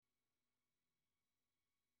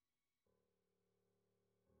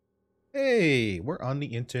Hey, we're on the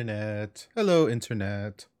internet. Hello,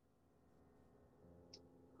 internet.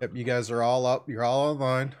 Yep, you guys are all up. You're all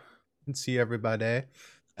online. You can see everybody.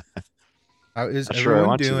 How is Not sure I everyone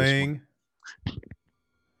want to this morning. doing?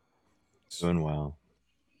 It's Doing well.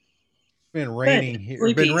 been Good. raining here.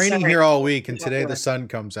 Been Sleepy. raining Sorry. here all week, and Was at today the work. sun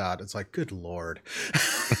comes out. It's like, good lord.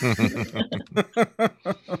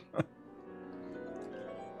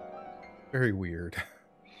 Very weird.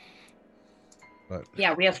 But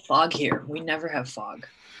Yeah, we have fog here. We never have fog.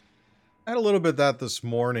 I had a little bit of that this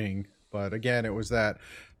morning, but again, it was that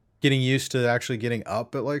getting used to actually getting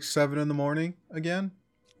up at like 7 in the morning again.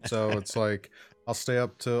 So it's like I'll stay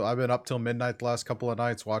up till I've been up till midnight the last couple of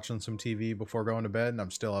nights watching some TV before going to bed, and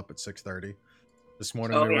I'm still up at 6:30. This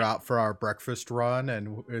morning Oh we were yeah. out for our breakfast run,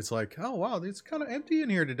 and it's like, oh wow, it's kind of empty in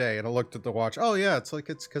here today. And I looked at the watch. Oh yeah, it's like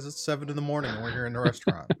it's because it's 7 in the morning and we're here in the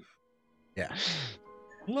restaurant. Yeah,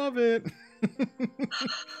 love it.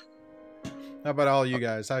 How about all you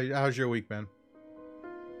guys? How's your week been?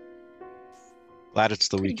 Glad it's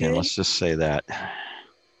the Pretty weekend. good. Let's just say that.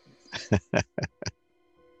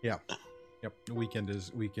 Yeah, yep. Weekend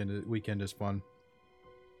is fun.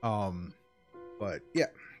 Um, but yeah,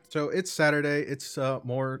 so it's Saturday. It's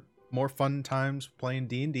more fun times playing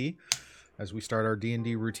D&D as we start our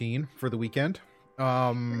D&D routine for the weekend.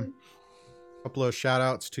 Couple of shout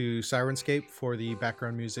outs to Sirenscape for the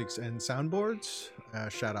background musics and soundboards.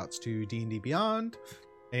 Shout outs to D&D Beyond,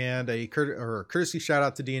 and a courtesy shout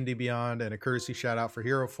out to D&D Beyond, and a courtesy shout out for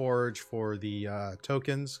Hero Forge for the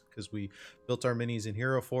tokens, because we built our minis in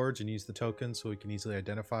Hero Forge and used the tokens so we can easily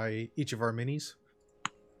identify each of our minis.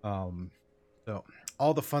 So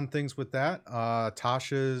all the fun things with that.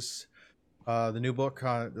 Tasha's the new book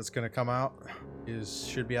that's going to come out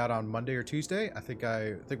should be out on Monday or Tuesday. I think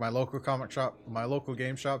my local comic shop, my local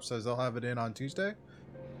game shop says they'll have it in on Tuesday.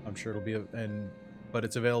 I'm sure it'll be but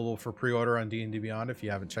it's available for pre-order on D&D Beyond if you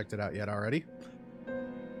haven't checked it out yet already.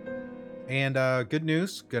 And good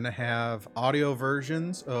news, gonna have audio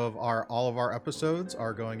versions of all of our episodes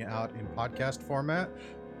are going out in podcast format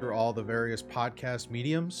through all the various podcast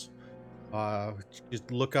mediums.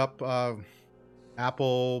 Just look up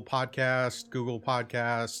Apple Podcast, Google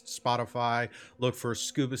Podcast, Spotify. Look for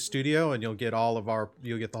Scuba Studio, and you'll get the whole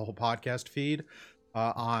podcast feed.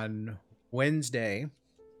 On Wednesday,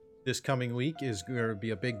 this coming week is going to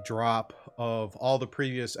be a big drop of all the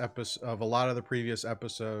previous episodes of a lot of the previous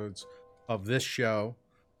episodes of this show,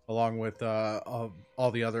 along with of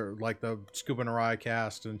all the other, like the Scuba Narai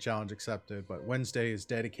cast and Challenge Accepted. But Wednesday is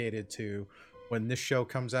dedicated to when this show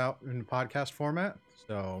comes out in podcast format.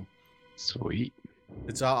 So Sweet.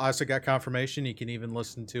 it's also got confirmation you can even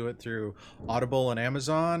listen to it through Audible and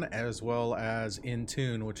Amazon, as well as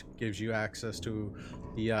Intune, which gives you access to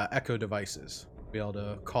the Echo devices, be able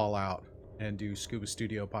to call out and do Scuba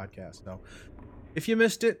Studio podcast. So if you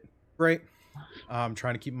missed it, great. I'm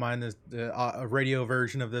trying to keep in mind a radio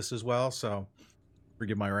version of this as well, so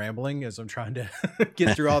forgive my rambling as I'm trying to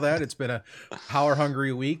get through all that. It's been a power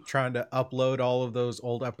hungry week trying to upload all of those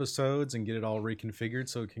old episodes and get it all reconfigured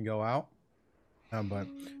so it can go out. But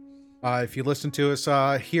if you listen to us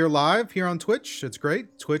here live here on Twitch, it's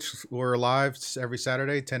great. Twitch, we're live every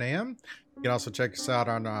Saturday, 10 a.m. You can also check us out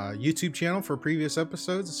on YouTube channel for previous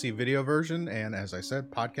episodes to see video version, and as I said,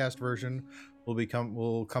 podcast version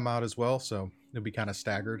will come out as well. So it'll be kind of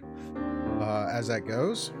staggered as that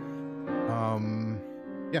goes.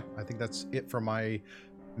 Yeah, I think that's it for my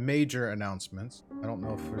major announcements. I don't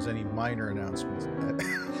know if there's any minor announcements.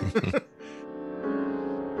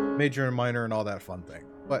 Major and minor and all that fun thing.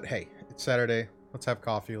 But hey, it's Saturday. Let's have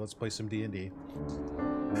coffee. Let's play some D&D.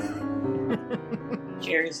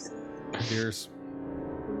 Cheers. Cheers.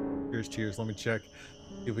 Cheers. Let me check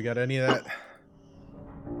if we got any of that.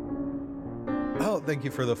 Oh, thank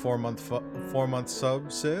you for the 4-month sub,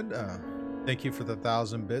 Sid. Thank you for the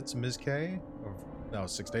 1,000 bits, Ms. K. That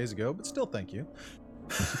was 6 days ago, but still thank you.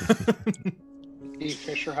 B.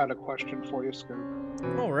 Fisher had a question for you, Scoop.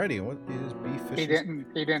 Alrighty, what is B. Fisher?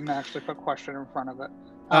 He didn't actually put question in front of it.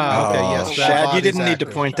 Okay, yes. Shad, you didn't need to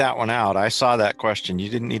active. point that one out. I saw that question. You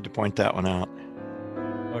didn't need to point that one out.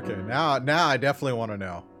 Okay, now I definitely want to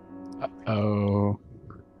know. Oh.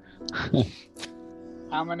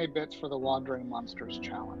 How many bits for the Wandering Monsters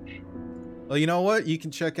challenge? Well, you know what? You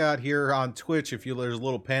can check out here on Twitch there's a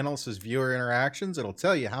little panel that says viewer interactions. It'll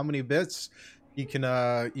tell you how many bits you can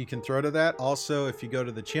throw to that. Also, if you go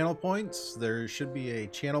to the channel points, there should be a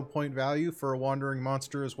channel point value for a Wandering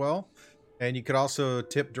Monster as well. And you could also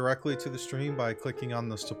tip directly to the stream by clicking on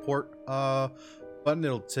the support button.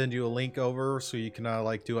 It'll send you a link over so you can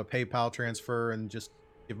like do a PayPal transfer and just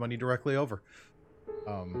give money directly over.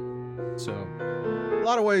 So a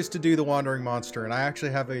lot of ways to do the Wandering Monster, and I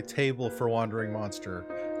actually have a table for Wandering Monster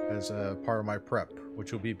as a part of my prep,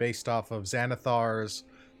 which will be based off of Xanathar's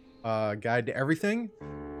Guide to Everything,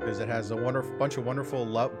 because it has a bunch of wonderful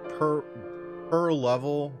per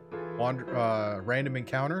level random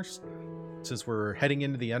encounters. Since we're heading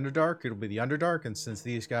into the Underdark, it'll be the Underdark, and since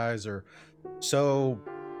these guys are so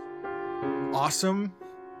awesome,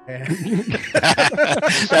 and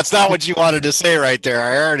That's not what you wanted to say right there.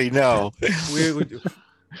 I already know.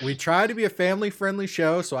 we try to be a family-friendly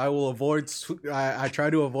show, so I will avoid. I try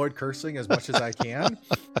to avoid cursing as much as I can.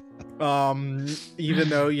 Even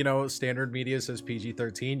though standard media says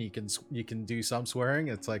PG-13, you can do some swearing.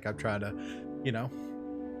 It's like I'm trying to,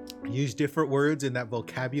 use different words in that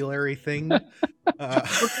vocabulary thing.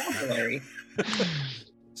 Vocabulary.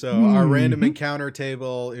 So our random encounter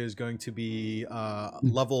table is going to be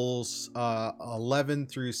levels 11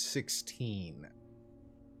 through 16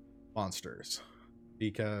 monsters,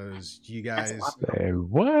 because you guys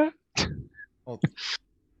What?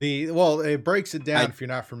 it breaks it down. If you're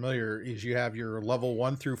not familiar, is you have your level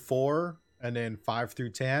 1 through 4, and then 5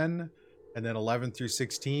 through 10, and then 11 through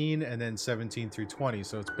 16, and then 17 through 20.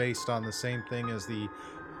 So it's based on the same thing as the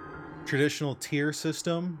traditional tier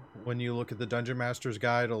system. When you look at the Dungeon Master's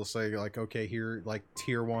Guide, it'll say like, okay, here, like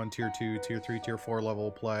tier 1, tier 2, tier 3, tier 4 level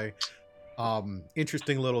play.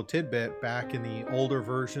 Interesting little tidbit: back in the older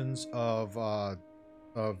versions of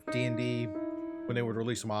D&D, when they would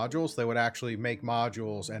release modules, they would actually make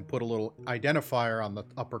modules and put a little identifier on the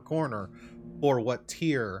upper corner for what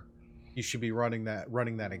tier you should be running that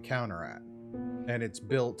encounter at, and it's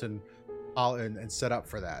built and set up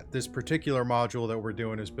for that. This particular module that we're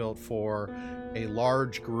doing is built for a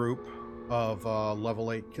large group of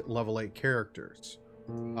level 8 characters,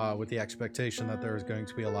 with the expectation that there is going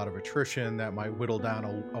to be a lot of attrition that might whittle down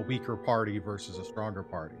a weaker party versus a stronger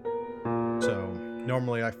party. So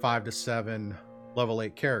normally I have 5 to 7 level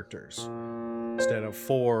 8 characters instead of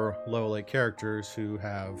 4 level 8 characters who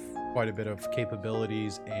have quite a bit of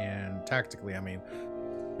capabilities, and tactically,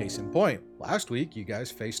 case in point, last week you guys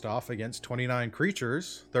faced off against 30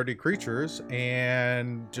 creatures,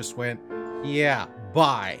 and just went, yeah,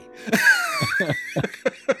 bye.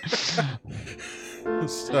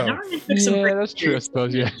 So Yeah, that's true, I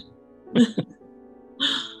suppose, yeah.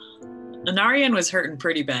 Anarian was hurting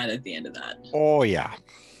pretty bad at the end of that. Oh, yeah.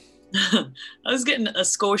 I was getting a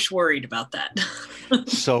skosh worried about that.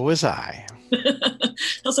 So was I. I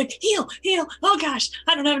was like, heal. Oh gosh,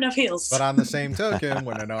 I don't have enough heals. But on the same token,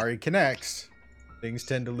 when Anari connects, things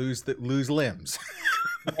tend to lose limbs.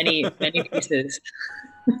 many pieces.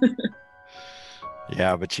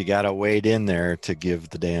 Yeah, but you got to wade in there to give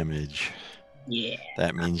the damage. Yeah.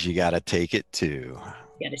 That means you got to take it too.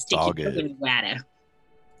 Gotta stick all your good. in water.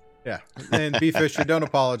 Yeah, and B Fisher, don't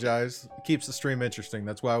apologize. It keeps the stream interesting.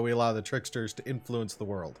 That's why we allow the tricksters to influence the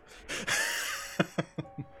world.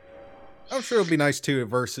 I'm sure it'll be nice too,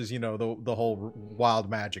 versus the whole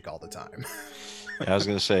wild magic all the time. I was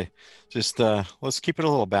gonna say, just let's keep it a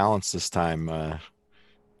little balanced this time.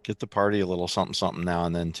 Get the party a little something now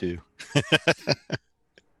and then too.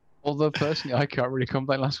 Although personally, I can't really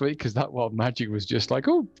complain last week because that wild magic was just like,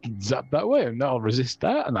 oh, zap that way, and I'll resist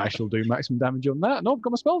that, and I shall do maximum damage on that, and I've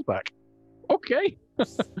got my spells back. Okay.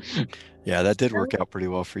 Yeah, that did work out pretty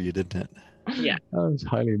well for you, didn't it? Yeah. That was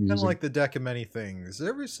highly amusing. Kind of like the deck of many things.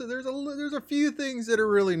 There's a few things that are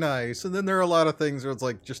really nice, and then there are a lot of things where it's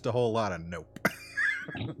like just a whole lot of nope.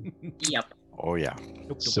 Yep. Oh yeah,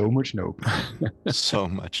 So much nope. so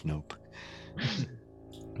much nope.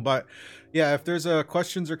 But yeah, if there's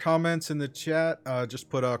questions or comments in the chat, just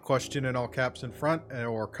put a question in all caps in front,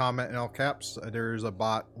 or comment in all caps. There's a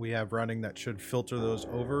bot we have running that should filter those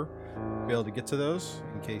over, be able to get to those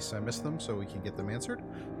in case I miss them, so we can get them answered.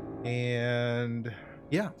 And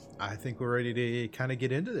yeah, I think we're ready to kind of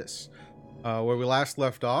get into this. Where we last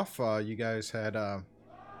left off, you guys had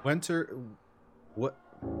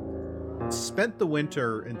spent the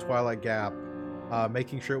winter in Twilight Gap,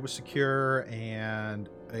 making sure it was secure, and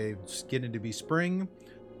it's getting to be spring.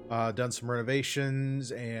 Done some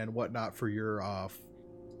renovations and whatnot for your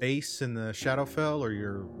base in the Shadowfell, or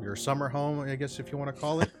your summer home, I guess, if you want to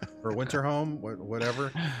call it, or winter home,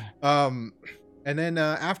 whatever. And then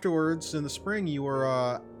afterwards, in the spring, you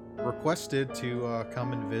were requested to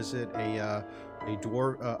come and visit a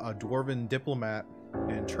dwarven diplomat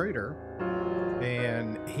and trader,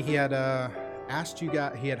 and he had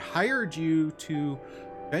he had hired you to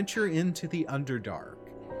venture into the Underdark,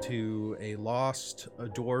 to a lost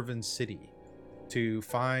dwarven city, to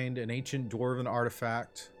find an ancient dwarven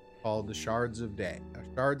artifact called the Shards of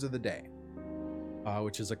the Day.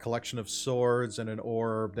 which is a collection of swords and an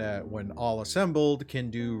orb that, when all assembled, can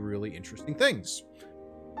do really interesting things.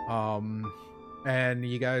 And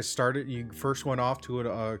you guys you first went off to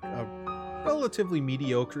a relatively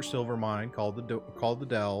mediocre silver mine called the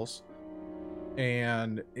Dells,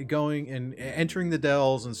 and going and entering the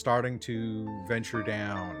Dells and starting to venture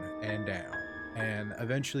down, and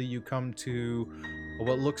eventually you come to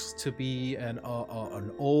what looks to be an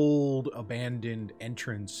old abandoned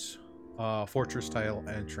entrance, fortress style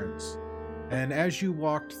entrance. And as you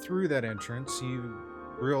walked through that entrance, you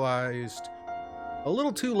realized, a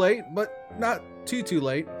little too late, but not too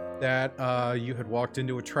late, that you had walked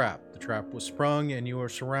into a trap. The trap was sprung, and you were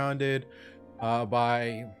surrounded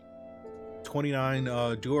by 29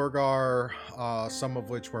 Duergar, some of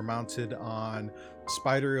which were mounted on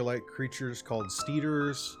spider-like creatures called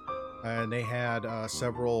steeders, and they had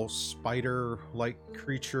several spider-like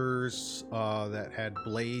creatures that had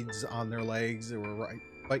blades on their legs. They were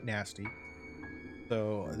quite nasty.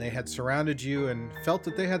 So they had surrounded you and felt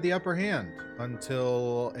that they had the upper hand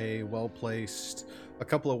until a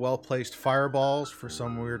couple of well-placed fireballs, for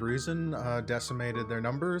some weird reason, decimated their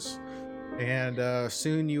numbers. And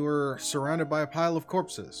soon you were surrounded by a pile of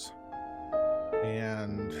corpses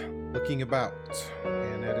and looking about.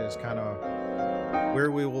 And that is kind of where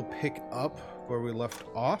we will pick up where we left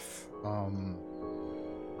off. So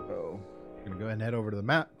I'm going to go ahead and head over to the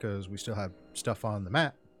map because we still have stuff on the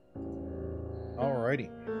map. Alrighty.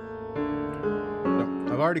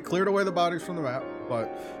 So I've already cleared away the bodies from the map, but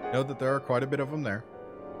know that there are quite a bit of them there.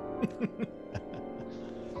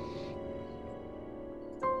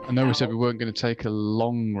 I know we said we weren't going to take a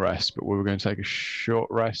long rest, but we were going to take a short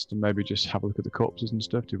rest and maybe just have a look at the corpses and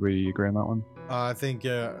stuff. Did we agree on that one? I think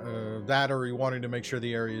that, or you wanted to make sure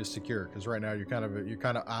the area is secure, because right now you're kind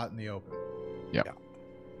of out in the open. Yeah.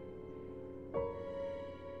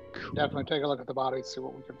 Cool. Definitely take a look at the bodies, see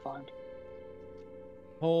what we can find.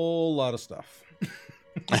 Whole lot of stuff.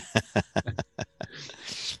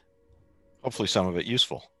 Hopefully some of it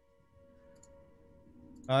useful.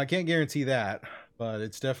 I can't guarantee that, but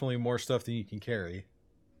it's definitely more stuff than you can carry.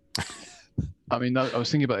 I mean, I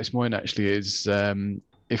was thinking about this morning actually, is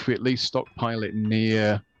if we at least stockpile it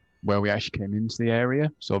near where we actually came into the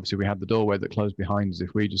area. So obviously we had the doorway that closed behind us.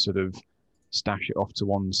 If we just sort of stash it off to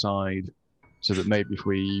one side so that maybe if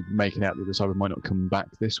we make it out the other side, we might not come back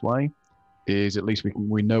this way, is at least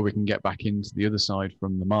we know we can get back into the other side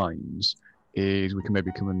from the mines, is we can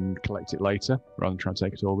maybe come and collect it later rather than try and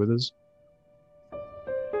take it all with us.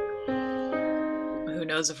 Who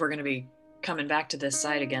knows if we're going to be coming back to this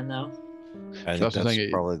side again, though. I think that's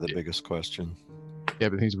probably the biggest question. Yeah,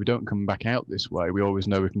 but the thing is, if we don't come back out this way, we always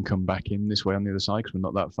know we can come back in this way on the other side because we're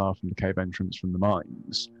not that far from the cave entrance from the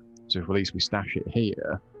mines. So if at least we stash it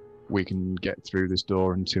here, we can get through this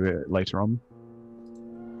door and to it later on.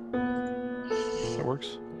 That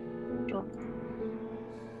works. Sure.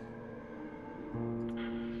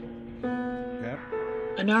 Yeah.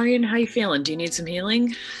 Anarian, how you feeling? Do you need some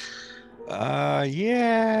healing?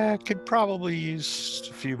 Yeah, could probably use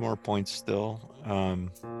a few more points still.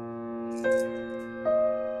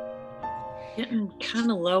 Getting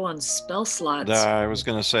kind of low on spell slots. I was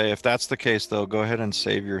going to say, if that's the case, though, go ahead and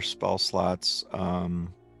save your spell slots. Let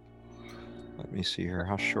me see here.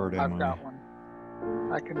 How short am I? I've got one.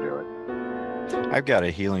 I can do it. I've got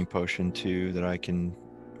a healing potion, too, that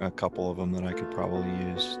a couple of them that I could probably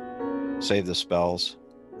use. Save the spells.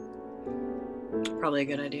 Probably a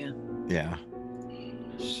good idea. Yeah.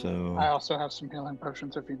 So. I also have some healing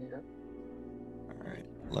potions if you need it. All right.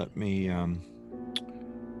 Let me,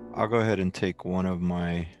 I'll go ahead and take one of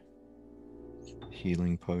my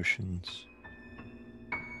healing potions.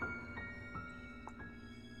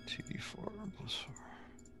 2d4 plus 4.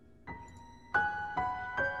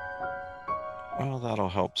 Well, that'll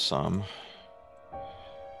help some.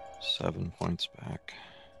 7 points back.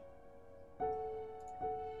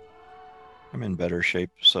 I'm in better shape,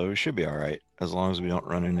 so it should be all right, as long as we don't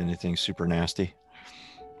run into anything super nasty.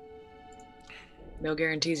 No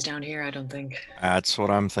guarantees down here, I don't think. That's what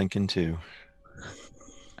I'm thinking too.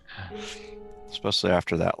 Especially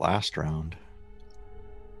after that last round.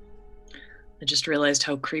 I just realized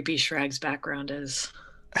how creepy Shrag's background is.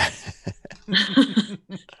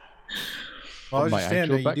 Well, as you My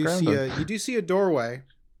stand there, actual you do see a doorway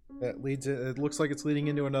that leads. It looks like it's leading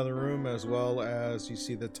into another room, as well as you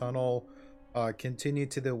see the tunnel continue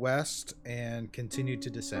to the west and continue to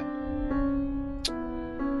descend.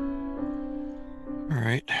 All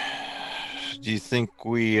right. Do you think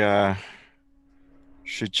we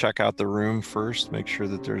should check out the room first, make sure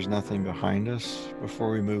that there's nothing behind us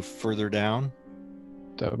before we move further down?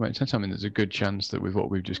 That would make sense. I mean, there's a good chance that with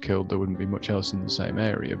what we've just killed, there wouldn't be much else in the same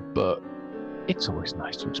area, but it's always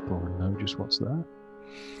nice to explore and know just what's there.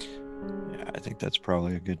 Yeah, I think that's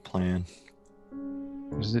probably a good plan.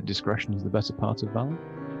 Is it discretion is the better part of valor?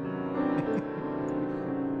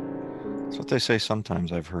 That's what they say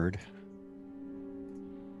sometimes, I've heard.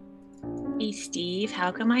 Hey, Steve,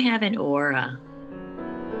 how come I have an aura?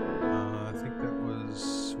 I think that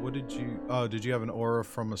was. What did you? Oh, did you have an aura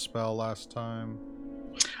from a spell last time?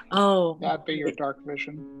 Oh, That'd be your dark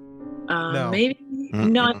vision. No. Maybe.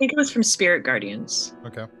 No, I think it was from Spirit Guardians.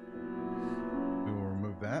 Okay. We will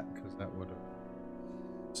remove that because that would have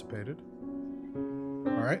dissipated.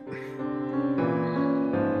 All right.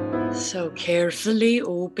 So carefully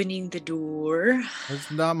opening the door.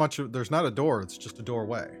 There's not much. There's not a door. It's just a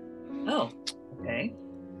doorway. Oh, okay.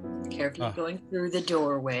 Carefully Ah. going through the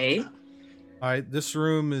doorway. All right. This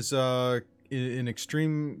room is in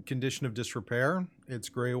extreme condition of disrepair. Its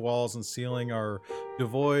gray walls and ceiling are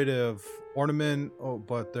devoid of ornament,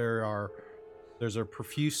 but there's a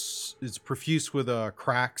profuse. It's profuse with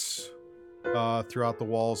cracks throughout the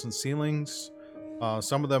walls and ceilings.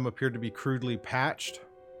 Some of them appear to be crudely patched.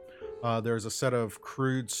 There's a set of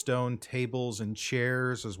crude stone tables and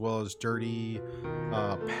chairs, as well as dirty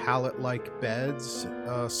pallet-like beds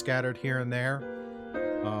scattered here and there.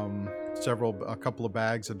 A couple of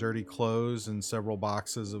bags of dirty clothes and several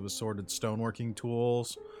boxes of assorted stoneworking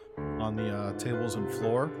tools on the tables and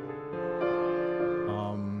floor.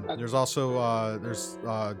 There's also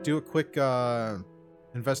do a quick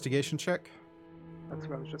investigation check. That's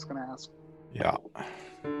what I was just going to ask. Yeah.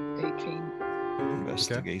 18.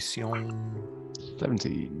 Investigation.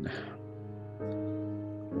 17.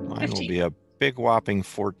 Mine will 15. be a big whopping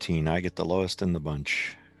 14. I get the lowest in the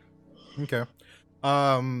bunch. Okay.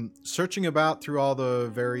 Searching about through all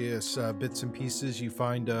the various bits and pieces, you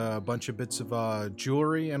find a bunch of bits of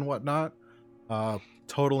jewelry and whatnot.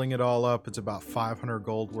 Totaling it all up, it's about 500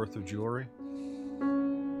 gold worth of jewelry.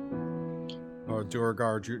 Or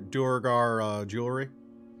Duergar jewelry.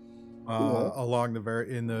 Cool. Along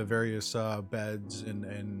in the various beds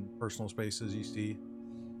and personal spaces you see.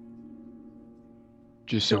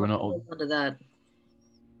 Just so we're not all. Hold on to that.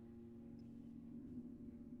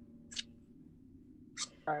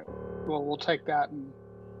 All right. Well, we'll take that and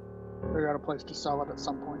figure out a place to sell it at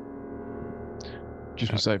some point.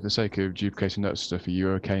 Just for the sake of duplicating notes stuff, are you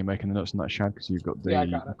okay making the notes on that shard? Because you've got the Yeah, I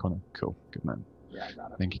got it. iconic. Cool. Good man. Yeah, I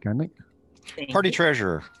got it. Thank you kindly. Thank Party you.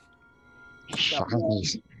 treasure.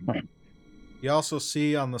 You also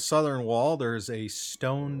see on the southern wall there's a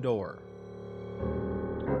stone door. Go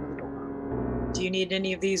to the door. Do you need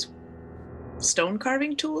any of these stone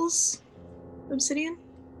carving tools, Obsidian?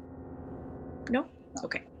 No? No.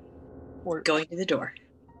 Okay. Or Going to the door.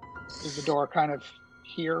 is the door kind of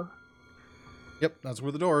here? Yep, that's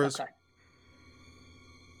where the door is. Okay.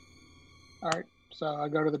 All right. So I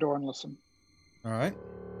go to the door and listen. All right.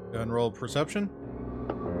 Go ahead and roll perception.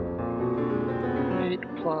 8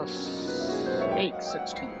 plus 8,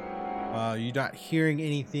 16. You're not hearing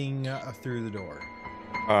anything through the door.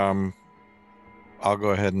 I'll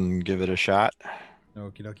go ahead and give it a shot.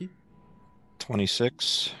 Okie dokie.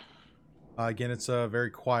 26. Again, it's very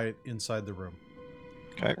quiet inside the room.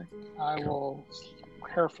 Okay. I will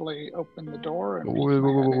carefully open the door and Whoa, peek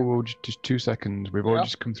my head in. whoa, just 2 seconds. We've already Yep.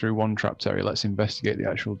 just come through one trapped area. Let's investigate the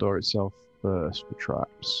actual door itself first for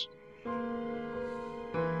traps.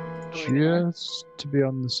 Just to be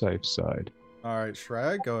on the safe side. All right,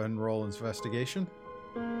 Shrag, go ahead and roll investigation.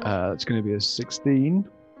 It's going to be a 16.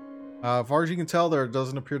 As far as you can tell, there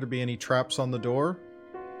doesn't appear to be any traps on the door.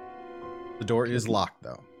 The door is locked,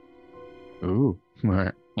 though. Ooh.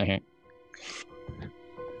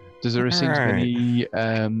 Does there seem to be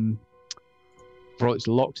any, for all it's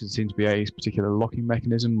locked, does it seem to be a particular locking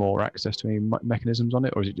mechanism or access to any mechanisms on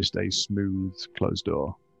it, or is it just a smooth closed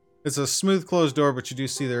door? It's a smooth closed door, but you do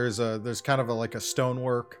see there's kind of like a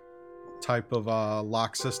stonework type of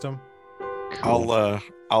lock system. Cool.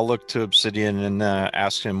 I'll look to Obsidian and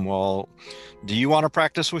ask him, well, do you want to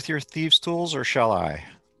practice with your thieves' tools or shall I?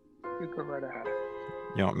 You go right ahead.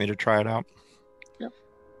 You want me to try it out? Yep.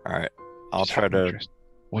 All right. I'll Just try out of to. interest.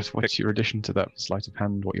 What's your addition to that sleight of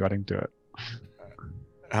hand? What are you adding to it?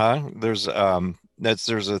 Huh? There's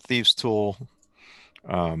a thieves' tool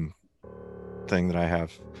thing that I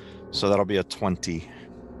have, so that'll be a 20.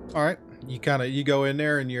 All right, you go in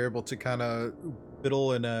there and you're able to kind of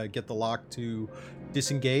fiddle and get the lock to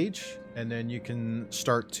disengage, and then you can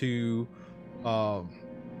start to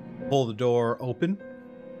pull the door open.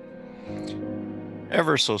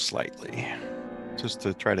 Ever so slightly, just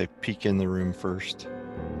to try to peek in the room first.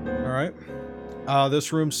 All right.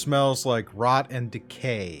 This room smells like rot and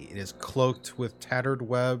decay. It is cloaked with tattered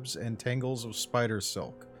webs and tangles of spider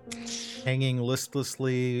silk. Hanging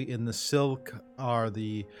listlessly in the silk are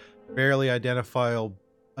the barely identifiable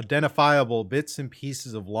bits and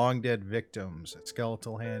pieces of long dead victims. A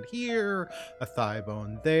skeletal hand here, a thigh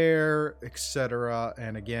bone there, etc.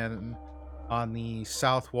 And again, on the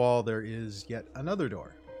south wall, there is yet another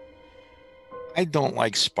door. I don't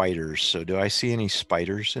like spiders, so do I see any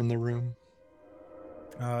spiders in the room?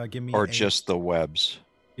 Give me Or a, just the webs?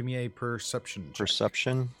 give me a perception check.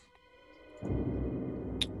 Perception.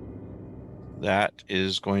 That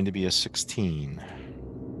is going to be a 16.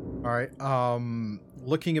 All right.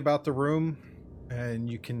 Looking about the room, and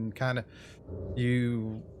you can kind of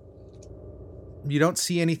you don't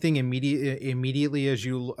see anything immediately as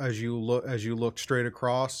you look straight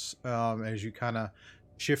across. As you kind of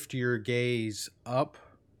shift your gaze up,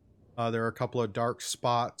 there are a couple of dark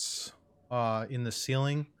spots in the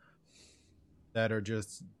ceiling that are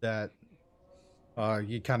just that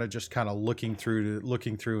you kind of looking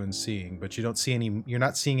through and seeing, but you don't see any. You're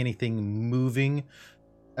not seeing anything moving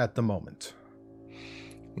at the moment.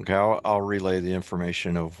 Okay, I'll relay the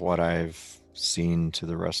information of what I've seen to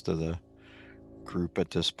the rest of the group at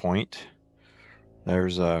this point.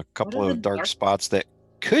 There's a couple are of the dark dark- spots that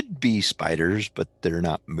could be spiders, but they're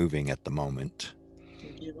not moving at the moment.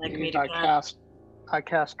 Would you like me to I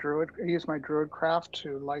cast druid. I use my druid craft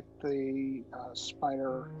to light the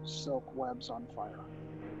spider silk webs on fire.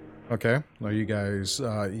 Okay. Well, you guys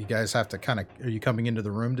have to kind of. Are you coming into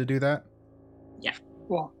the room to do that?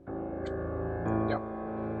 Well, yep.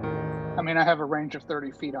 I mean, I have a range of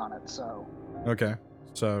 30 feet on it, so. Okay.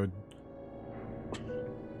 So.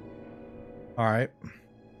 All right.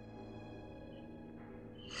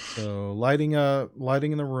 So lighting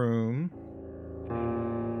in the room.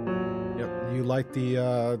 Yep. You light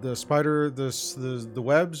the spider. The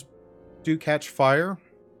webs do catch fire,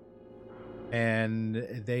 and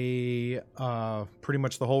they pretty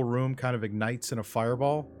much the whole room kind of ignites in a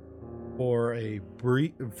fireball for a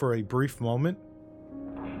brief moment.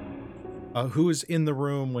 Who is in the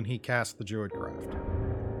room when he cast the druid craft?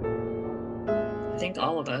 I think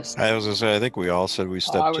all of us. I was gonna say, I think we all said we I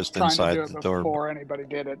stepped was just trying inside to do the it door. before anybody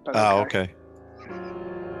did it, but Oh, okay. okay.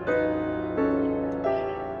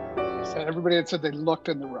 So everybody had said they looked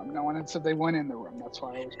in the room. No one had said they went in the room. That's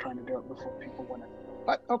why I was trying to do it before people went in.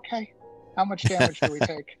 But okay, how much damage do we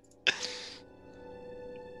take?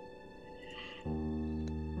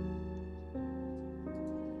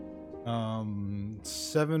 Um,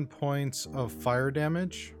 7 points of fire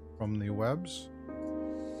damage from the webs.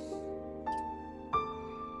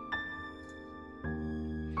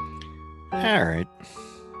 All right.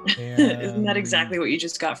 Isn't that exactly what you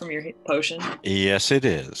just got from your potion? Yes, it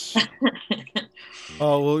is.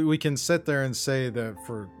 Oh well, we can sit there and say that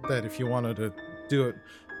if you wanted to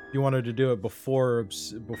do it before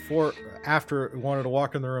after wanted to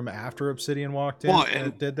walk in the room after Obsidian walked in. Well, and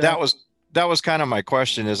and did that was kind of my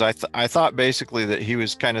question. Is I thought basically that he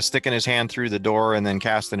was kind of sticking his hand through the door and then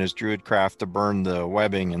casting his druid craft to burn the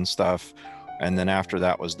webbing and stuff, and then after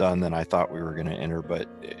that was done, then I thought we were going to enter. But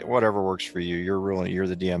whatever works for you. You're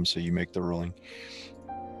the DM, so you make the ruling.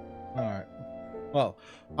 All right. Well,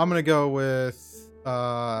 I'm gonna go with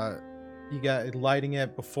you got lighting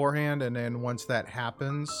it beforehand, and then once that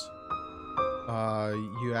happens,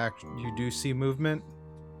 you do see movement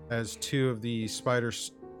as two of the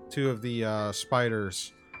spiders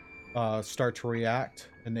start to react,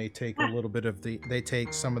 and they take a little bit of they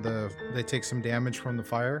take some damage from the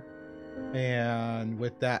fire, and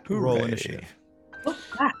with that roll Hooray. initiative, Oh,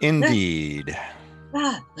 Indeed.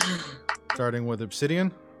 starting with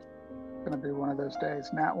Obsidian. It's going to be one of those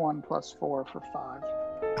days. Nat 1 + 4 for 5.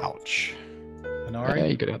 Ouch. Yeah,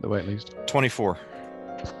 Anari, you get it out the way at least. 24.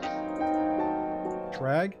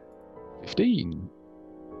 Trag, 15.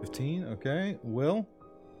 15. Okay, Will.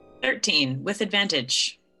 13 with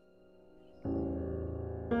advantage.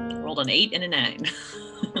 Rolled an 8 and a 9.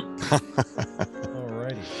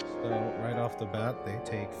 Alrighty. So right off the bat, they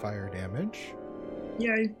take fire damage,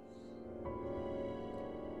 Yay.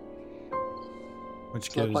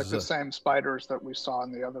 which So gives like the same spiders that we saw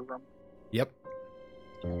in the other room. yep.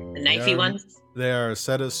 The knifey ones. They are a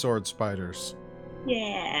set of sword spiders.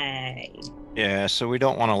 Yay. Yeah, so we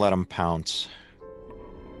don't want to let them pounce.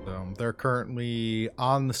 They're currently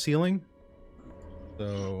on the ceiling.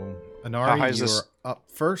 So How Anari, high is you're this? up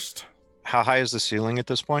first. How high is the ceiling at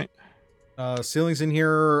this point? Ceilings in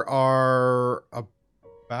here are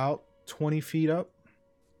about 20 feet up.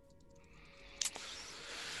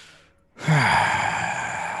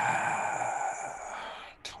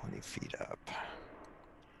 20 feet up.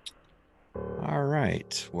 All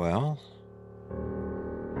Well,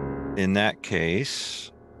 in that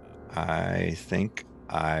case, I think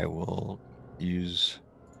I will use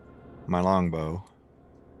my longbow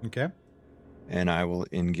Okay. and I will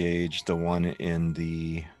engage the one in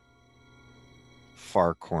the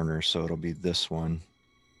far corner. So it'll be this one.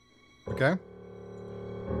 Okay.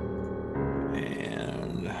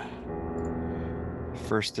 And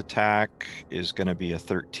first attack is going to be a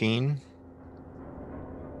 13.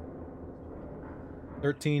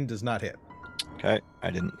 13 does not hit. Okay, I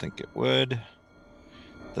didn't think it would.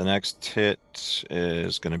 The next hit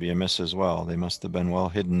is going to be a miss as well. They must have been well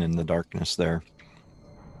hidden in the darkness there.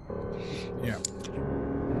 Yeah.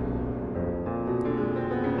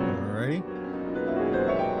 Alrighty.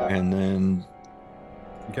 And then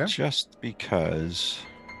Okay. just because...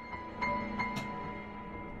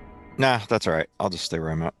 Nah, that's all right. I'll just stay where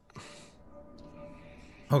I'm at.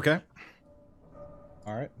 Okay.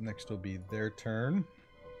 All right. Next will be their turn.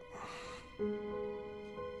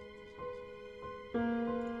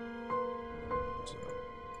 So,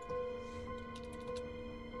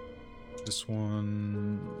 this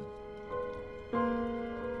one. He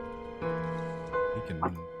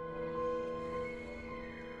can.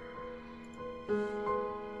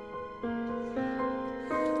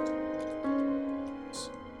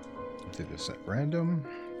 Do this at random.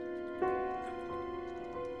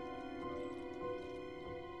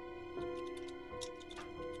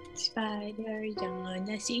 Spiders on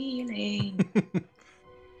the ceiling.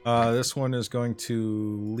 This one is going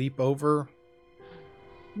to leap over.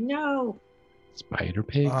 No. Spider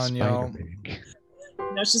pig, Anya. spider pig.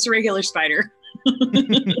 No, it's just a regular spider.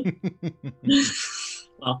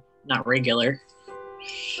 Well, not regular.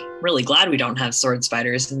 Really glad we don't have sword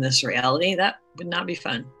spiders in this reality. That would not be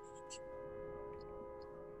fun.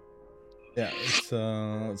 Yeah, it's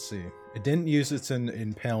let's see. It didn't use its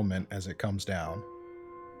impalement as it comes down.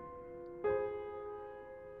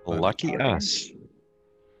 Lucky us.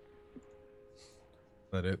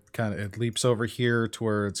 But it leaps over here to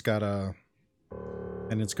where it's got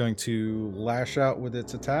and it's going to lash out with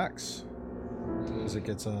its attacks. Because it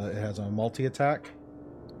has a multi-attack.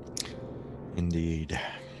 Indeed.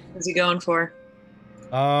 What's he going for?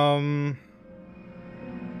 Oh,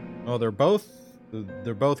 they're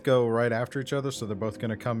both go right after each other, so they're both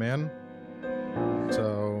gonna come in.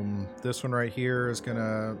 So this one right here is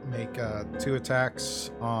gonna make 2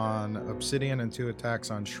 attacks on Obsidian and 2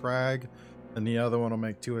 attacks on Shrag, and the other one will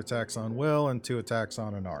make 2 attacks on Will and 2 attacks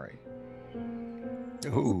on Inari.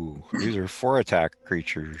 Ooh, these are 4 attack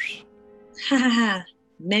creatures.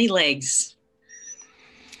 Many legs.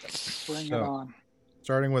 Bring it So- on.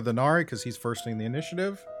 Starting with Inari because he's firsting the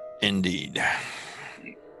initiative. Indeed.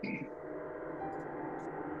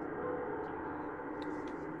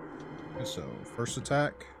 So first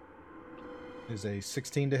attack is a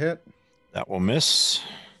 16 to hit. That will miss.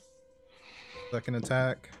 Second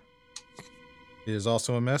attack is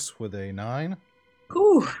also a miss with a 9.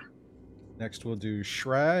 Ooh. Next we'll do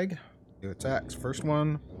Shrag. 2 attacks. First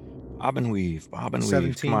one, Bob and weave. Bob and weave.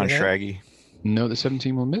 17 Come on, to hit. Shraggy. No, the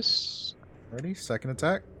 17 will miss. ready. Second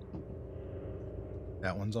attack.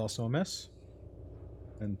 That one's also a miss.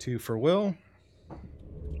 And 2 for Will.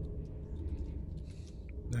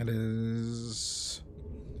 That is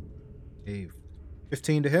a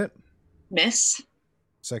 15 to hit. Miss.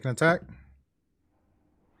 Second attack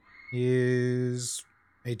is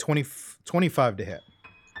a 25 to hit.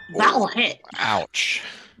 That'll hit. Ouch.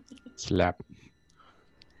 Slap.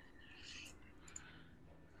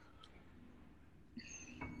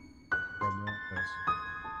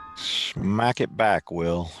 Smack it back,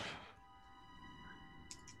 Will.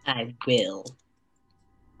 I will.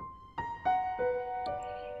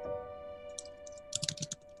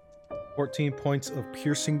 $14 points of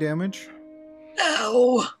piercing damage.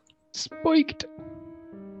 No. Spiked.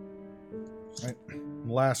 Right.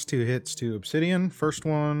 Last 2 hits to Obsidian. First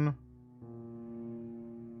one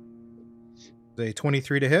is a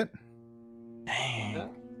 23 to hit. Dang.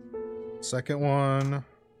 Second one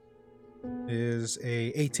is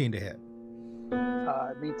a 18 to hit.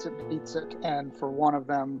 Beats it, and for one of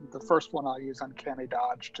them, the first one I'll use Uncanny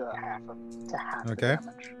Dodge to half the Okay.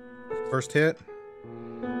 damage. First hit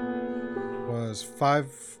was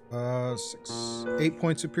 8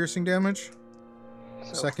 points of piercing damage.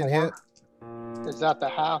 So Second 4. hit, Is that the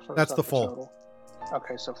half? Or is That's that the full. total?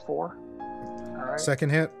 Okay, so 4. All right.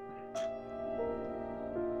 second hit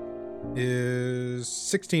is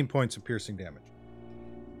 16 points of piercing damage.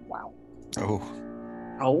 Wow, Oh,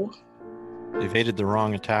 Oh. evaded the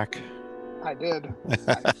wrong attack. I did.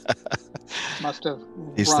 I must have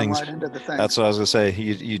These run things- right into the thing. That's what I was gonna say.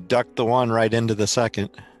 You ducked the one right into the second.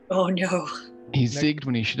 Oh no. He Next- zigged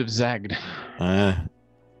when he should have zagged.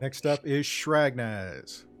 Next up is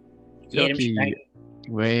Shragnaz. Get him, Yucky. Shrek.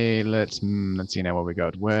 Wait, let's see now what we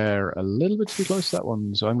got. We're a little bit too close to that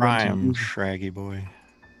one, so I'm going to Prime use Shraggy boy.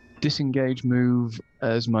 disengage move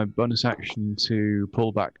as my bonus action to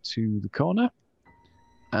pull back to the corner.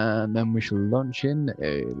 And then we shall launch in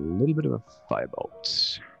a little bit of a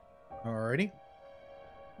firebolt. Alrighty.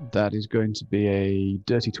 That is going to be a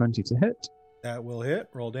dirty 20 to hit. That will hit.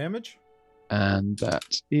 Roll damage. And that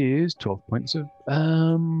is 12 points of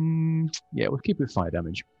yeah, we'll keep it with fire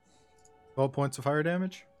damage. 12 points of fire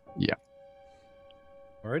damage. Yeah.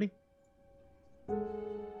 Alrighty.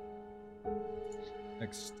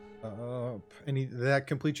 Next up. That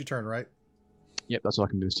completes your turn, right? Yep, that's all I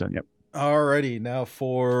can do this turn, yep. Alrighty. Now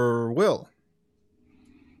for Will.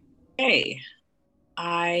 Okay.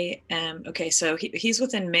 I am okay. So he's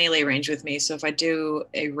within melee range with me. So if I do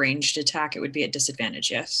a ranged attack, it would be at disadvantage.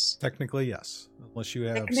 Yes. Technically, yes. Unless you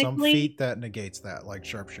have some Technically- feat that negates that, like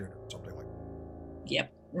sharpshooter or something like that.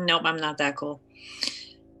 Yep. Nope. I'm not that cool.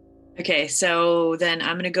 Okay. So then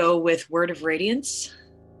I'm gonna go with Word of Radiance.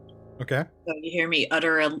 Okay. So you hear me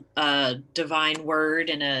utter a divine word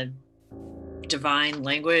in a divine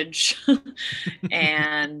language,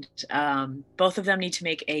 and both of them need to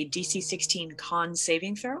make a DC 16 Con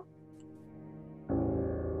saving throw.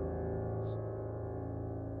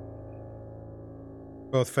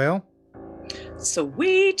 Both fail.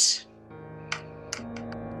 Sweet.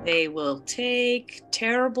 They will take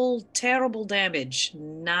terrible, terrible damage.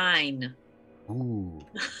 9. Ooh.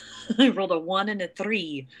 I rolled a 1 and a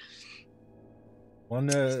 3. The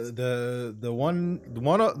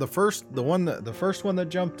first one that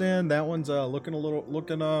jumped in, that one's looking a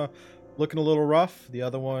little rough. The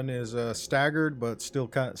other one is staggered, but still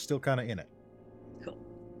kind of in it. Cool.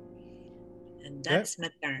 And that's my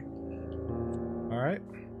turn. All right.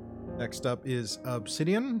 Next up is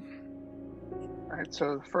Obsidian. All right,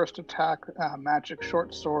 so the first attack, magic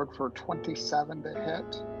short sword for 27 to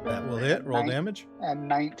hit That will hit. Roll Nine. damage. and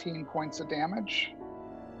 19 points of damage.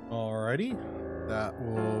 Alrighty. That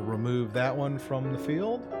will remove that one from the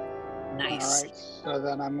field. Nice. All right, so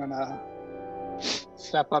then I'm gonna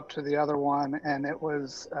step up to the other one, and it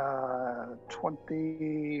was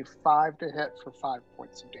 25 to hit for 5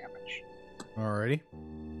 points of damage. Alrighty.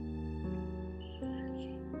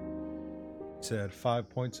 Said 5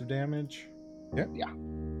 points of damage. Yeah. Yeah.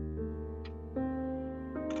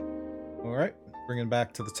 All right. Bringing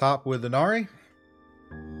back to the top with Inari.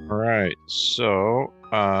 All right, so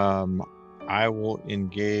I will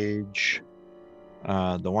engage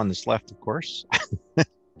the one that's left, of course.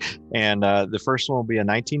 And the first one will be a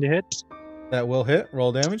 19 to hit. That will hit.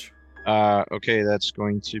 Roll damage. Okay, that's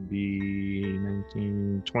going to be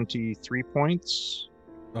 23 points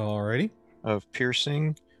Alrighty. of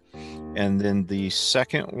piercing. And then the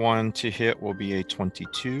second one to hit will be a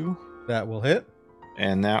 22. That will hit.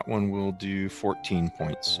 And that one will do 14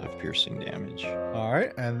 points of piercing damage. All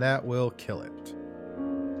right. And that will kill it.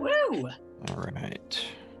 Woo! All right.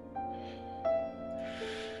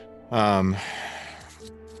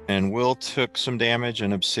 And Will took some damage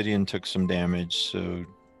and Obsidian took some damage. So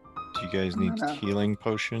do you guys need No. healing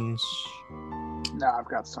potions? No, I've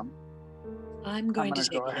got some. I'm going to gonna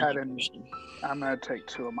take go a ahead healing and- potion. I'm gonna take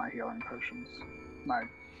 2 of my healing potions, my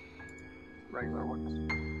regular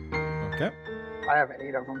ones. Okay. I have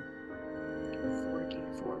 8 of them.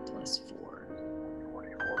 44 plus 4.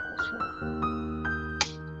 44 plus 4.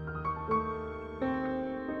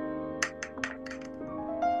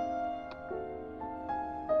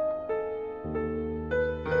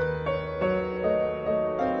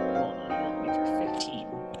 Well, you helped me for 15.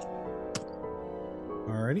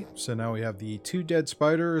 Alrighty. So now we have the 2 dead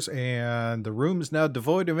spiders, and the room is now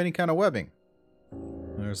devoid of any kind of webbing.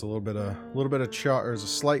 There's a little bit of char. There's a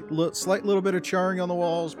slight little bit of charring on the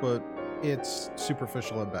walls, but it's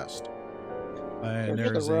superficial at best. And Search the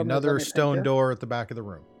there's room, is another anything stone here? door at the back of the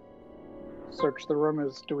room. Search the room.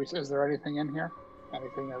 Is there anything in here?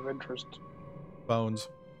 Anything of interest? Bones.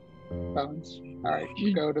 Bones. All right,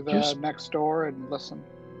 You go to the just- next door and listen.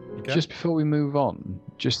 Okay. Just before we move on,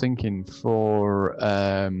 just thinking for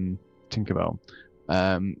Tinkerbell,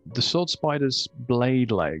 the sword spider's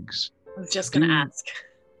blade legs, I was just going to Do- ask.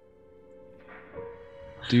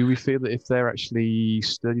 do we feel that if they're actually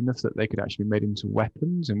sturdy enough that they could actually be made into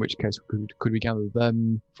weapons, in which case could we gather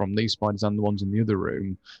them from these spiders and the ones in the other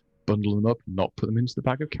room, bundle them up, not put them into the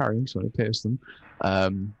bag of carrying, so it pierce them,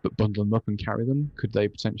 but bundle them up and carry them? Could they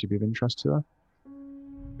potentially be of interest to her?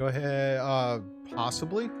 Go ahead.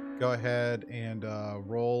 Possibly. Go ahead and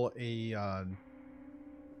roll a.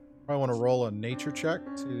 Probably want to roll a nature check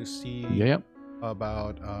to see Yeah.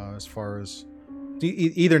 about as far as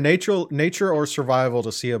Either nature or survival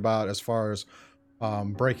to see about as far as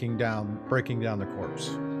breaking down the corpse.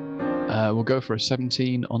 We'll go for a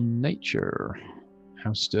 17 on nature.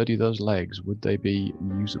 How sturdy those legs? Would they be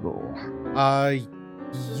usable?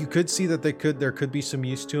 You could see that there could be some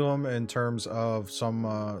use to them in terms of some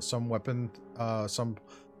weapon, some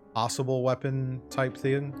possible weapon type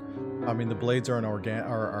thing. I mean, the blades are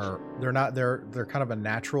they're kind of a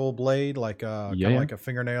natural blade, like kind of like a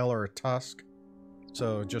fingernail or a tusk.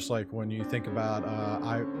 So just like when you think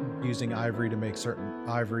about using ivory to make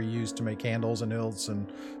used to make handles and hilts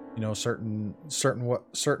and certain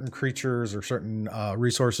creatures or certain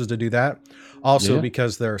resources to do that. Also,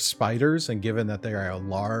 because they're spiders, and given that they are a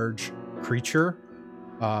large creature,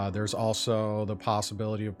 there's also the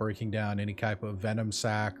possibility of breaking down any type of venom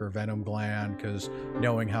sac or venom gland, because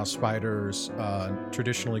knowing how spiders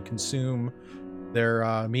traditionally consume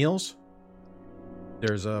their meals,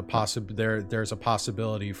 there's a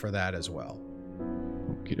possibility for that as well.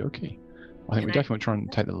 Okie dokie. I think we definitely try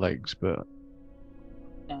and take the legs, but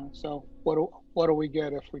so what do we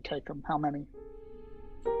get if we take them? How many?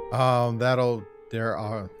 At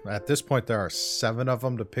this point there are 7 of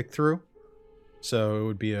them to pick through. So it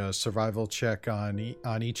would be a survival check on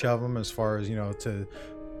each of them, as far as to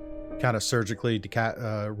kind of surgically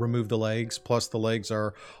remove the legs. Plus the legs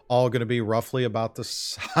are all going to be roughly about the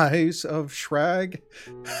size of Shrag.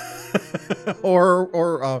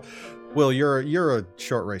 or Will, you're a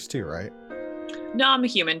short race too, right? No, I'm a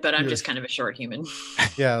human, but I'm just kind of a short human.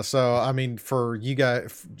 Yeah, so I mean, for you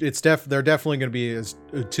guys, they're definitely going to be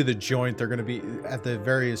to the joint. They're going to be at the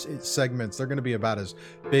various segments. They're going to be about as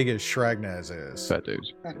big as Shragnaz is. Fair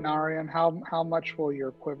dues. And Narian, how much will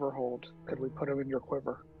your quiver hold? Could we put them in your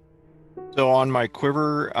quiver? So on my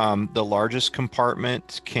quiver, the largest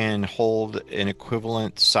compartment can hold an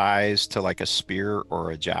equivalent size to like a spear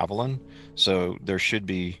or a javelin. So there should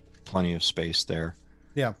be plenty of space there.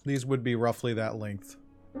 Yeah, these would be roughly that length.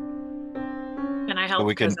 Can I help? So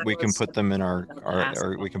we can put them in our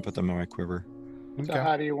or we can put them in my quiver. So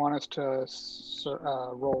how do you want us to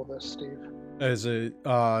roll this, Steve? Is it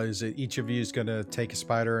each of you is going to take a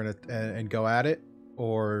spider and go at it,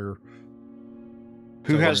 or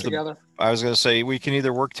who has together? I was going to say we can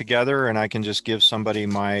either work together, and I can just give somebody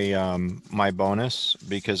my my bonus,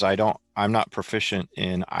 because I'm not proficient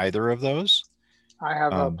in either of those. I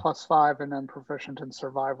have a +5 and then proficient in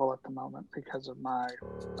survival at the moment because of my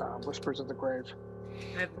Whispers of the Grave.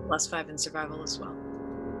 I have +5 in survival as well.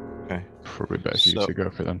 Okay. Probably better for you to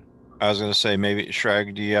go for them. I was going to say, maybe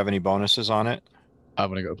Shrag, do you have any bonuses on it?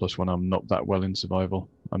 I've only got a +1. I'm not that well in survival.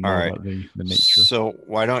 I'm more about the nature. So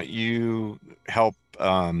why don't you help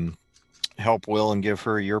Will and give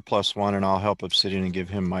her your +1, and I'll help Obsidian and give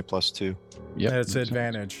him my +2. Yeah, it's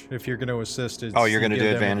advantage. If you're going to assist, you're going to do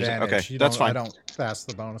advantage. Okay, that's fine. I don't pass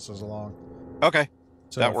the bonuses along. Okay,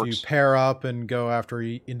 so that if works. you pair up and go after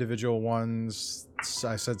individual ones,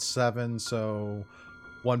 I said 7. So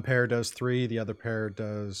one pair does 3, the other pair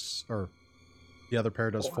does 4.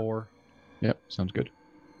 Yep, sounds good.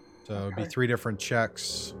 So it'd be 3 different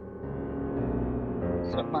checks.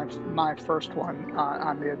 So my first one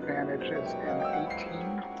on the advantage is an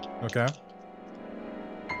 18. Okay.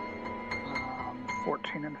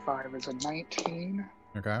 14 and 5 is a 19.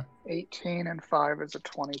 Okay. 18 and 5 is a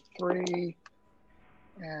 23.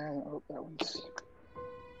 And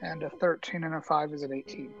a 13 and a 5 is an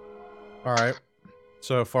 18. All right.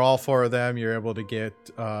 So for all 4 of them, you're able to get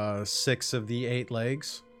 6 of the 8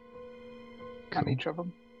 legs. On each of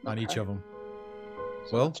them? On each of them.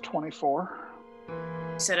 So Will? That's 24.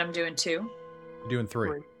 You said I'm doing 2? You're doing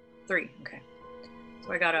 3. 3, okay.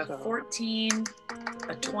 So I got a 14,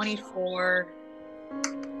 a 24,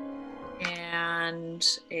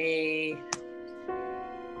 and a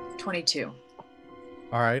 22.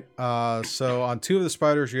 All right. So on 2 of the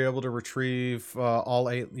spiders, you're able to retrieve all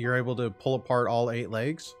 8. You're able to pull apart all 8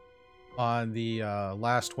 legs. On the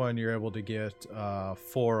last one, you're able to get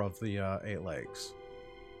 4 of the 8 legs.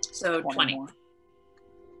 So 20. More.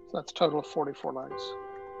 So that's a total of 44 legs.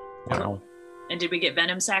 Wow. And did we get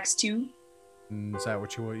venom sacs too? Is that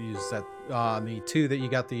what you would use? That on the 2 that you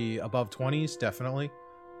got the above 20s, definitely.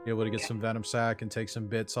 You're able to get some venom sac and take some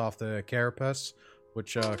bits off the carapace,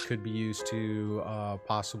 which could be used to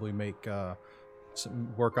possibly make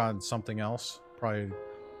work on something else. Probably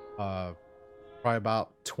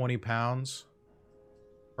about 20 pounds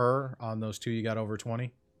per on those 2 you got over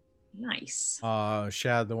 20. Nice.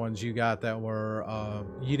 Shad, the ones you got that were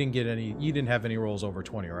you didn't have any rolls over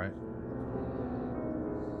 20, right?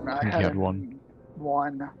 I had one.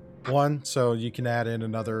 One, so you can add in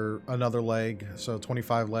another leg, so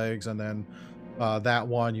 25 legs, and then that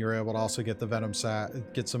one, you're able to also get the venom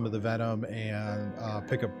get some of the venom, and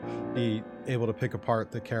be able to pick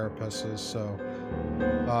apart the carapaces. So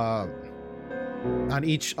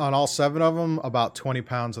on all 7 of them, about 20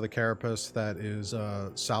 pounds of the carapace that is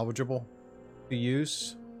salvageable to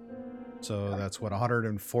use. So that's what,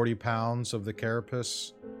 140 pounds of the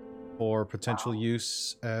carapace for potential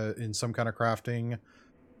use in some kind of crafting.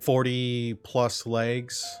 40 plus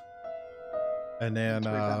legs, and then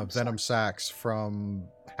 3 venom sacks from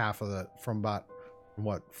half of that, from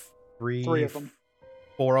what, Three of them.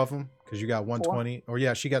 4 of them, because you got 120. Or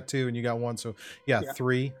yeah, she got 2 and you got 1, so yeah.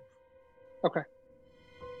 3. Okay.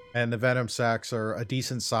 And the venom sacks are a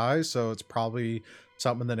decent size, so it's probably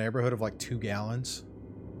something in the neighborhood of like 2 gallons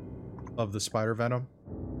of the spider venom.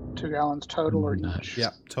 2 gallons total or Nice. each? Yeah,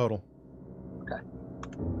 total.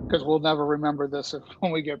 Because we'll never remember this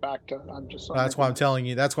when we get back to. That's why I'm telling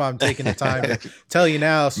you. That's why I'm taking the time to tell you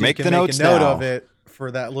now, so Make you the can make a notes note now. of it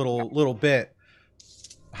for that little bit.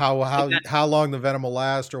 How long the venom will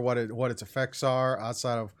last, or what its effects are,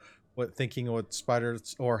 outside of what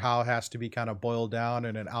spiders, or how it has to be kind of boiled down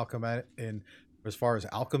in an alchemy, in as far as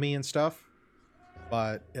alchemy and stuff.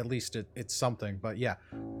 But at least it's something. But yeah,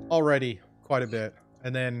 already quite a bit.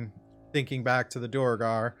 And then thinking back to the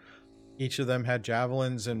Duergar, each of them had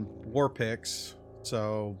javelins and war picks,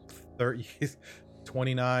 so 30,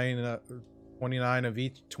 29 of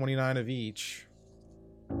each.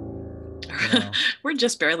 know. We're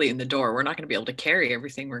just barely in the door. We're not going to be able to carry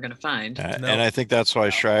everything we're going to find. No. And I think that's why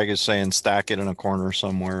Shrag is saying stack it in a corner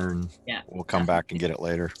somewhere, and Yeah, we'll come back and get it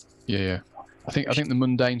later. Yeah. I think the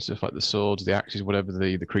mundane stuff like the swords, the axes, whatever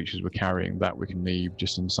the creatures were carrying, that we can leave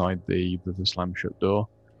just inside the slam shut door.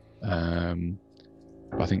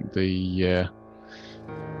 I think the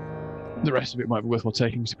rest of it might be worthwhile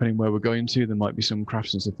taking, depending where we're going to. There might be some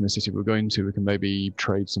crafts and stuff in the city we're going to. We can maybe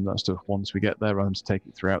trade some of that stuff once we get there, rather than to take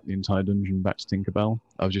it throughout the entire dungeon back to Tinkerbell.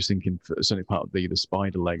 I was just thinking, certainly part of the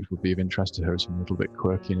spider legs would be of interest to her, something a little bit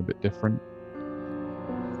quirky and a bit different.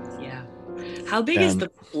 Yeah. How big is the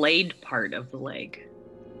blade part of the leg?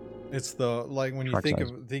 It's the, like, when you Track think size.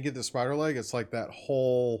 of the spider leg, it's like that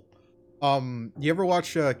whole. You ever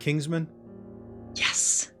watch Kingsman?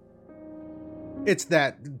 Yes. It's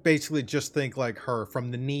that, basically, just think like her, from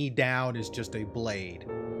the knee down is just a blade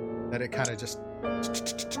that it kind of just.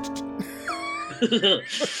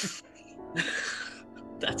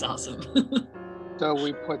 That's awesome. So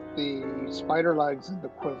we put the spider legs in the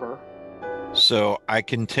quiver. So I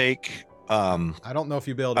can take I don't know if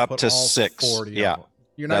you'll be able to Up put to all 6, 40 yeah. of them.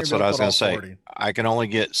 You're not That's gonna what be I able was to put gonna all say. 40. I can only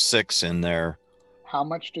get 6 in there. How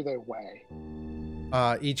much do they weigh?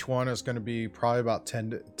 Each one is going to be probably about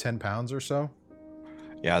 10 pounds or so.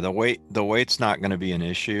 Yeah, the weight's not going to be an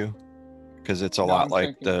issue because it's a No, lot I'm like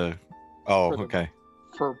thinking the. Oh, for the- okay.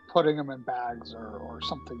 For putting them in bags or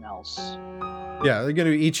something else. Yeah, they're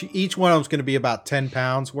going to each one of them's going to be about 10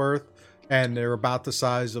 pounds worth, and they're about the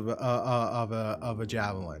size of a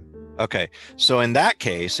javelin. Okay, so in that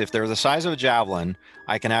case, if they're the size of a javelin,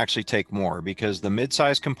 I can actually take more because the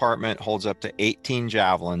mid-size compartment holds up to 18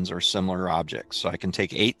 javelins or similar objects. So I can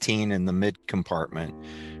take 18 in the mid compartment,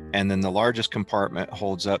 and then the largest compartment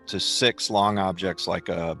holds up to 6 long objects like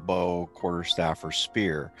a bow, quarterstaff, or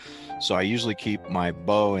spear. So I usually keep my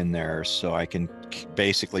bow in there so I can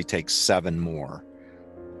basically take 7 more.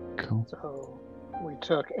 Cool. So we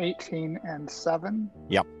took 18 and 7.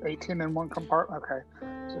 Yep. 18 in one compartment. Okay.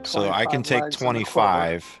 So I can 25 take legs in the quiver.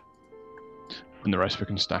 25. And the rest we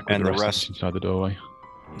can stack with And the the rest rest- inside the doorway.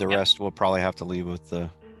 The Yep. rest we'll probably have to leave with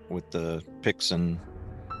the picks and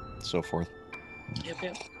so forth.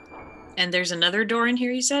 Yep. And there's another door in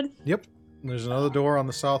here, you said? Yep. There's another door on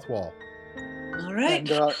the south wall. All right.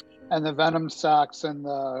 And the venom sacks and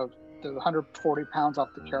the 140 pounds off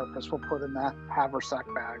the carapace we'll put in the haversack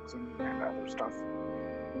bags and other stuff.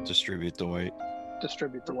 Distribute the weight.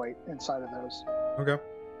 Distribute the weight inside of those. Okay.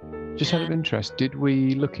 Just out of interest, did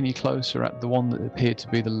we look any closer at the one that appeared to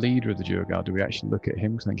be the leader of the Duergar? Did we actually look at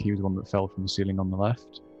him? Because I think he was the one that fell from the ceiling on the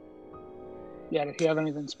left. Yeah, did he have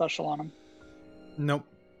anything special on him? Nope.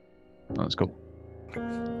 Oh, that's cool.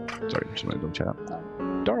 Sorry, just wanted to double check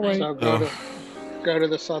that. Doorway. So go to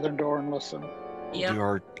the southern door and listen. Yep. Do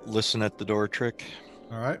our listen at the door trick.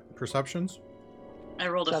 All right. Perceptions. I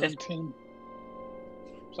rolled a 15. 17.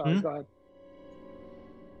 Sorry, Hmm? go ahead.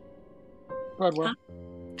 Go ahead, Will. Huh?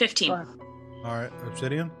 15. Go ahead. All right.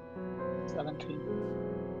 Obsidian. 17.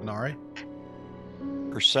 Nari.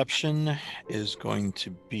 Perception is going to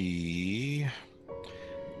be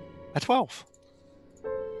a 12.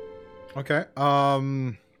 Okay.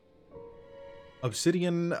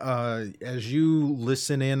 Obsidian, as you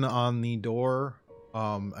listen in on the door,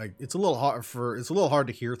 It's a little hard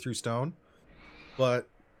to hear through stone, but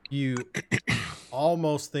you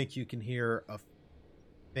almost think you can hear a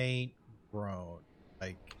faint groan,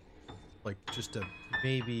 like just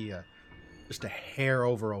just a hair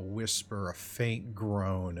over a whisper, a faint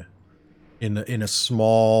groan in a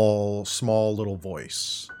small little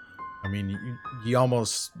voice. I mean, you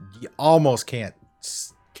almost can't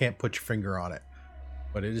put your finger on it,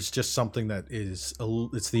 but it is just something that it's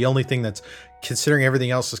the only thing that's, considering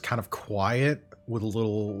everything else is kind of quiet with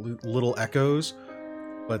little echoes,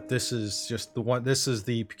 but this is just this is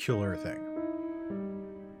the peculiar thing.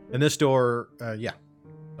 And this door, yeah.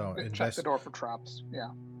 So Check the door for traps. Yeah.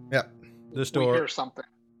 Yeah. This door. We hear something.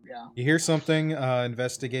 Yeah. You hear something.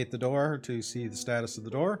 Investigate the door to see the status of the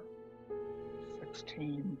door.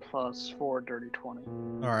 16 plus 4, dirty 20.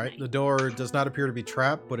 All right. The door does not appear to be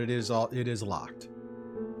trapped, but it is locked.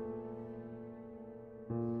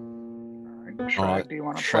 All right, Shrag, do you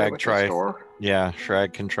want to play with this door? Yeah,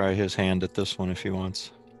 Shrag can try his hand at this one if he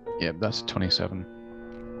wants. Yeah, that's 27.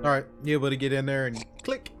 All right. You're able to get in there and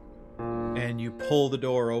click, and you pull the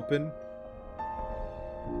door open.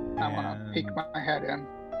 I want to peek my head in.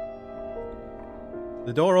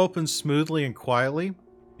 The door opens smoothly and quietly,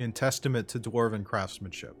 in testament to dwarven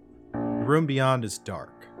craftsmanship. The room beyond is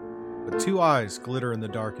dark, but two eyes glitter in the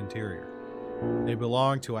dark interior. They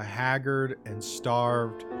belong to a haggard and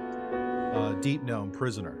starved deep gnome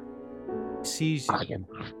prisoner. He sees you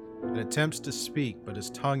and attempts to speak, but his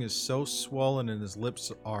tongue is so swollen and his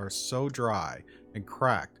lips are so dry and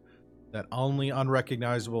cracked that only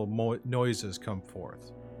unrecognizable noises come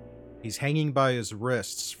forth. He's hanging by his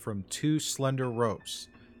wrists from two slender ropes,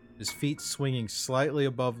 his feet swinging slightly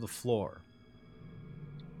above the floor.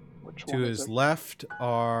 To his left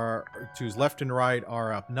and right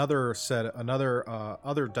are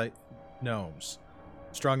other gnomes,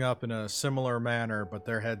 strung up in a similar manner, but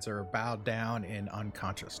their heads are bowed down in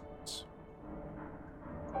unconsciousness.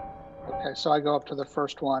 Okay, so I go up to the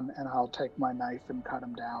first one and I'll take my knife and cut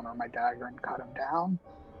him down, or my dagger and cut him down,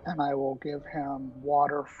 and I will give him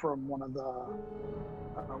water from one of the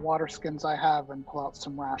water skins I have and pull out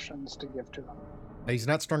some rations to give to him. He's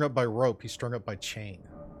not strung up by rope, he's strung up by chain.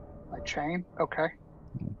 By chain? Okay.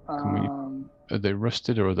 Are they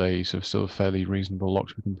rusted, or are they sort of still fairly reasonable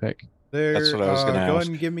locks we can pick? That's what I was going to ask. Go ahead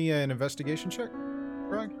and give me an investigation check,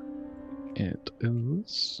 Greg. It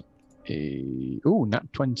is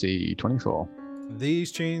nat 20, 24.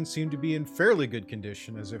 These chains seem to be in fairly good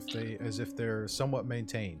condition, as if they're somewhat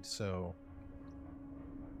maintained. So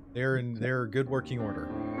they're good working order.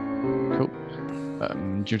 Cool.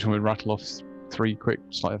 Do you want me to rattle off 3 quick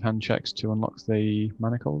sleight of hand checks to unlock the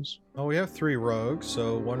manacles? Oh, we have 3 rogues,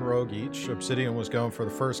 so 1 rogue each. Obsidian was going for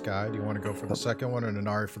the first guy. Do you want to go for the second one, and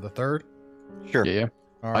Inari for the third? Sure. Yeah.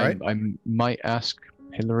 All right. I might ask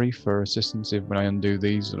Hillary for assistance if when I undo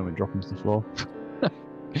these, I don't want to drop them to the floor.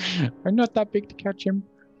 I'm not that big to catch him.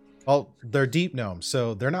 Well, they're deep gnomes,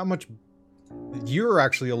 so they're not much. You're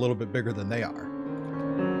actually a little bit bigger than they are.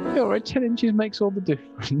 Yeah, right. 10 inches makes all the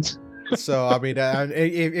difference. So, I mean,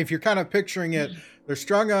 if you're kind of picturing it, they're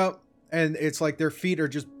strung up, and it's like their feet are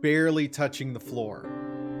just barely touching the floor,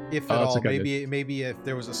 if at all. Okay. Maybe if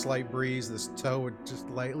there was a slight breeze, this toe would just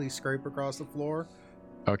lightly scrape across the floor.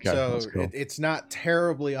 Okay, so that's cool. it's not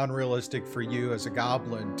terribly unrealistic for you as a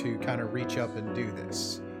goblin to kind of reach up and do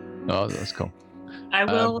this. Oh, that's cool. I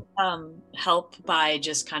will help by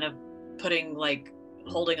just kind of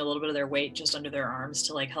holding a little bit of their weight just under their arms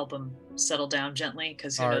to help them settle down gently,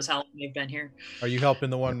 because who knows how long they've been here. Are you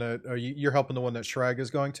helping the one that you're helping the one that Shrag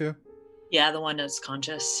is going to? Yeah, the one that's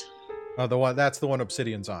conscious. That's the one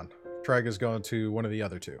Obsidian's on. Shrag is going to one of the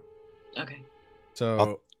other 2. Okay.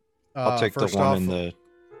 So I'll take the one in the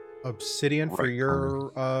Obsidian for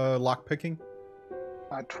your lock picking.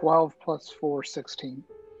 12 plus 4, 16.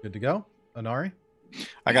 Good to go. Inari?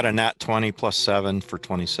 I got a nat 20 plus 7 for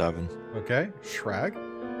 27. Okay. Shrag?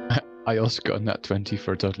 I also got a nat 20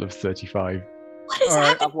 for a total of 35. What is All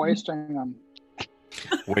happening? I'm wasting them.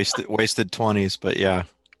 Wasted 20s, but yeah.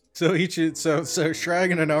 So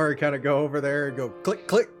Shrag and Inari kind of go over there and go click,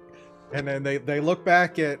 click. And then they look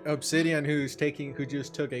back at Obsidian, who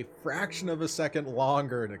just took a fraction of a second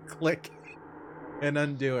longer to click and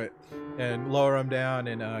undo it, and lower him down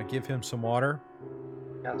and give him some water.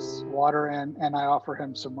 Yes, water and I offer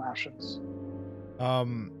him some rations.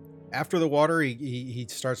 After the water, he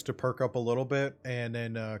starts to perk up a little bit, and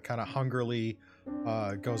then kind of hungrily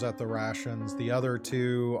goes at the rations. The other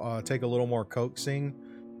 2 take a little more coaxing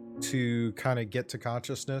to kind of get to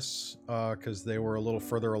consciousness, because they were a little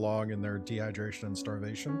further along in their dehydration and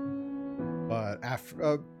starvation. But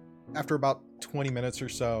after about 20 minutes or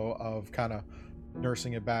so of kind of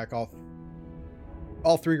nursing it back.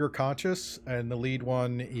 All three are conscious, and the lead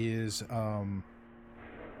one is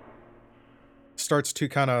starts to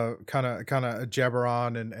kind of jabber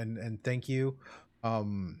on and thank you.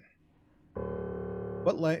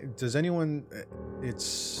 Does anyone?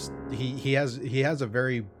 He has a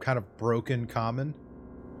very kind of broken common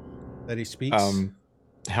that he speaks.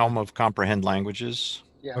 Helm of Comprehend Languages.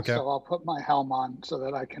 Yeah, Okay. so I'll put my helm on so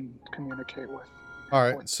that I can communicate with. All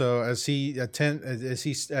right. So as he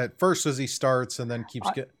starts and then keeps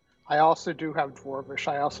I also do have Dwarvish.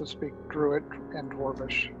 I also speak Druid and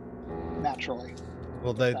Dwarvish naturally.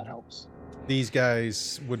 well, That helps. these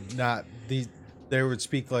guys would not. They would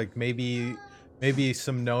speak like maybe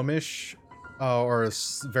some Gnomish, or a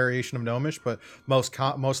variation of Gnomish, but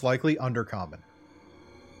most likely Undercommon.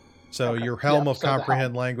 So Okay. your Helm Yeah, of so the helm.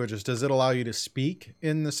 Comprehend Languages, does it allow you to speak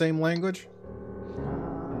in the same language?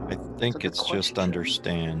 I think That's a it's good just question.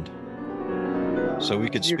 understand. So we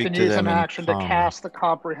could You speak can to use them an in action common. to cast the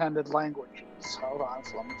comprehended languages. Hold on,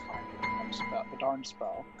 so let me find the darn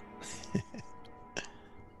spell.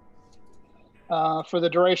 For the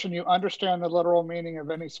duration, you understand the literal meaning of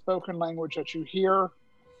any spoken language that you hear.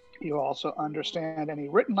 You also understand any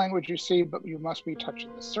written language you see, but you must be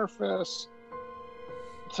touching the surface.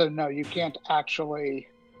 So no, you can't actually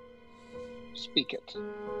speak it.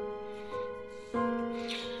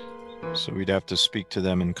 So we'd have to speak to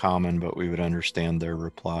them in common, but we would understand their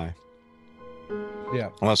reply.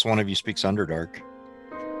 Yeah. Unless one of you speaks Underdark.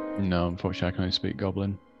 No, unfortunately, I can only speak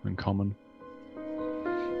Goblin and Common.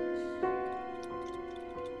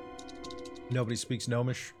 Nobody speaks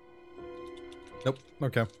Gnomish. Nope.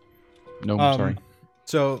 Okay. No, sorry.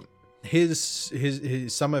 So his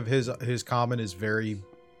some of his common is very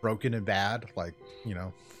broken and bad, like,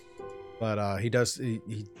 but he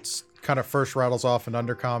kind of first rattles off an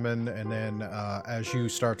undercommon, and then as you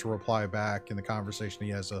start to reply back in the conversation,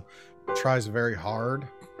 he tries very hard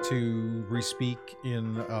to re-speak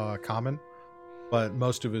in common, but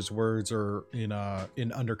most of his words are in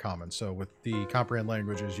undercommon. So with the comprehend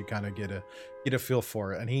languages, you kind of get a feel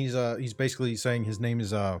for it, and he's basically saying his name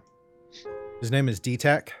is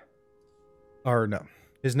DTAC, or no,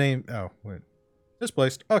 his name. Oh wait,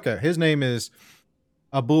 misplaced. Okay, his name is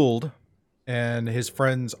Abuld, and his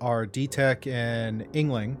friends are DTAC and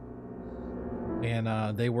Ingling,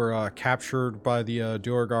 and they were captured by the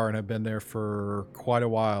Duergar and have been there for quite a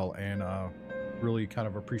while, and really kind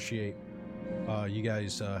of appreciate you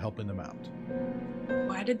guys helping them out.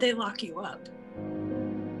 Why did they lock you up?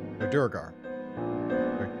 They're Duergar.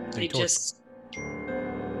 They just.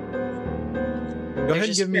 Go ahead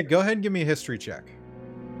and give me a history check.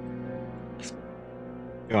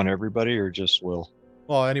 You want everybody or just Will?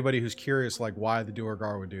 Well, anybody who's curious, like why the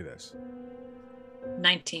Duergar would do this.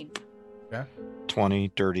 19.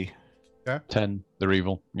 20, dirty. 10, they're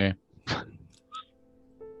evil. Yeah.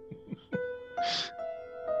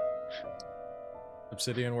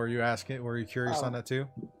 Obsidian, were you curious on that too?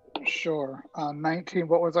 Sure. 19.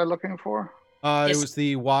 What was I looking for? It was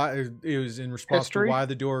it was in response History? to why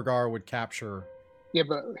the Duergar would capture. Yeah,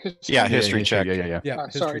 but history. Yeah, history check. Yeah. Yeah,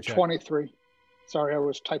 history Sorry, check. 23. Sorry, I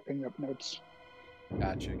was typing up notes.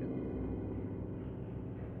 Gotcha.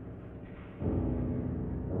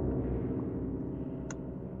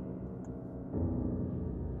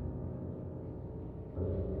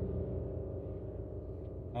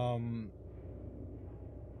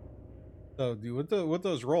 So with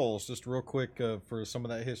those rolls, just real quick for some of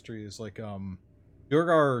that history is like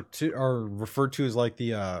Duergar are referred to as like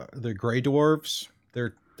the Grey Dwarves.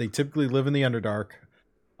 They typically live in the Underdark.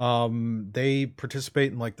 They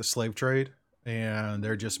participate in like the slave trade, and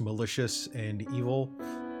they're just malicious and evil.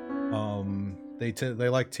 They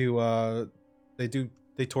like to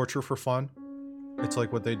they torture for fun. It's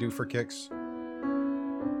like what they do for kicks.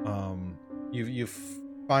 You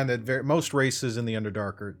find that most races in the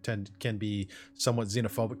Underdark can be somewhat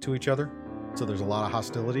xenophobic to each other, so there's a lot of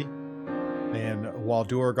hostility. And while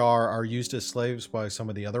Duergar are used as slaves by some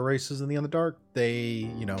of the other races in the Underdark,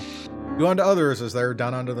 they, do unto others as they're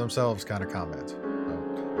done unto themselves kind of comment.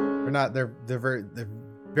 So they're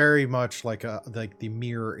very much like the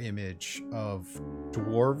mirror image of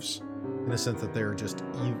dwarves, in the sense that they're just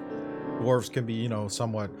dwarves can be,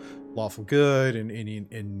 somewhat lawful good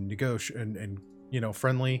and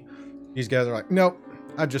friendly. These guys are like, nope,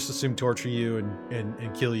 I just assume torture you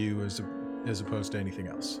and kill you as opposed to anything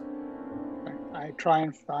else. I try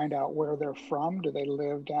and find out where they're from. Do they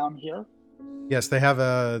live down here? Yes, they have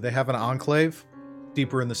an enclave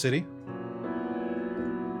deeper in the city.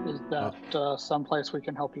 Is that someplace we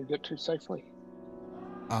can help you get to safely?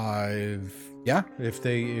 Yeah, if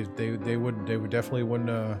they would definitely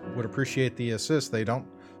would appreciate the assist. They don't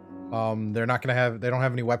they don't have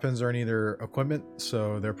any weapons or any other equipment,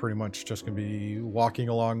 so they're pretty much just gonna be walking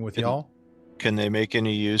along with Can- y'all. Can they make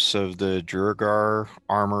any use of the Druagar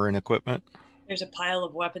armor and equipment? There's a pile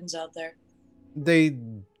of weapons out there. They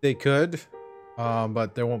could,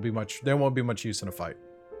 but there won't be much use in a fight.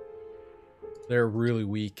 They're really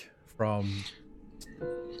weak from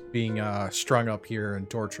being strung up here and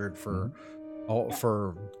tortured for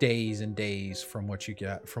days and days from what you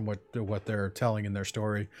get from what they're telling in their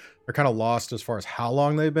story. They're kind of lost as far as how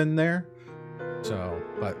long they've been there. So,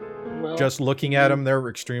 but Well, just looking at them, they were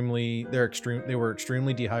extremely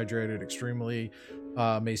dehydrated, extremely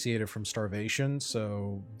emaciated from starvation.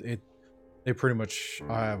 So they pretty much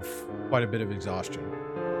have quite a bit of exhaustion.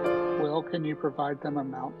 Will, can you provide them a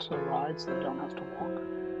mount to ride so they don't have to walk?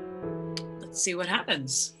 Let's see what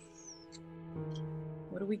happens.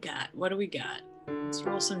 What do we got? Let's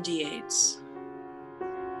roll some d8s.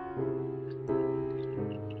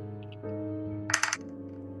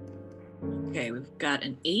 Okay, we've got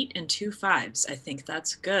an 8 and 2 5s. I think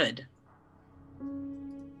that's good.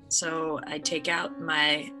 So I take out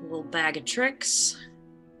my little bag of tricks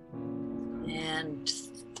and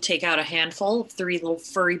take out a handful of 3 little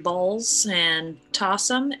furry balls and toss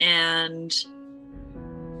them, and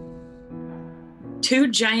 2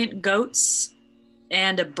 giant goats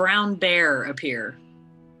and a brown bear appear.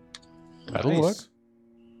 That'll work.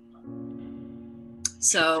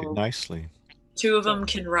 So Nicely. 2 of them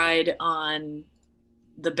can ride on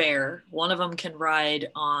the bear. 1 of them can ride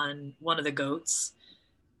on one of the goats.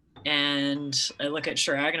 And I look at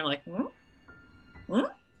Shrag and I'm like,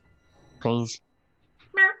 Please.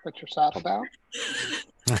 Put your saddle down.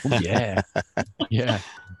 Oh, yeah. Yeah.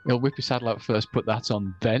 He'll whip his saddle out first, put that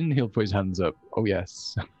on, then he'll put his hands up. Oh,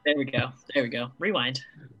 yes. There we go. Rewind.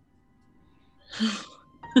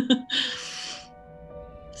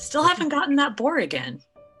 Still haven't gotten that boar again.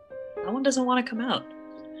 That one doesn't want to come out.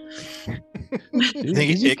 I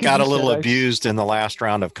think it got a little abused in the last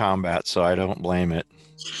round of combat, so I don't blame it.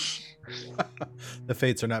 The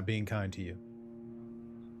fates are not being kind to you.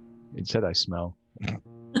 It said I smell.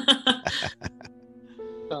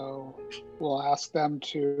 So we'll ask them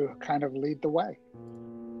to kind of lead the way,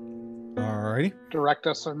 Alrighty. direct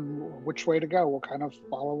us on which way to go. We'll kind of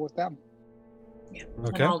follow with them. Yeah.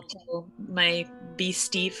 Okay. And I'll tell my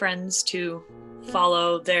beastie friends to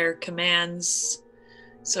follow their commands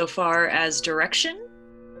so far as direction,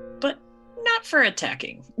 but not for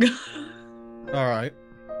attacking. All right.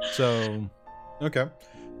 So, okay.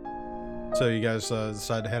 So you guys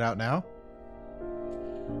decide to head out now?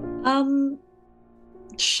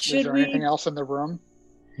 Is Should there we? anything else in the room?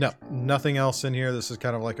 No, nothing else in here. This is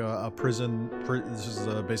kind of like a prison. This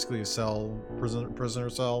is basically a cell, prisoner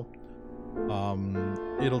cell.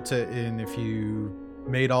 It'll take, and if you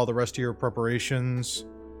made all the rest of your preparations,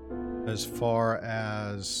 as far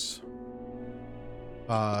as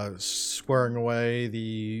squaring away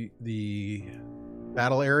the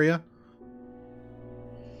battle area,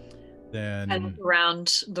 I then look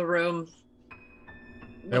around the room.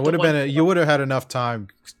 it would have been you would have had enough time,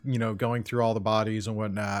 going through all the bodies and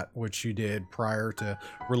whatnot, which you did prior to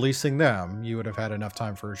releasing them. You would have had enough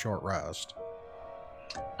time for a short rest.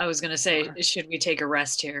 I was gonna say, should we take a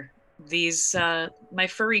rest here? These my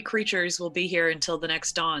furry creatures will be here until the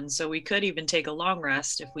next dawn, so we could even take a long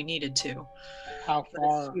rest if we needed to. How But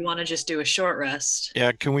far? if you want to just do a short rest,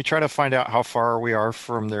 Yeah, can we try to find out how far we are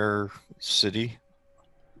from their city?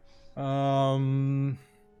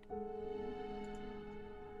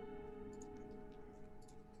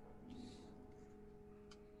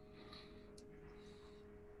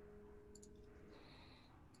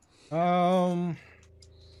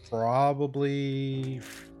 Probably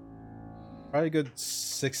a good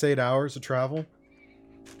 6-8 hours of travel.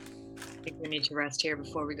 I think we need to rest here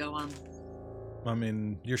before we go on. I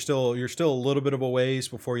mean, you're still a little bit of a ways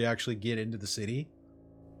before you actually get into the city,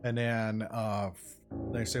 and then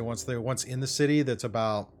they say once in the city, that's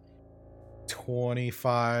about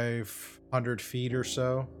 2,500 feet or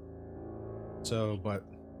so. So, but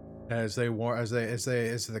as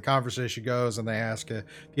the conversation goes, and they ask if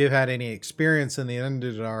you've had any experience in the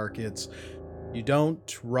Underdark, it's you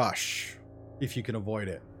don't rush if you can avoid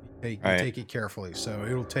it. You take it carefully. So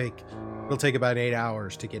it'll take about 8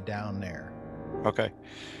 hours to get down there. Okay.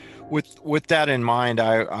 With that in mind,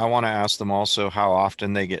 I want to ask them also how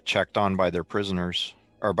often they get checked on by their prisoners,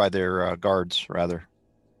 or by their guards, rather.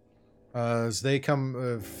 If they come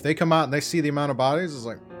out and they see the amount of bodies, it's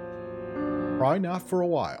like probably not for a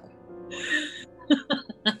while.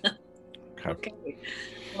 Okay.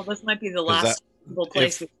 Well, this might be the 'Cause last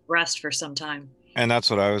place if, we rest for some time. and that's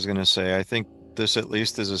what I was going to say. I think this at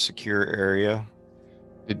least is a secure area.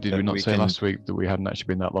 Did that we not we say can- last week that we hadn't actually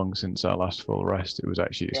been that long since our last full rest? It's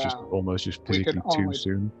just Yeah. almost just We could physically too only-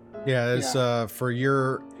 soon. Yeah, it's for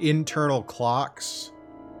your internal clocks,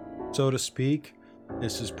 so to speak.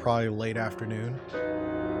 This is probably late afternoon.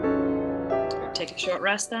 Take a short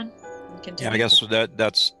rest then. And Yeah, continue. I guess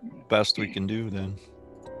that's best we can do then.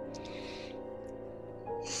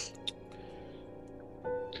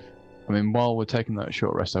 I mean, while we're taking that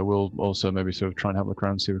short rest, I will also maybe sort of try and have a look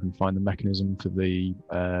around, see if we can find the mechanism for the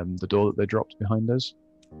door that they dropped behind us.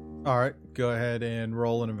 All right, go ahead and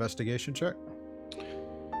roll an investigation check.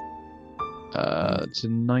 It's a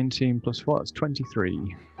 19 plus what? It's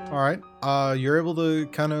 23. All right, you're able to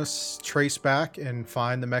kind of trace back and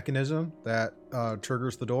find the mechanism that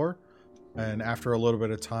triggers the door, and after a little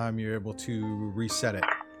bit of time, you're able to reset it,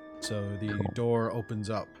 so the Cool. door opens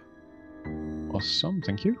up. Awesome,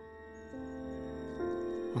 thank you.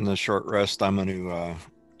 On the short rest, I'm going to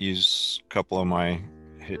use a couple of my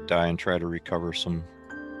hit die and try to recover some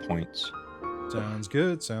points. Sounds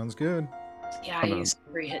good. Sounds good. Yeah, I I know. use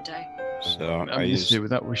 3 hit die. So I I mean, use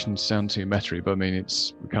without wishing to sound too metry, but I mean,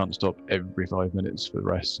 we can't stop every 5 minutes for the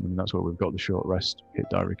rest. I mean, that's why we've got the short rest hit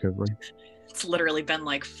die recovery. It's literally been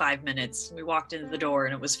like 5 minutes. We walked into the door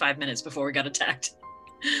and it was 5 minutes before we got attacked.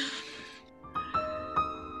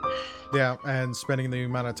 Yeah, and spending the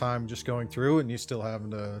amount of time just going through, and you still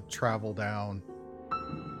having to travel down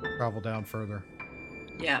further.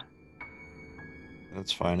 Yeah.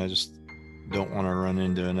 That's fine. I just don't want to run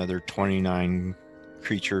into another 29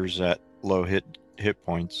 creatures at low hit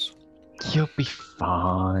points. You'll be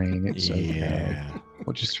fine. It's okay.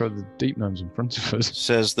 We'll just throw the deep gnomes in front of us.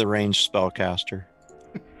 Says the ranged spellcaster.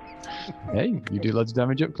 Hey, you do loads of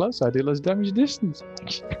damage up close. I do loads of damage at distance.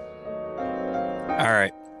 All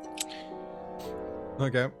right.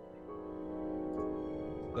 Okay.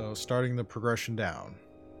 So starting the progression down.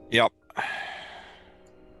 Yep.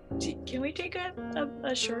 Can we take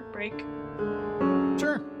a short break?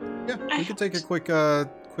 Sure. Yeah, we could take a quick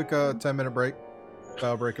 10-minute break,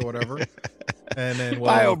 bio break or whatever, and then we'll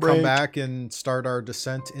Bio come break. back and start our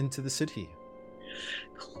descent into the city.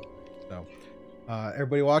 So,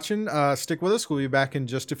 everybody watching, stick with us. We'll be back in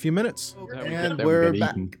just a few minutes, and Then we we're get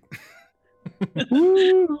back. eaten.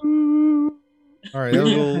 All right, that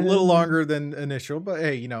was a little longer than initial, but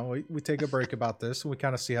hey, we take a break about this and we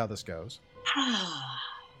kind of see how this goes.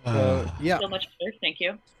 Yeah. So much better, thank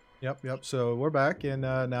you. Yep. So we're back and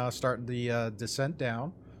now starting the descent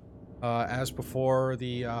down. As before,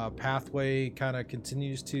 the pathway kind of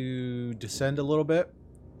continues to descend a little bit,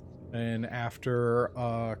 and after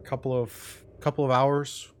a couple of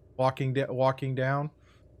hours walking down,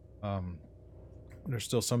 there's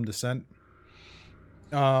still some descent.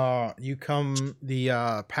 The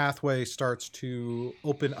pathway starts to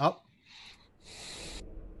open up.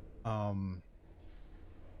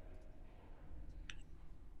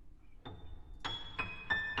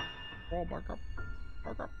 Oh, back up.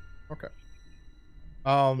 Okay.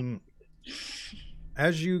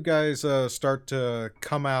 As you guys start to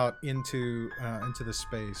come out into the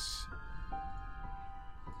space,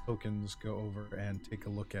 tokens go over and take a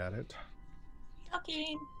look at it.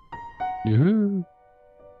 Talking. Yoo-hoo.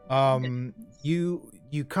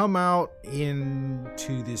 You come out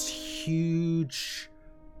into this huge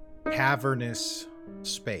cavernous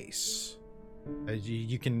space.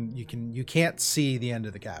 You can't see the end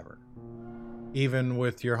of the cavern. Even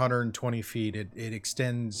with your 120 feet, it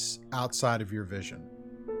extends outside of your vision.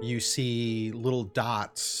 You see little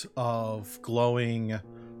dots of glowing,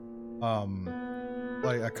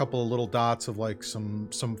 like a couple of little dots of like some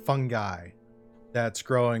fungi that's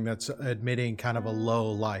growing, that's emitting kind of a low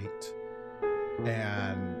light,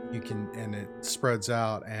 and it spreads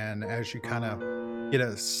out, and as you kind of get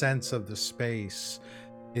a sense of the space,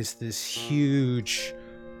 is this huge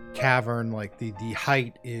cavern. Like the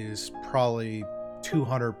height is probably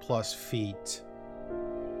 200 plus feet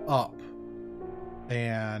up,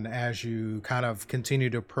 and as you kind of continue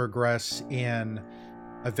to progress in,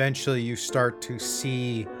 eventually you start to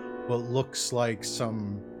see what looks like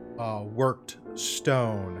some worked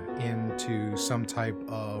stone into some type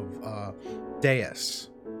of dais.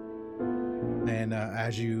 And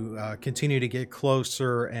as you continue to get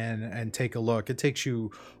closer and take a look, it takes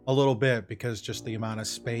you a little bit because just the amount of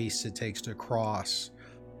space it takes to cross.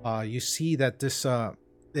 You see that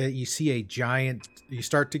you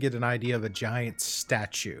start to get an idea of a giant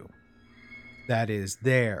statue that is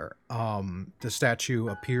there. The statue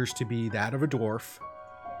appears to be that of a dwarf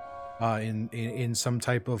in some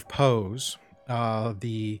type of pose.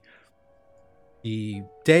 The The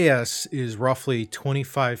dais is roughly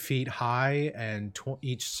 25 feet high, and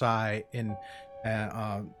each side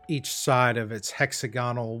of its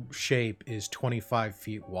hexagonal shape is 25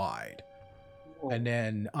 feet wide. And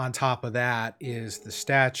then on top of that is the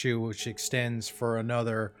statue, which extends for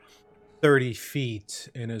another 30 feet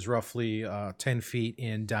and is roughly 10 feet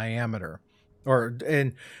in diameter.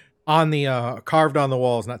 And on the carved on the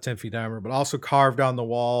walls, not 10 feet diameter, but also carved on the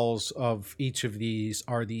walls of each of these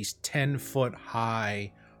are these 10-foot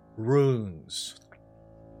high runes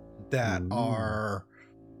that are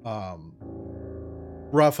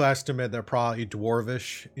rough estimate. They're probably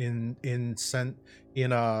dwarvish in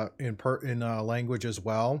language as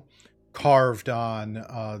well, carved on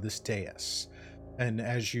this dais. And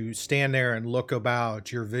as you stand there and look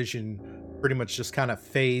about, your vision pretty much just kind of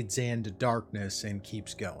fades into darkness and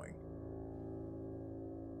keeps going.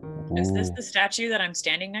 Is this the statue that I'm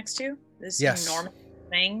standing next to? This Yes. enormous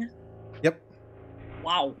thing? Yep.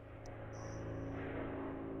 Wow.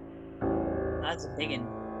 That's a big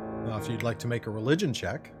one. Now, if you'd like to make a religion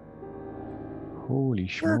check. Holy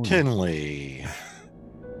schmoly. Certainly.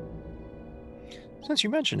 Since you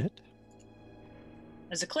mentioned it.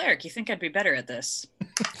 As a cleric, you think I'd be better at this?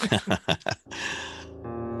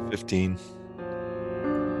 15.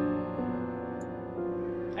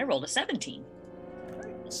 I rolled a 17.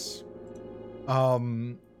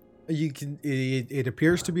 You can. It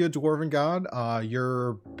appears to be a dwarven god.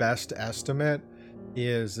 Your best estimate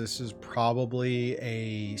is this is probably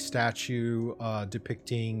a statue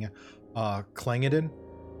depicting Clangeddin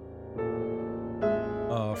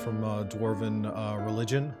from dwarven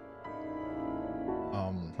religion.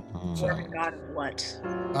 Dwarven god of what?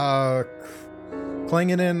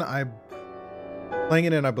 Clangeddin,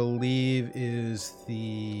 I believe is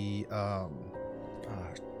the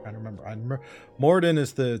trying to remember. Morden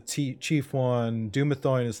is the chief one.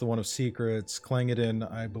 Dumathoin is the one of secrets.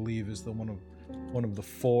 Clangeddin, I believe, is the one of the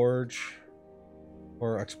forge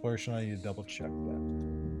or exploration. I need to double check that.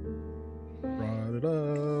 Brought it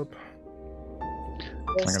up.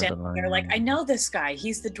 They're standing there like, I know this guy.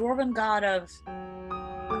 He's the dwarven god of.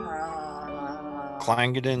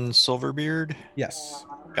 Clangeddin Silverbeard, Yes.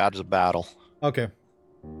 gods of battle. Okay.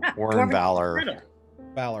 War and valor.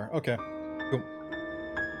 Valor. Okay. Cool.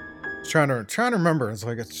 Trying to remember. It's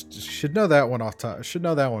like should know that one off top. Should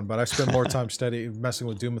know that one, but I spend more time messing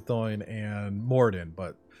with Dumathoin and Morden.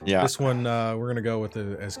 But Yeah. this one we're gonna go with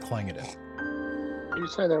it as Clangeddin. You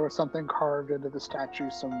say there was something carved into the statue,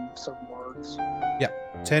 some words.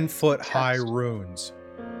 10-foot high Text. runes.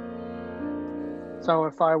 So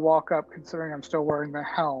if I walk up, considering I'm still wearing the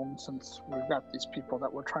helm, since we've got these people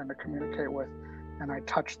that we're trying to communicate with, and I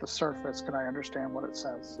touch the surface, can I understand what it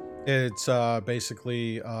says? It's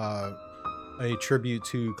basically a tribute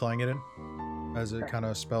to Clangeddin, as it kind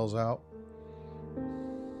of spells out.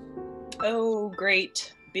 Oh,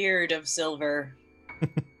 great beard of silver.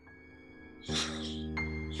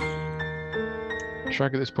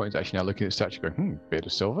 Shrag at this point is actually now looking at the statue going, beard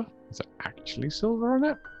of silver? Is that actually silver on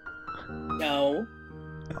it? No,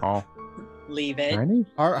 Oh, leave it. shiny?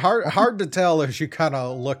 Hard to tell as you kind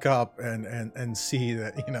of look up and see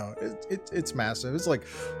that it's massive. It's like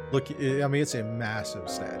it's a massive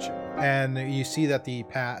statue, and you see that the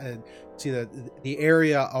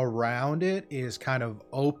area around it is kind of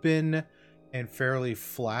open and fairly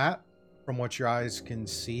flat from what your eyes can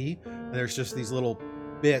see. There's just these little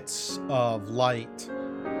bits of light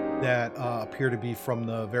that appear to be from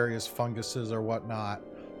the various funguses or whatnot.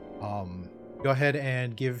 Go ahead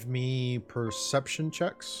and give me perception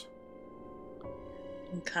checks.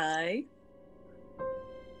 Okay.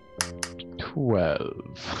 12.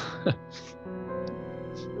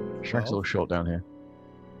 Shrag's a little short down here.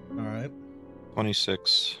 All right.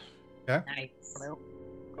 26. Nice.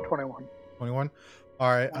 21. 21. All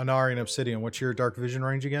right. Anari and Obsidian, what's your dark vision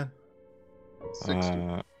range again? 60.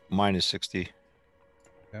 Mine is 60.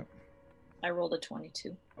 I rolled a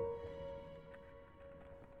 22.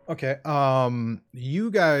 Okay.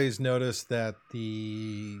 You guys notice that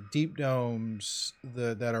the deep gnomes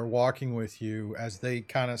that are walking with you, as they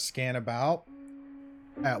kind of scan about,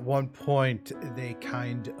 at one point they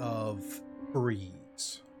kind of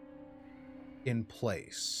freeze in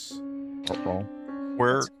place. Uh-oh.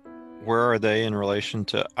 Where are they in relation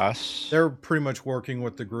to us? They're pretty much working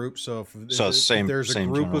with the group, so if same- there's a same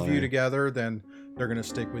group general of you area. together, then they're going to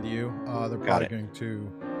stick with you. They're Got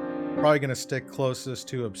probably going to stick closest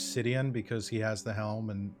to Obsidian because he has the helm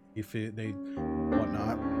and if they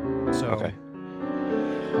whatnot. So, Okay.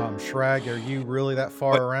 Shrag, are you really that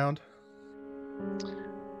far What- around?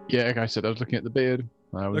 Yeah, like I said, I was looking at the beard.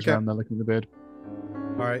 I was Okay. around there looking at the beard.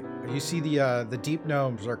 All right, you see the deep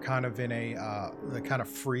gnomes are kind of in a they kind of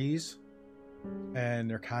freeze, and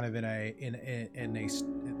they're kind of in a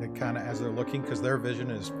they kind of as they're looking because their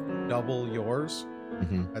vision is double yours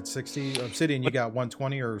at 60. Obsidian, you got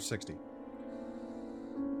 120 or 60.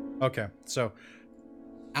 Okay, so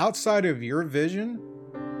outside of your vision,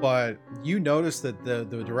 but you notice that the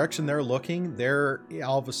direction they're looking, they're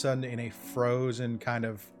all of a sudden in a frozen kind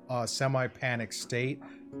of semi-panic state,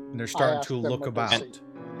 and they're starting asked to them look what they about. see.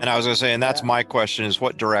 And I was going to say, and that's Yeah. my question: is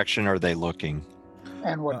what direction are they looking?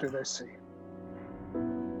 And what do they see?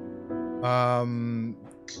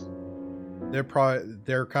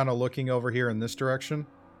 They're kind of looking over here in this direction.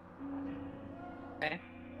 Okay.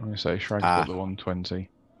 I'm gonna say Shrag's Ah. got the 120.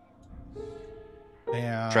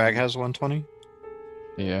 And Drag has 120.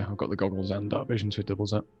 Yeah, I've got the goggles and dark vision, so it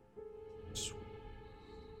doubles up.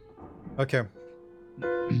 Okay.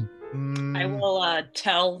 I will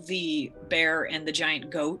tell the bear and the giant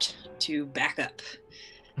goat to back up,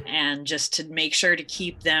 and just to make sure to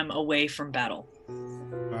keep them away from battle. All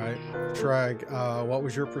right, Shrag, what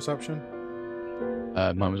was your perception?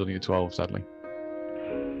 Mine was only a 12, sadly.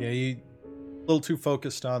 Yeah, you a little too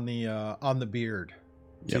focused on the beard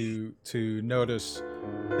to notice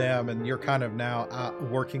them, and you're kind of now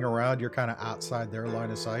working around. You're kind of outside their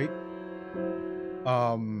line of sight.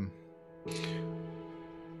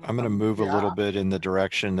 I'm going to move a little bit in the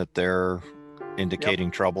direction that they're indicating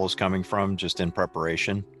trouble is coming from, just in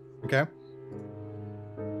preparation, Okay.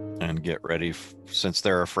 and get ready since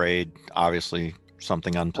they're afraid. Obviously,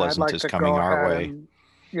 something I'd unpleasant like is to coming go our ahead way.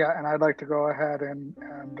 and I'd like to go ahead and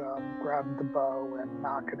grab the bow and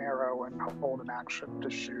knock an arrow and hold an action to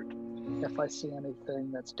shoot if I see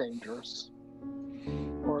anything that's dangerous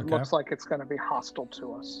or it Okay. looks like it's going to be hostile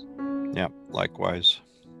to us. Yeah, likewise.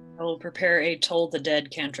 I will prepare a Toll the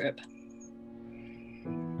Dead cantrip.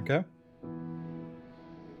 Okay.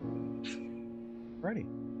 Ready.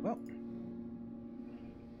 Well,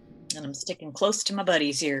 And I'm sticking close to my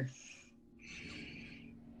buddies here.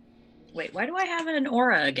 Wait, why do I have an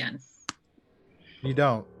aura again? you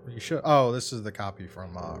don't. You should. Oh, this is the copy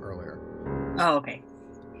from earlier. Oh, okay.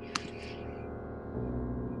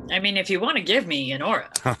 I mean, if you want to give me an aura,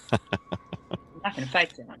 I'm not going to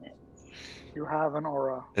fight you on it. You have an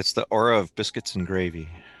aura. It's the aura of biscuits and gravy.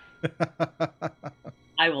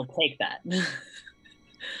 I will take that.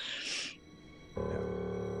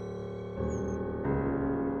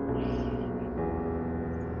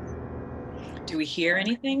 Do we hear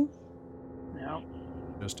anything? No.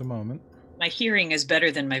 Just a moment. My hearing is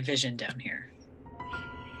better than my vision down here.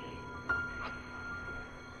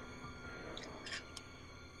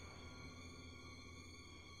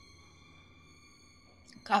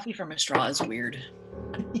 Coffee from a straw is weird.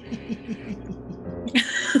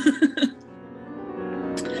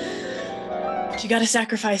 You gotta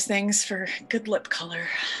sacrifice things for good lip color.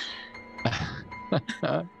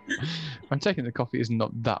 I'm taking the coffee is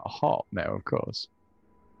not that hot now, of course.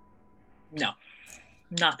 No,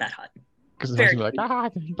 not that hot. Because Very it's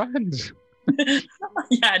like, it burns.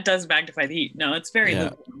 Yeah, it does magnify the heat. No, it's very Yeah.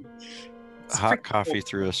 lukewarm. It's Hot freaking coffee cold.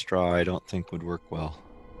 through a straw, I don't think would work well.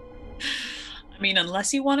 I mean,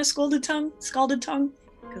 unless you want a scalded tongue,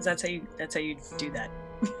 because that's how you do that.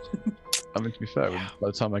 I mean, to be fair, by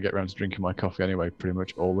the time I get around to drinking my coffee anyway, pretty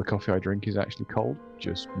much all the coffee I drink is actually cold,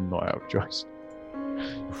 just not out of choice.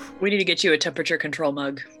 We need to get you a temperature control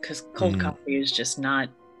mug because cold Mm. coffee is just not.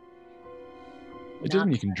 It doesn't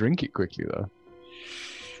mean you can drink it quickly, though.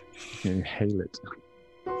 You can inhale it.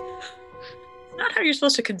 Not how you're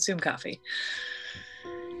supposed to consume coffee.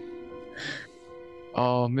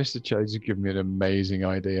 Oh, Mr. Chase has given me an amazing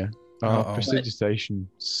idea. Oh, Uh-oh. prestidigitation.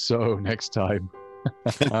 So next time.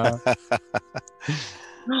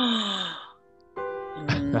 Mm.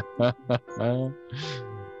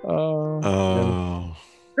 Oh, Oh,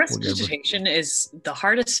 Prestidigitation is the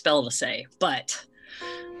hardest spell to say, but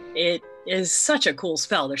it is such a cool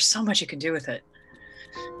spell. There's so much you can do with it.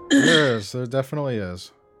 There is. There definitely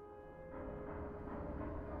is.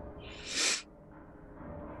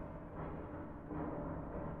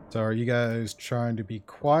 So are you guys trying to be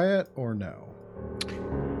quiet or no?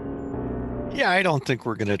 yeah, I don't think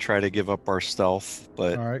we're going to try to give up our stealth,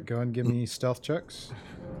 but All right, go ahead and give me stealth checks.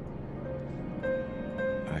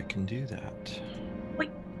 I can do that.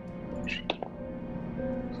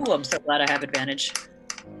 Ooh, I'm so glad I have advantage.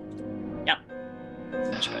 Yep.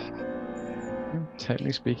 Much better.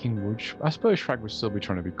 technically speaking, I suppose Shrag would still be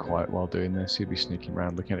trying to be quiet while doing this. He'd be sneaking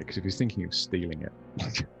around looking at it because if he's thinking of stealing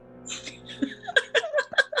it.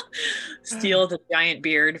 Steal the giant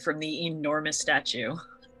beard from the enormous statue.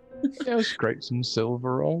 Yeah, scrape some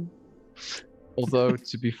silver roll. Although,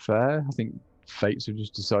 to be fair, I think fates have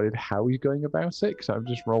just decided how he's going about it, because I've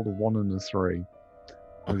just rolled a 1 and a 3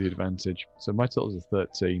 with the advantage. So my total is a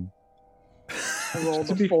 13. I rolled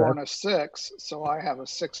To a be 4 fair. and a 6, so I have a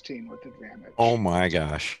 16 with advantage. Oh my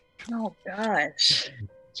gosh. Oh gosh.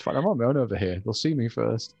 It's fine. I'm on my own over here. They'll see me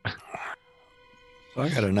first. So I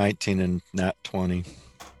got a 19 and nat 20.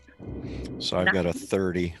 So I've got a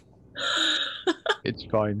 30. It's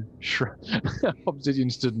fine. Obsidian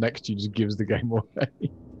stood next to you, just gives the game away.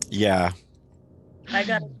 Yeah. I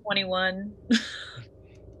got a 21.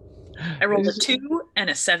 I rolled a 2 and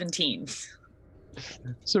a 17.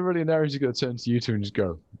 So really now he's going to turn to you two and just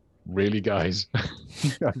go, really, guys?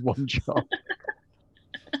 You had one job.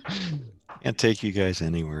 Can't take you guys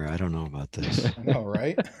anywhere. I don't know about this. I know,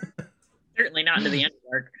 right? Certainly not into the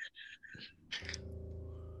Underdark.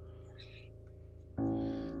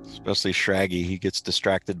 Especially Shraggy. He gets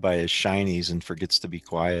distracted by his shinies and forgets to be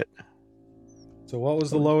quiet. So what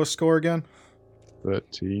was the lowest score again?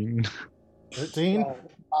 13. 13? So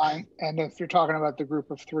and if you're talking about the group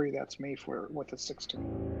of 3, that's me with a 16.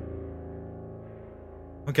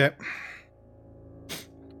 Okay.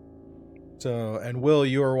 So, and Will,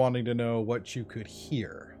 you are wanting to know what you could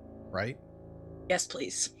hear, right? Yes,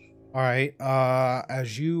 please. All right.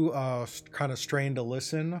 As you kind of strain to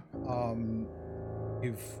listen,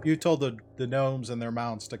 you told the gnomes and their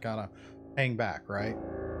mounts to kind of hang back, right?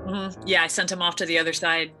 Mhm. Yeah, I sent him off to the other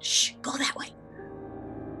side. Shh, go that way.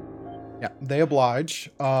 Yeah, they oblige.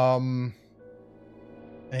 And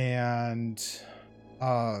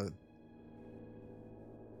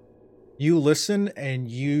you listen and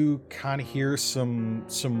you kind of hear some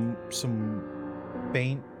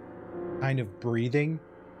faint kind of breathing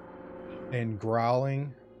and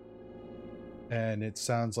growling, and it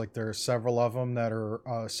sounds like there are several of them that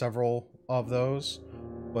are several of those,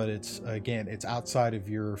 but it's outside of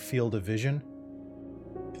your field of vision.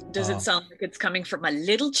 Does it sound like it's coming from a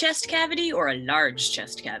little chest cavity or a large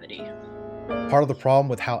chest cavity? Part of the problem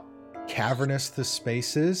with how cavernous this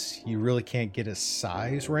space is, you really can't get a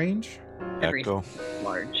size range. Echo.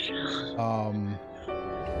 Large.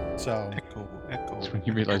 So Echo. Echo. That's when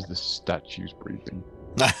you realize the statue's breathing.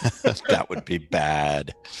 That would be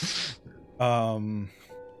bad. so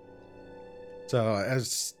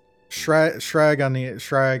as Shrag,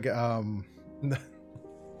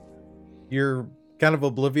 you're kind of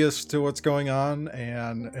oblivious to what's going on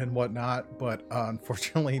and whatnot, but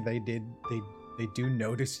unfortunately they do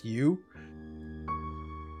notice you.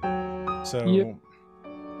 So Yep.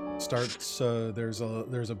 starts there's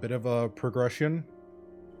a bit of a progression.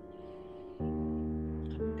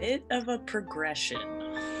 Bit of a progression.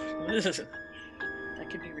 That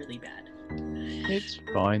could be really bad. It's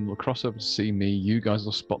fine. We'll cross over to see me. You guys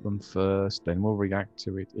will spot them first, then we'll react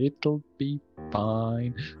to it. It'll be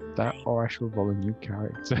fine. That or I shall roll a new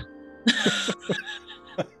character.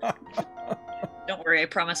 Don't worry, I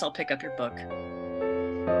promise I'll pick up your book.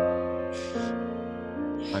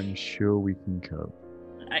 I'm sure we can cope.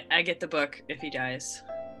 I get the book if he dies.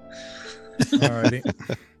 Alrighty.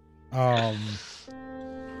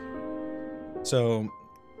 So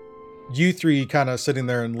you three kind of sitting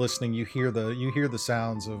there and listening, you hear these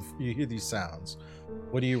sounds.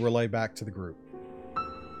 What do you relay back to the group?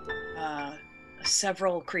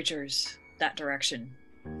 Several creatures that direction,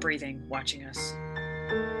 breathing, watching us.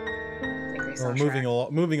 I think they saw Or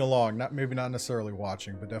Shrek. moving along, not necessarily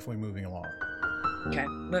watching, but definitely moving along. Okay,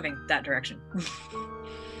 moving that direction.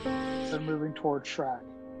 They're moving towards Shrag.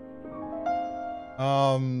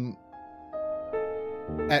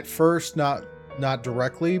 At first not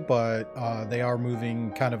directly, but they are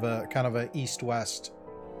moving kind of a east-west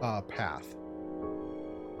path.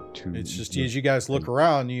 It's just as you guys look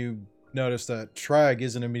around, you notice that Shrag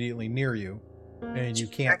isn't immediately near you, and you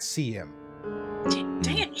can't see him.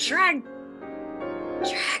 Dang it, Shrag!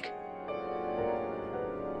 Shrag!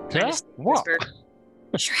 I Yeah? just What? whispered,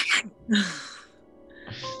 Shrag!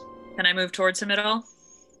 Can I move towards him at all?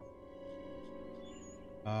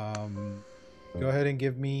 Go ahead and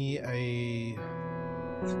give me a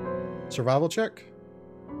survival check.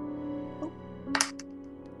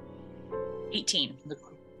 18.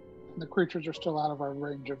 The creatures are still out of our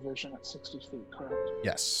range of vision at 60 feet, correct?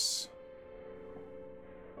 Yes.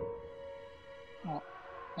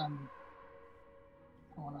 And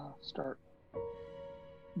I want to start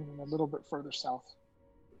moving a little bit further south.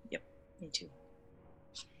 Me too.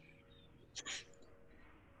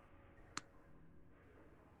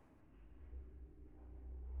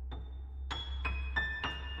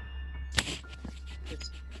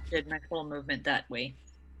 Just did my full movement that way.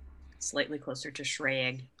 Slightly closer to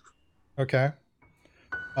Shrag. Okay.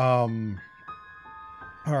 All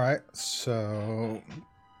right. So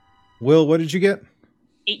Will, what did you get?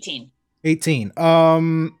 18. 18.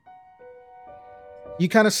 You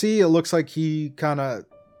kind of see, it looks like he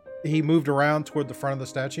moved around toward the front of the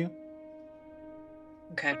statue.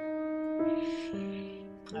 Okay.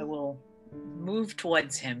 I will move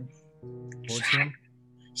towards him. Towards him?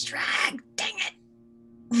 Shrag, dang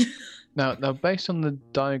it. Now, based on the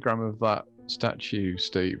diagram of that statue,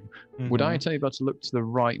 Steve, would I Mhm. tell you about to look to the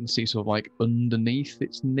right and see sort of like underneath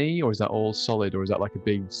its knee, or is that all solid, or is that like a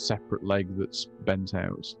big separate leg that's bent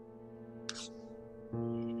out?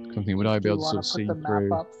 Something would I Do be you able to sort want of to see put the through?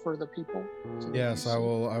 map up for the people? so they Yes, can I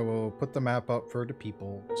see? will put the map up for the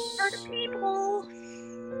people. For the people.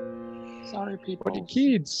 Sorry, people. For the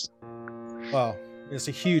kids. Well, it's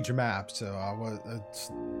a huge map, so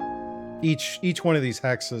each one of these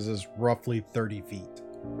hexes is roughly 30 feet.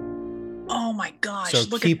 Oh my gosh. So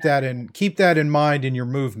look keep that in mind in your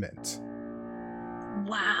movement. at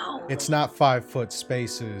Wow. It's not 5-foot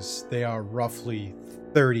spaces; they are roughly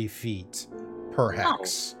 30 feet per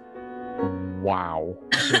hex. Wow.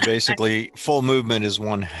 So basically, full movement is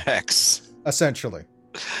 1 hex. Essentially.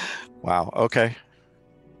 Wow. Okay.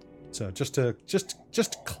 So just to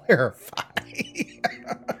clarify.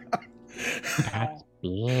 That's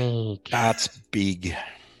big. That's big.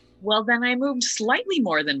 Well, then I moved slightly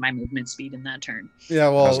more than my movement speed in that turn. Yeah, I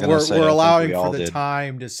well, was gonna say, I we're think allowing we for all the did.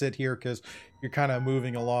 time to sit here because you're kind of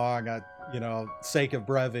moving along at sake of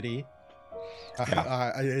brevity.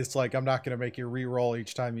 It's like I'm not going to make you re-roll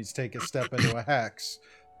each time you take a step into a hex,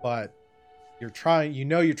 but you're trying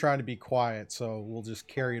to be quiet, so we'll just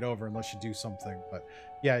carry it over unless you do something. But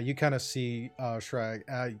yeah, you kind of see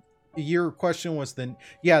Shrag. Your question was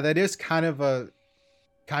that is kind of a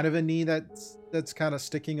knee that's kind of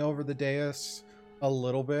sticking over the dais a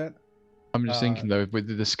little bit. I'm just thinking though, with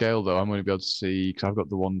the scale though, I'm going to be able to see because I've got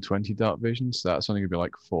the 120 dark vision, so that's only going to be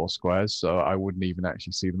like 4 squares, so I wouldn't even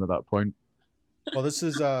actually see them at that point. Well, this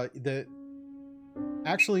is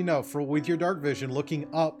actually no. With your dark vision, looking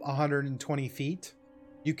up 120 feet,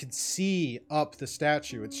 you can see up the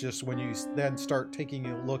statue. It's just when you then start taking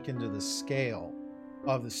a look into the scale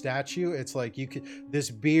of the statue, it's like this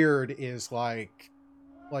beard is like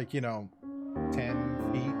 10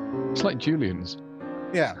 feet. It's like Julian's.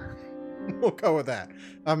 Yeah. We'll go with that.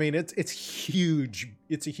 I mean, it's huge.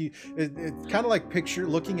 It's kind of like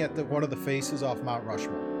looking at one of the faces off Mount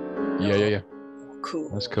Rushmore. Yeah. Cool.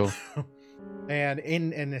 That's cool. And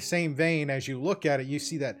in the same vein, as you look at it, you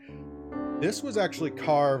see that this was actually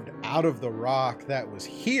carved out of the rock that was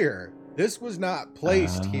here. This was not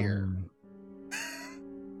placed here.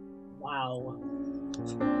 Wow.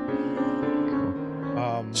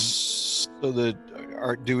 So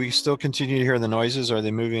do we still continue to hear the noises? Are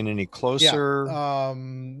they moving any closer? Yeah.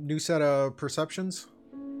 New set of perceptions.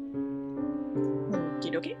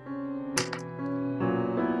 Okie dokie.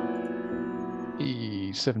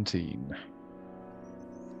 17.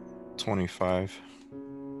 25.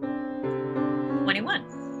 21.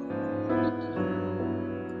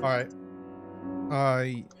 All right.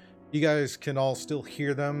 You guys can all still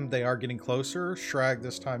hear them. They are getting closer. Shrag,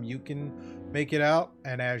 this time you can make it out.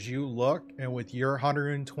 And as you look, and with your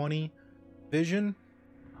 120 vision,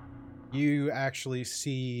 you actually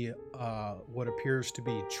see what appears to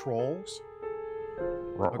be trolls.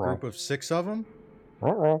 A group of 6 of them.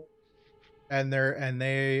 And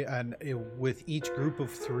with each group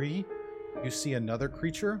of 3, you see another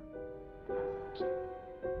creature.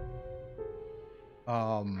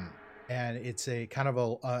 And it's a kind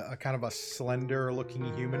of a slender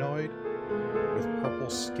looking humanoid with purple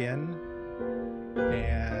skin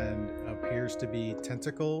and appears to be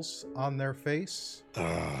tentacles on their face.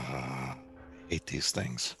 Hate these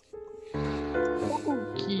things.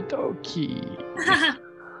 Okie dokie.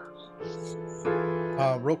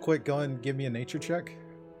 Real quick, go and give me a nature check.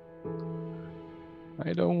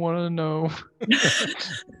 I don't want to know.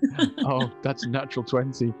 Oh, that's natural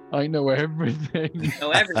 20. I know everything. know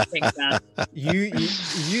everything about it.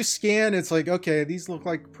 You scan, it's like, okay, these look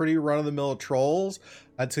like pretty run-of-the-mill trolls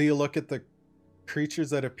until you look at the creatures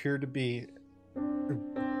that appear to be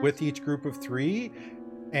with each group of 3,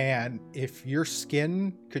 and if your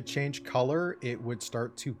skin could change color, it would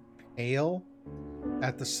start to pale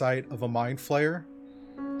at the sight of a mind flayer.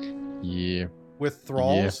 Yeah. With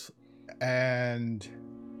thralls. And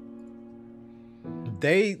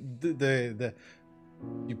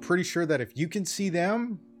you're pretty sure that if you can see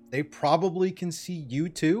them, they probably can see you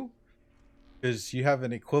too, because you have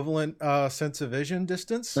an equivalent sense of vision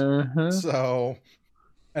distance. Uh-huh. So,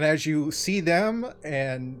 and as you see them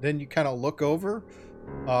and then you kind of look over,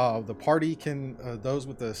 The party can those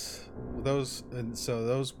with this those and so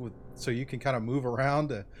those with so you can kind of move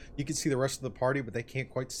around. You can see the rest of the party, but they can't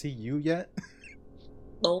quite see you yet.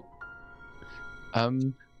 Nope.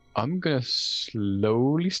 I'm gonna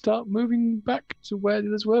slowly start moving back to where the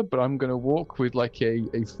others were, but I'm gonna walk with like a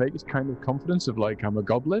faked kind of confidence of like I'm a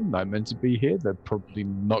goblin. I'm meant to be here. They're probably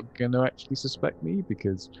not gonna actually suspect me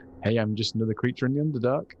because hey, I'm just another creature in the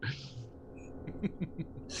Underdark.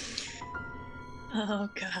 Oh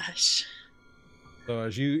gosh. So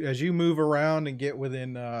as you move around and get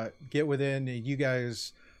within, you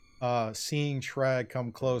guys seeing Shrag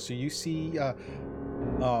come closer. You see,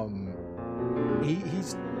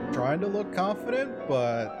 he's trying to look confident,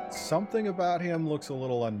 but something about him looks a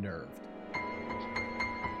little unnerved.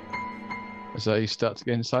 As I start to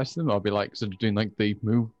get inside them, I'll be like sort of doing like the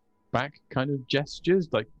move back kind of gestures,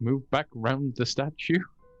 like move back around the statue.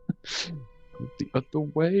 The other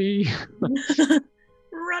way.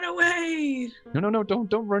 Run away! No,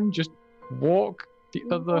 don't run. Just walk the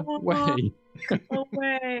other way.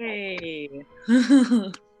 Away!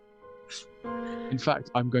 In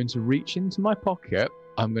fact, I'm going to reach into my pocket.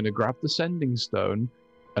 I'm going to grab the sending stone,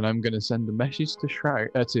 and I'm going to send a message to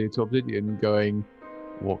to Obsidian, going,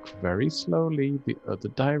 "Walk very slowly the other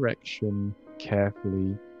direction,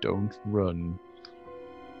 carefully. Don't run."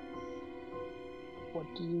 What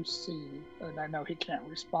do you see? And I know he can't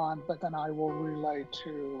respond, but then I will relay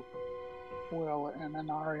to Will and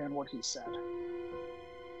Anarian what he said.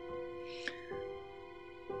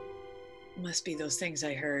 Must be those things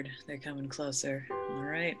I heard. They're coming closer. All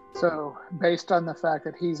right. So, based on the fact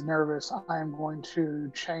that he's nervous, I am going to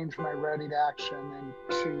change my readied action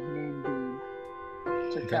into Moonbeam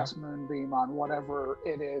to cast Moonbeam on whatever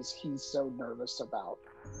it is he's so nervous about.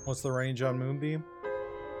 What's the range on Moonbeam?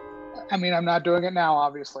 I mean, I'm not doing it now,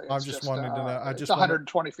 obviously. I'm just wanting to know. It's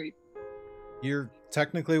 120 feet. You're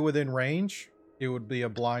technically within range. It would be a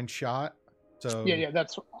blind shot. So Yeah.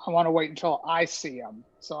 That's. I want to wait until I see him,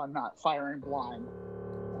 so I'm not firing blind.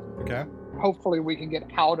 Okay. Hopefully, we can get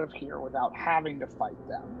out of here without having to fight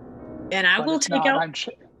them. And I But will if take not, out.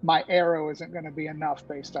 my arrow isn't going to be enough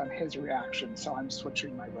based on his reaction, so I'm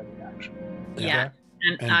switching my ready action. Yeah.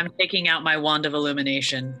 And I'm taking out my wand of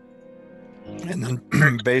illumination. And then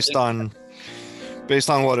based on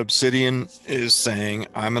what Obsidian is saying,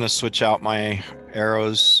 I'm going to switch out my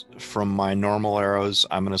arrows from my normal arrows.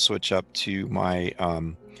 I'm going to switch up to my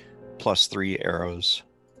 +3 arrows.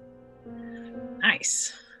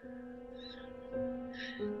 Nice.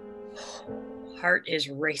 Heart is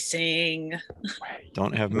racing.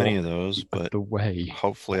 Don't have many of those, but The way.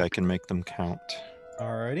 hopefully I can make them count.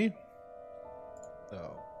 Alrighty.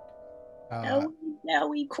 So. Now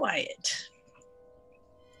we quiet.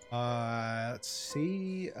 Let's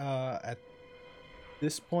see. At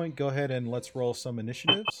this point, go ahead and let's roll some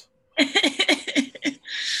initiatives.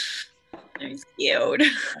 I'm scared.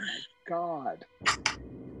 Oh my god.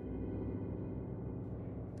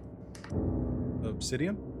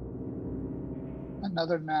 Obsidian.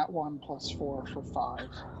 Another nat 1 +4 for 5.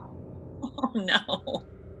 Oh no.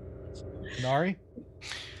 Nari.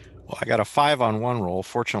 Well, I got a 5 on one roll.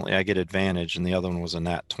 Fortunately, I get advantage, and the other one was a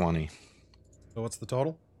nat 20. So what's the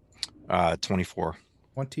total? 24.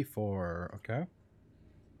 24. Okay.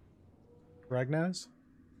 Ragnaz.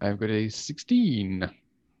 I've got a 16.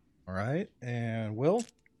 All right. And Will.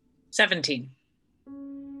 17.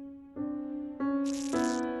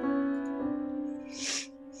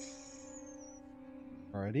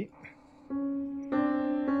 Alrighty.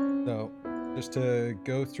 So, just to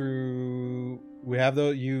go through, we have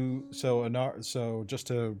so just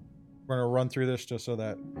to, we're gonna run through this just so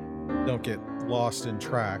that don't get lost in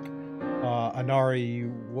track.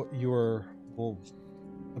 Anari,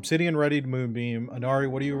 Obsidian readied Moonbeam. Anari,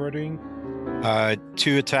 what are you readying?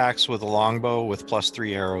 2 attacks with a longbow with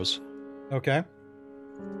 +3 arrows. Okay.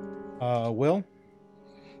 Will.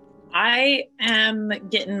 I am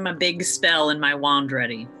getting my big spell and my wand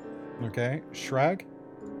ready. Okay. Shrag.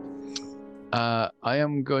 I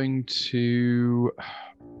am going to.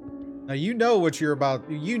 Now you know what you're about.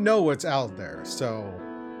 You know what's out there. So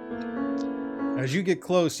as you get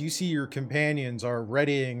close, you see your companions are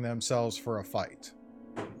readying themselves for a fight.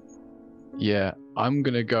 Yeah, I'm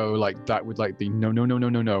gonna go like that with like the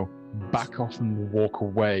no. Back off and walk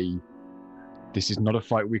away. This is not a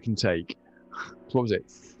fight we can take. So what was it?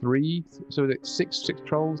 3? So was it 6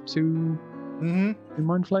 trolls, 2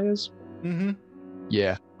 mind flayers? Mm-hmm.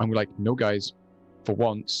 Yeah, I'm like, no guys, for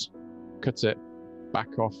once, cut it,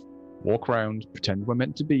 back off, walk around, pretend we're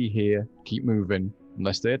meant to be here, keep moving.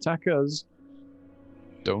 Unless they attack us,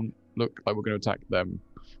 don't look like we're gonna attack them.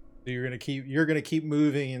 So you're gonna keep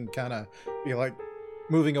moving and kind of be like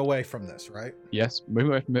moving away from this, right? Yes,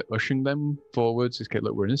 moving away from it, ushering them forwards. Okay,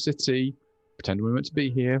 look, we're in a city. Pretend we're meant to be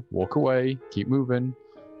here. Walk away. Keep moving.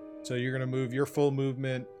 So you're gonna move your full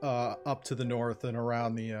movement up to the north and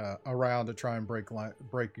around the around to try and break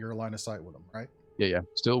your line of sight with them, right? Yeah.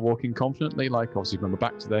 Still walking confidently, like obviously when we're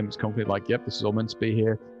back to them, it's confident, like, yep, this is all meant to be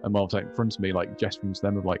here. And Marv's like in front of me, like gesturing to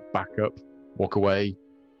them of like, back up, walk away,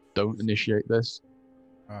 don't initiate this.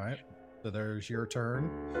 All right. So there's your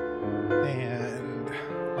turn. And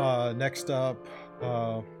next up,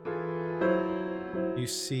 you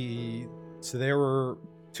see. So there were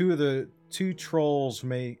two trolls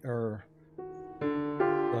three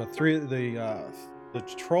of the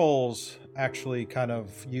trolls actually kind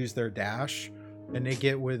of use their dash, and they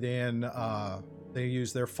get within they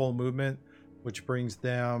use their full movement, which brings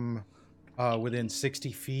them within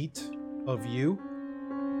 60 feet of you.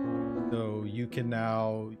 So you can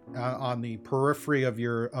now on the periphery of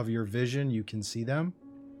your vision, you can see them.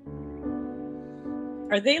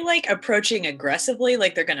 Are they like approaching aggressively,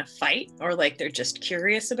 like they're gonna fight, or like they're just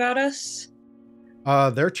curious about us?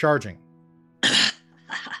 They're charging.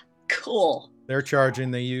 Cool. They're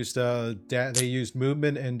charging. They used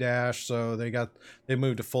movement and dash, so they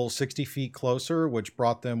moved a full 60 feet closer, which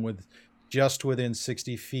brought them just within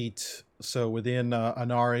 60 feet. So within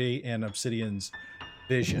Anari and Obsidian's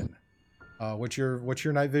vision. What's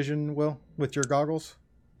your night vision, Will, with your goggles?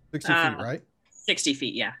 60 feet, right? 60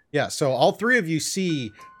 feet, yeah. Yeah. So all three of you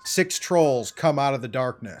see 6 trolls come out of the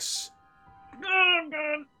darkness.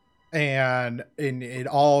 And it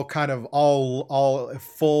all kind of all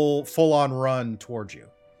full on run towards you.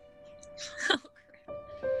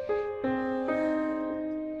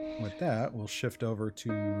 With that, we'll shift over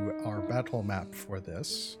to our battle map for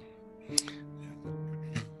this. I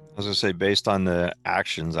was gonna say, based on the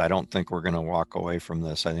actions, I don't think we're gonna walk away from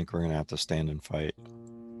this. I think we're gonna have to stand and fight.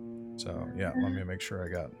 So yeah, let me make sure I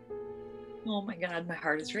got. Oh my god, my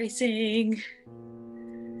heart is racing.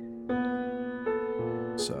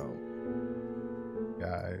 So,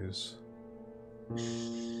 guys.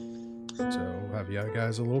 So have you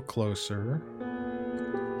guys a little closer.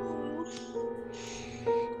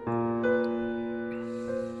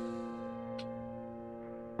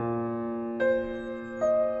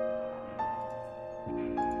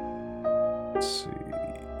 Let's see.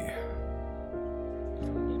 I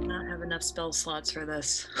do not have enough spell slots for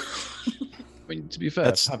this. I mean, to be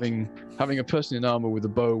fair, having a person in armor with a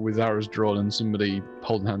bow with arrows drawn and somebody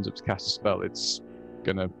holding hands up to cast a spell, it's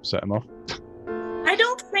gonna set them off. I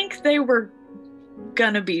don't think they were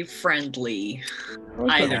gonna be friendly.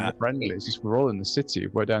 Either friendly. It's just we're all in the city.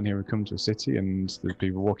 If we're down here, we come to a city, and there's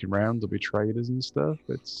people walking around. There'll be traders and stuff.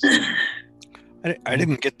 It's. I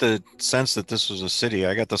didn't get the sense that this was a city.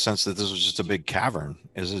 I got the sense that this was just a big cavern.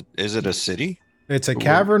 Is it a city? It's a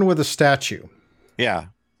cavern with a statue. Yeah.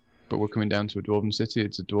 But we're coming down to a dwarven city.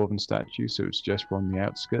 It's a dwarven statue, so it's just on the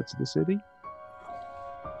outskirts of the city.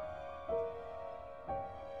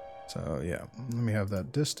 So yeah, let me have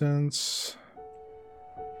that distance.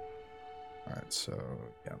 All right, so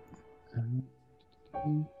yeah.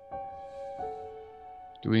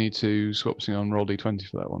 Do we need to swap something on roll d20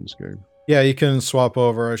 for that one, Scoob? Yeah, you can swap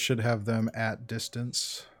over. I should have them at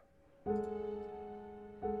distance.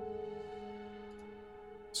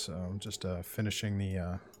 So I'm just finishing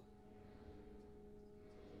the.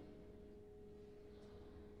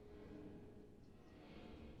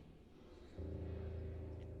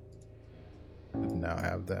 Now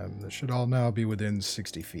have them. They should all now be within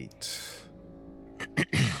 60 feet.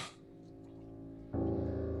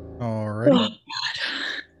 Alrighty. Oh, God.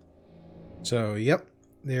 So, yep.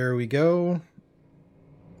 There we go.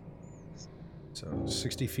 So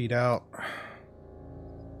 60 feet out.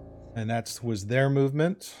 And that was their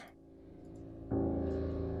movement.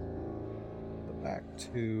 Back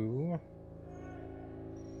to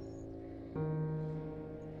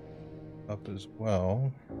up as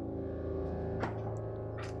well.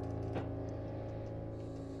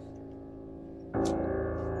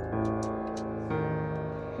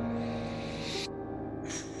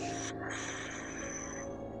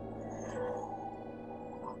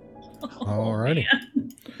 Alrighty.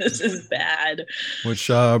 This is bad. Which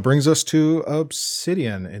brings us to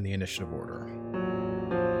Obsidian in the initiative order.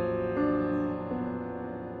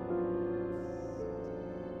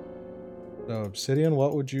 So Obsidian,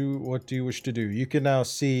 what do you wish to do? You can now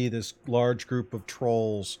see this large group of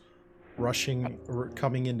trolls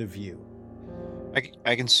coming into view.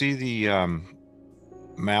 I can see the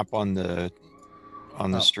map on the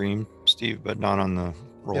stream, Steve, but not on the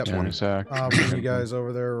roll 20. I'll bring you guys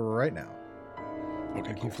over there right now. Okay,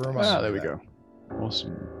 Thank cool. you for reminding me. There we of that. go.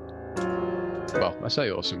 Awesome. Well, I say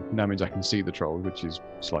awesome. Now means I can see the troll, which is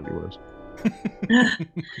slightly worse.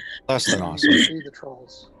 Less than You awesome. see the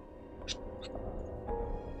trolls.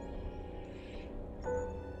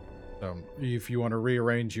 So if you want to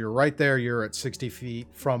rearrange, you're right there. You're at 60 feet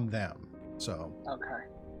from them. So Okay.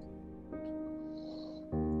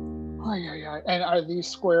 And are these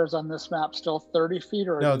squares on this map still 30 feet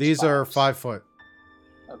or? no, these are fives? 5 foot.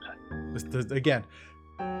 Okay. Again,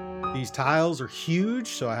 these tiles are huge,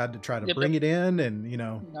 so I had to try to Yep, bring it in, and you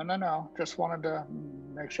know, No. Just wanted to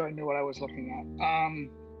make sure I knew what I was looking at.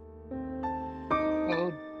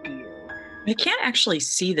 Oh dear. I can't actually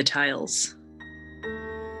see the tiles.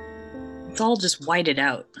 It's all just whited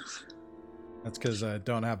out. that's because I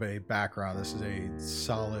don't have a background. This is a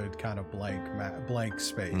solid kind of blank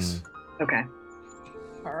space. Okay.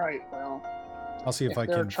 All right. Well, I'll see if If I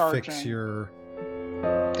they're can fix charging- your.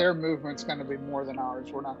 their movement's going to be more than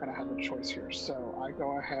ours. We're not going to have a choice here. So I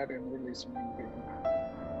go ahead and release Moonbeam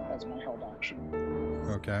as my held action.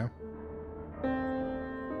 Okay.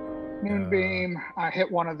 Moonbeam. I hit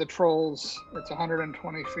one of the trolls. It's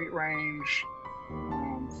 120 feet range,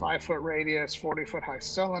 5 foot radius, 40 foot high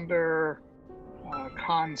cylinder,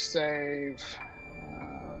 con save,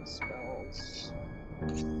 spells.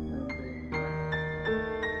 Moonbeam.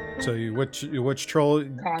 So you which troll?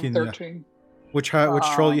 Con Can, 13. which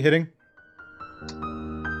troll you hitting?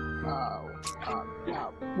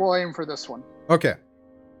 We'll aim for this one. Okay.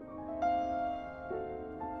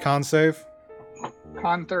 Con save.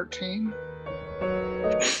 Con 13.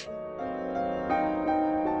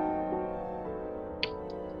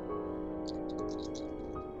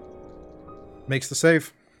 Makes the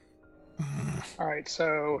save. All right,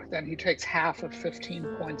 so then he takes half of 15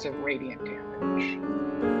 points of radiant damage.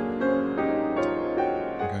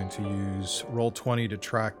 I'm going to use roll 20 to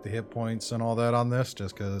track the hit points and all that on this,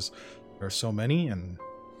 just because there's so many, and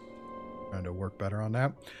trying to work better on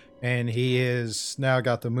that. And he is now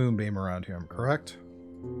got the moonbeam around him, correct?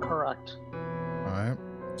 Correct. All right.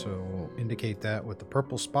 So we'll indicate that with the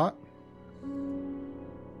purple spot.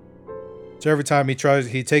 So every time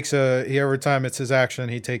every time it's his action,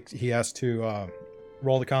 he has to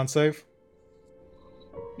roll the con save.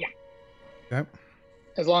 Yeah. Okay.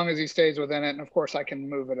 As long as he stays within it, and of course I can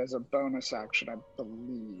move it as a bonus action, I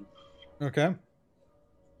believe, Okay.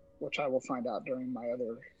 which I will find out during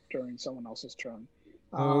someone else's turn.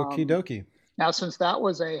 Okie dokie. Now, since that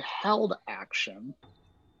was a held action,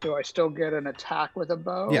 do I still get an attack with a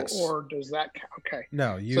bow? Yes. Or does that okay?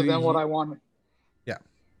 No, you. So then what I want to Yeah.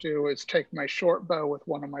 do is take my short bow with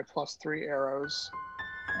one of my +3 arrows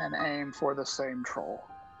and aim for the same troll.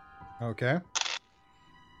 Okay.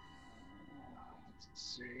 Let's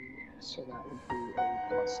see. So that would be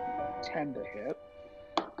a +10 to hit.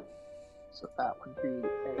 So that would be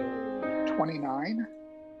a 29.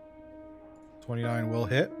 29 will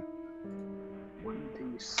hit.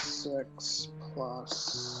 1d6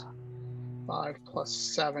 plus 5 plus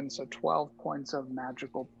 7, so 12 points of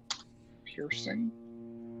magical piercing.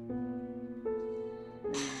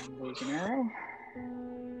 And there's an arrow.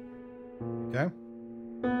 Okay.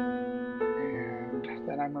 And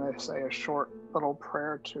then I'm going to say a short little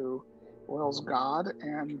prayer to Will's God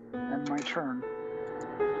and my turn.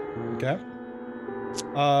 Okay.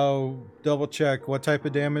 Double check. What type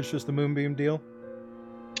of damage does the moonbeam deal?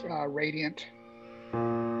 Radiant.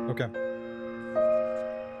 Okay.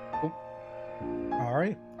 Cool. All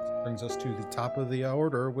right. Brings us to the top of the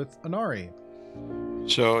order with Anari.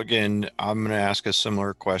 So again, I'm going to ask a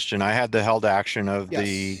similar question. I had the held action of Yes,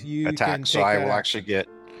 the you can attack, so take I that will action. actually get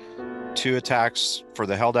 2 attacks for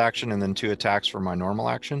the held action and then 2 attacks for my normal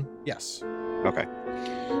action. Yes. Okay.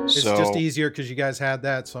 It's so just easier because you guys had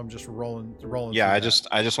that, so I'm just rolling. yeah, through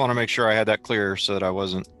I that. just want to make sure I had that clear so that I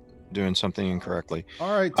wasn't doing something incorrectly.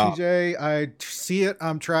 All right, TJ. I see it.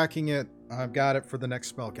 I'm tracking it. I've got it for the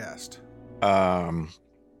next spellcast.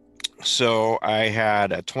 So I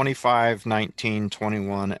had a 25, 19,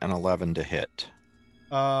 21, and 11 to hit.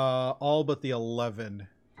 All but the 11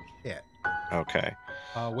 hit. Okay.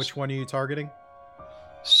 Which one are you targeting?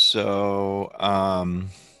 So,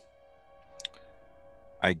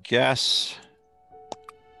 I guess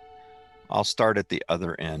I'll start at the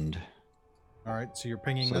other end. All right, so you're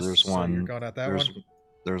pinging So this. there's So you're one. going at that There's one.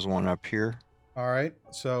 there's one up here. All right,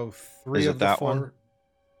 so 3 Is of it the that 4. one?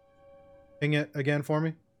 Ping it again for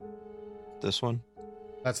me. This one.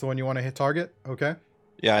 That's the one you want to hit target. Okay.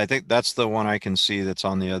 Yeah, I think that's the one I can see that's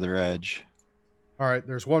on the other edge. All right,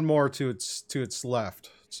 there's one more to its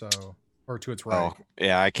left. So, or to its right. Oh,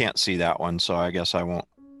 yeah, I can't see that one, so I guess I won't.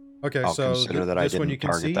 Okay, I'll so consider that I this one you didn't can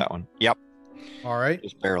target see. that one. Yep, All right.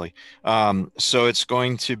 just barely. So it's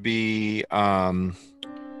going to be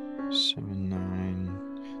 7,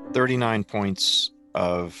 9, 39 points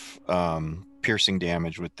of piercing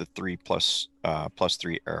damage with the 3 plus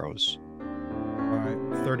 3 arrows. All right,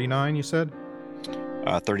 39. You said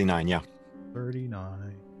 39, yeah.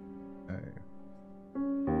 39. Okay.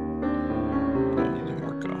 I need to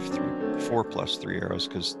mark off 4 plus 3 arrows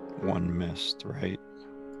because 1 missed, right?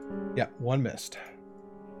 Yeah, 1 missed.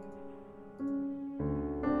 All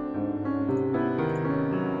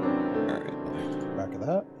right. Back of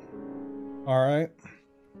that. All right.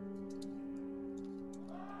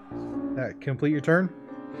 That complete your turn?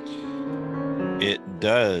 It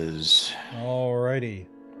does. Alrighty.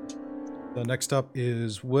 So next up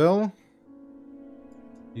is Will.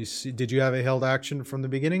 You see? Did you have a held action from the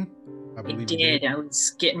beginning? I you did. I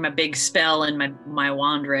was getting my big spell and my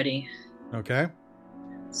wand ready. Okay.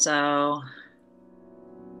 So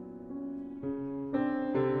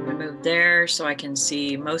I'm gonna move there so I can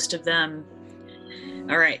see most of them.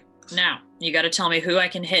 All right. Now you got to tell me who I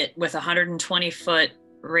can hit with a 120-foot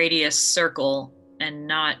radius circle and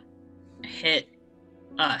not hit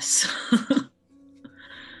us.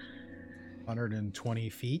 120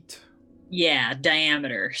 feet. Yeah,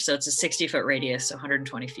 diameter. So it's a 60-foot radius, so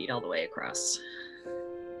 120 feet all the way across.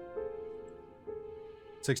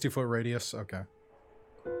 60-foot radius. Okay.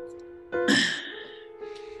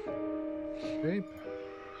 Okay.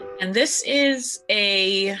 And this is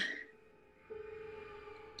a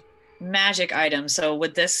magic item. So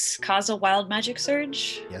would this cause a wild magic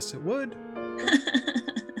surge? Yes, it would.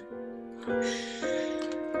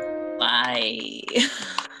 Bye.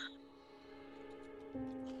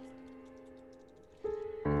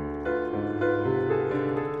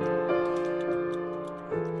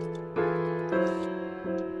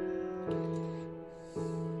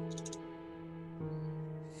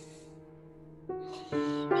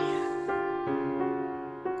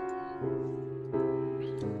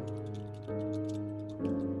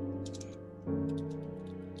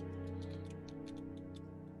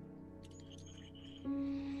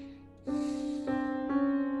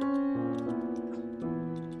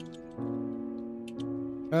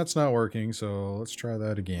 That's not working, so let's try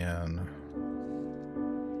that again.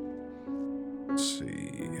 Let's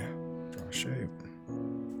see. Draw shape.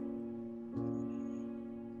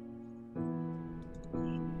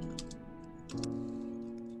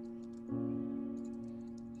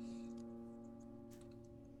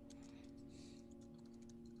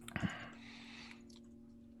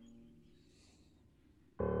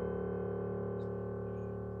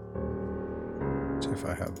 See if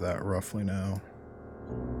I have that roughly now.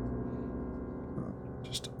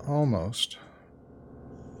 Just almost.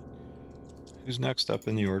 Who's next up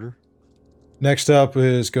in the order? Next up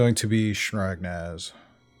is going to be Shragnaz.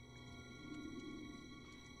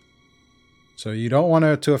 So you don't want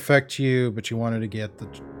it to affect you, but you wanted to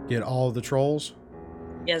get all of the trolls.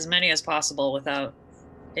 Yeah, as many as possible without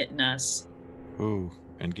hitting us. Ooh,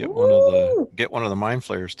 and get Woo! one of the mind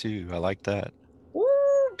flayers too. I like that. Woo,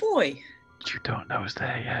 boy. You don't know it's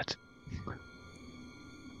there yet.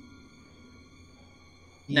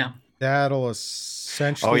 No. That'll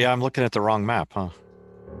essentially. Oh yeah, I'm looking at the wrong map, huh?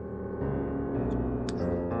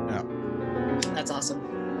 Yeah. That's awesome.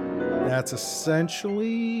 That's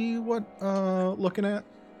essentially what looking at.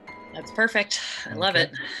 That's perfect. I love Okay.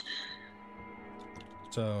 it.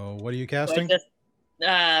 So what are you So I casting? just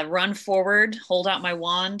run forward, hold out my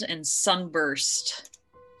wand, and sunburst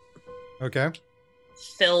Okay.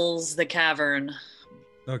 fills the cavern.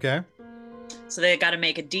 Okay. So they got to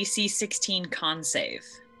make a DC 16 con save.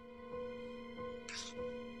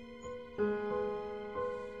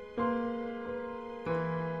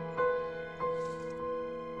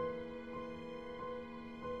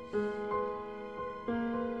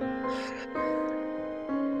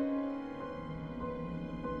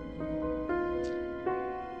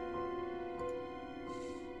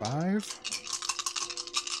 Five.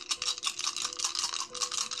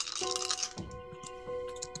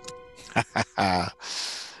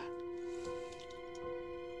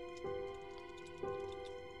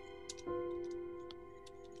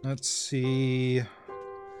 Let's see.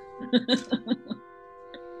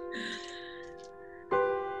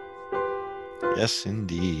 Yes,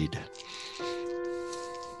 indeed.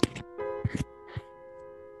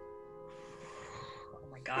 Oh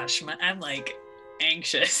my gosh, I'm like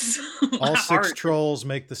anxious. All My 6 heart. trolls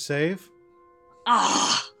make the save.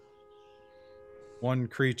 Ah, One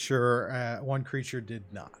creature did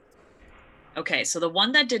not. okay, so the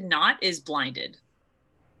one that did not is blinded,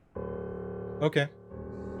 Okay.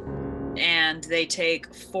 and they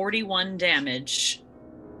take 41 damage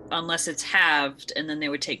unless it's halved, and then they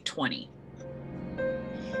would take 20.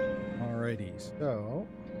 Alrighty. So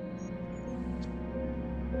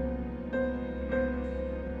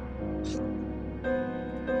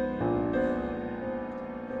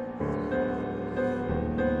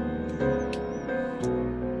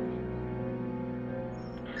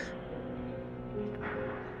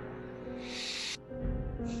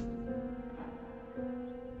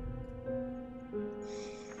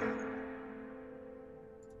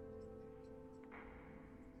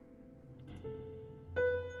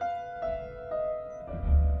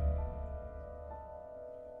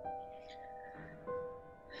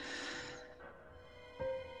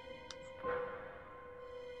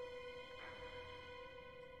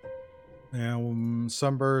And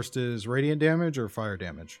sunburst is radiant damage or fire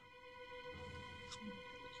damage?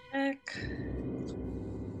 Check.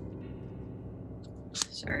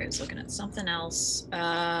 Sorry, I was looking at something else.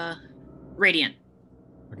 Radiant.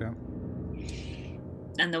 Okay.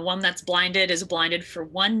 And the one that's blinded is blinded for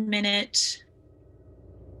 1 minute.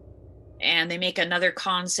 And they make another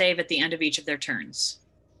con save at the end of each of their turns.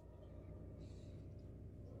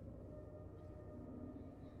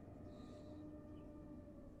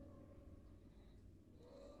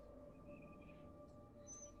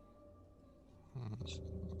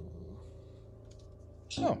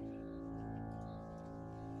 Oh.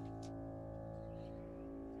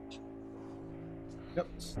 Yep,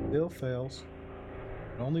 still fails.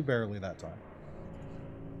 But only barely that time.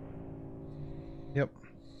 Yep.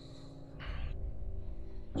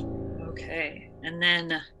 Okay. And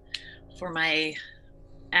then for my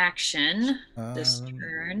action this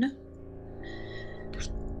turn,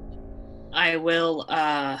 I will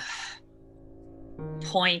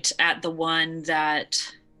point at the one that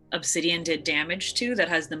Obsidian did damage to that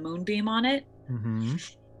has the moonbeam on it. Mm-hmm.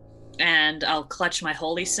 And I'll clutch my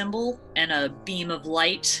holy symbol, and a beam of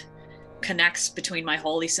light connects between my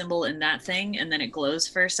holy symbol and that thing, and then it glows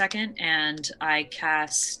for a second, and I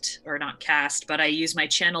cast, or not cast, but I use my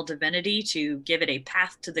channel divinity to give it a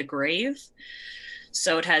path to the grave.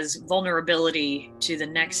 So it has vulnerability to the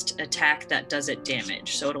next attack that does it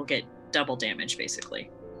damage. So it'll get double damage, basically.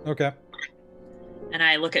 Okay. And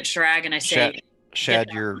I look at Shrag and I say, Shad,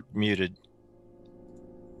 you're muted.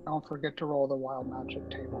 Don't forget to roll the wild magic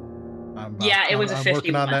table. It was a I'm 51.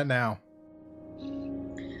 working on that now.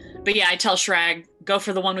 But yeah, I tell Shrag, go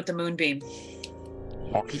for the one with the moonbeam.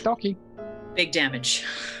 Okie dokie. Big damage.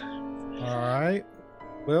 All right.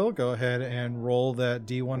 Will, go ahead and roll that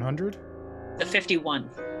D100. The 51.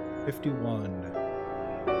 51.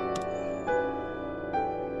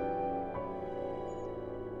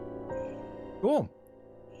 Cool.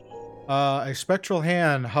 A spectral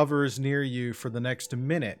hand hovers near you for the next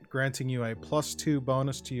minute, granting you a +2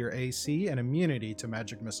 bonus to your AC and immunity to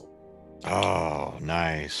magic missile. Oh,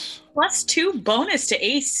 nice. +2 bonus to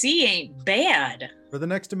AC ain't bad. For the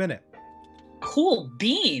next minute. Cool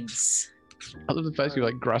beans. I love the fact you're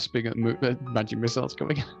like grasping at magic missiles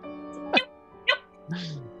coming.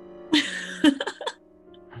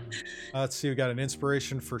 Let's see, we got an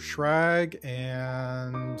inspiration for Shrag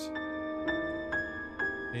and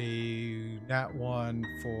a nat 1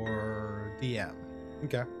 for DM.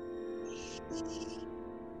 Okay.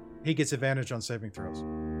 He gets advantage on saving throws.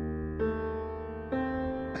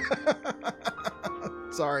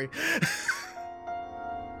 Sorry.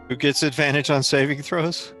 Who gets advantage on saving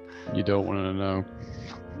throws? You don't want to know.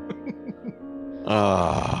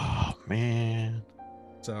 Oh, man.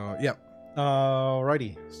 So, yep.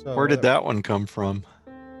 Alrighty. So Where did that one come from?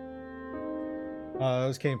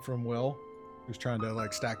 This came from Will, who's trying to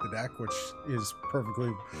like stack the deck, which is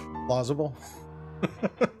perfectly plausible.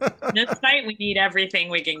 This fight, we need everything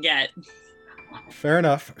we can get. Fair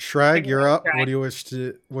enough. Shrag, you're up. Shrag.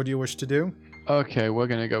 What do you wish to do? Okay, we're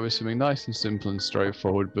going to go with something nice and simple and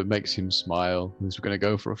straightforward, but makes him smile. We're going to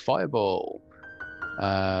go for a fireball.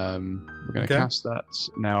 We're going to Okay. cast that.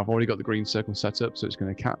 Now, I've already got the green circle set up, so it's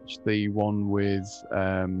going to catch the one with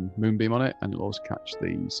Moonbeam on it, and it'll also catch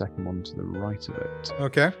the second one to the right of it.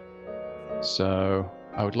 Okay. So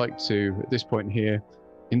I would like to, at this point here,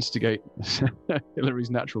 instigate Hillary's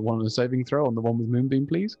natural one on a saving throw on the one with Moonbeam,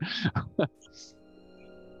 please.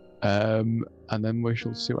 And then we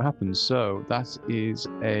shall see what happens. So that is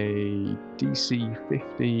a DC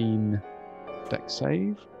 15 deck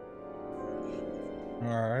save.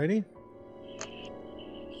 Alrighty.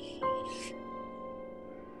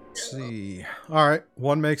 Let's see. Alright.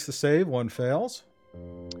 One makes the save, one fails.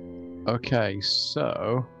 Okay,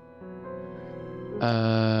 so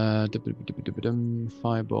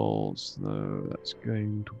fireballs, though, that's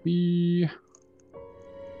going to be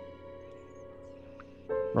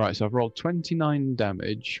right. So I've rolled 29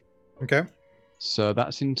 damage, Okay. so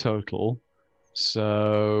that's in total.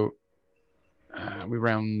 So we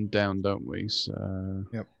round down, don't we? So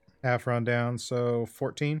Half round down, so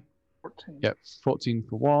 14. 14. yep, 14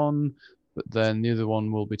 for one, but then the other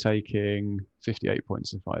one will be taking 58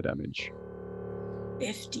 points of fire damage.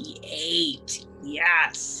 58.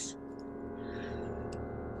 Yes.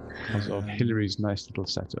 Because of Hillary's nice little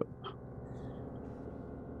setup. I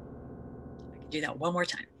can do that one more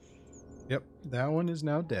time. Yep. That one is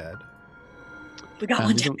now dead. We got And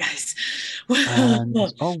one we down, don't- guys. And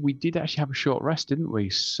oh, we did actually have a short rest, didn't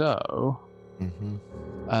we? So Mm-hmm.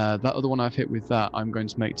 that other one I've hit with that, I'm going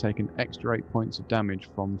to take an extra 8 points of damage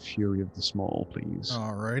from Fury of the Small, please.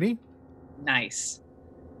 Alrighty. Nice.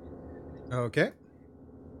 Okay.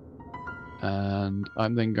 And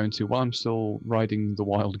I'm then going to, while I'm still riding the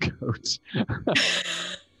wild goat,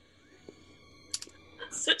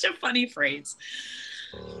 Such a funny phrase.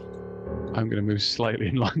 I'm going to move slightly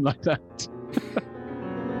in line like that.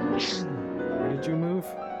 Where did you move?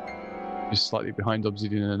 Just slightly behind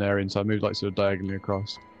Obsidian and Arian, so I moved like sort of diagonally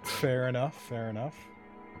across. Fair enough. Fair enough.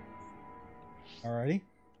 Alrighty.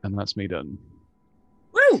 And that's me done.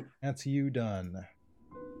 Woo! That's you done.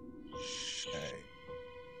 Okay.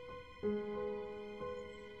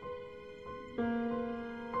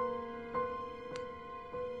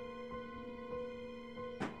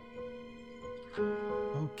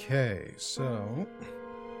 Okay, so.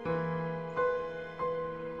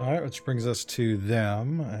 Alright, which brings us to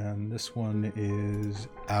them, and this one is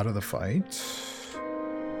out of the fight.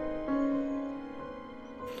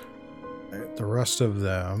 Alright, the rest of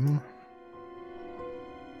them.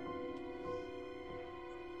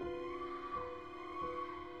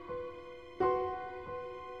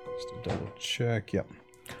 Just to double check, yep.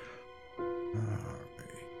 Alright.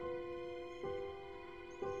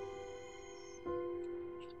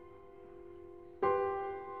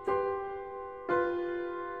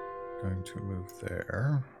 Going to move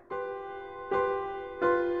there.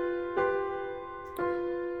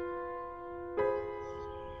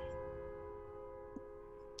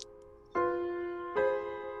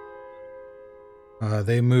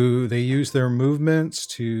 They use their movements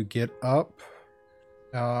to get up.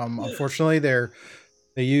 Unfortunately,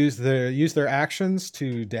 they use their actions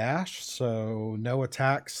to dash, so no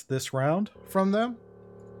attacks this round from them.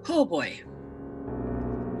 Oh boy.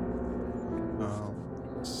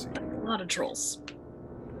 Let's see. A lot of trolls.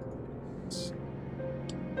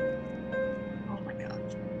 Oh my god.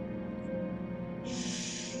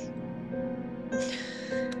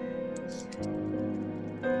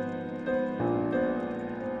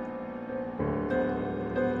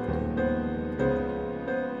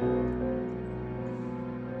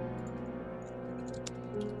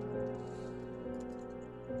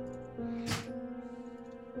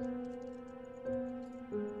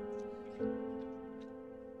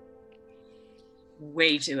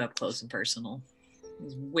 Way too up close and personal.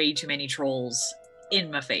 There's way too many trolls in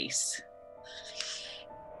my face.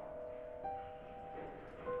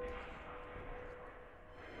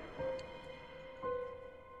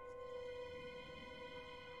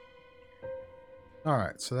 All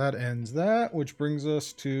right, so that ends that, which brings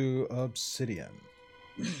us to Obsidian.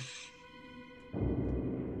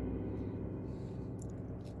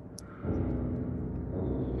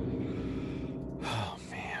 Oh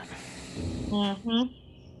man. Mm-hmm.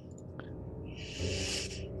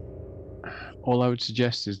 All I would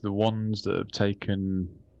suggest is the ones that have taken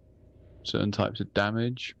certain types of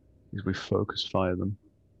damage, is we focus fire them.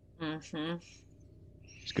 Mm-hmm.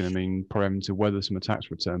 It's going to mean probably having to weather some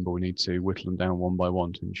attacks return, but we need to whittle them down one by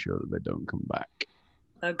one to ensure that they don't come back.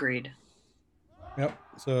 Agreed. Yep.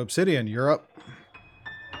 So Obsidian, you're up.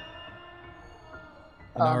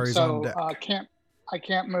 Inari's on deck. I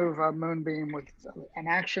can't move a moonbeam with an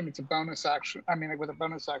action. It's a bonus action. I mean, like with a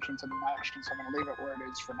bonus action, it's an action, so I'm going to leave it where it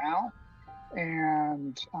is for now.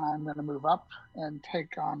 And I'm going to move up and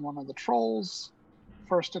take on one of the trolls.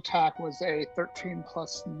 First attack was a 13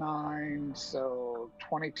 plus 9, so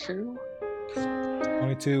 22.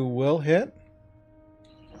 22 will hit.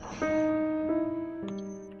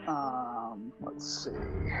 Let's see.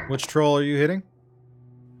 Which troll are you hitting?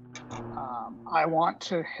 I want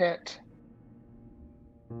to hit.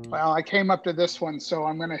 Well, I came up to this one, so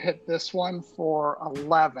I'm going to hit this one for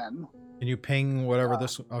 11. Can you ping whatever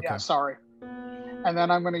this? Okay. Yeah, sorry. And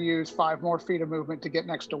then I'm going to use 5 more feet of movement to get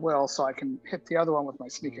next to Will, so I can hit the other one with my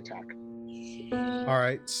sneak attack. All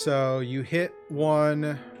right. So you hit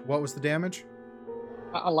one. What was the damage?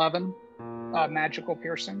 11. Magical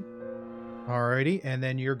piercing. Alrighty, and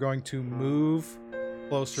then you're going to move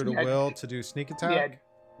closer to Will to do sneak attack.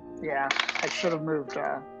 Yeah. I should have moved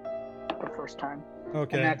the first time.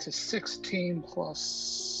 Okay. And that's a 16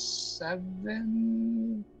 plus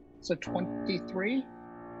 7, so 23.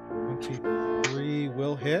 23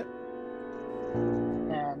 will hit.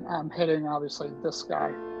 And I'm hitting obviously this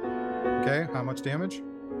guy. Okay. How much damage?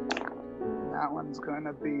 That one's going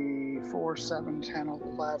to be 4, 7, 10,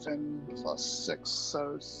 11 plus 6.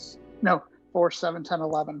 So no, 4, 7, 10,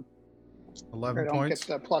 11. 11 I don't points.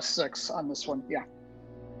 get the plus 6 on this one. Yeah.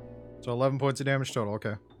 So 11 points of damage total.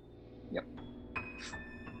 Okay. Yep.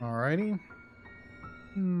 Alrighty.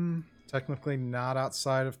 Technically not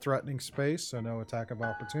outside of threatening space, so no attack of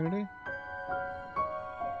opportunity.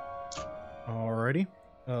 Alrighty.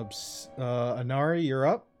 Inari, you're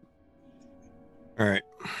up. All right.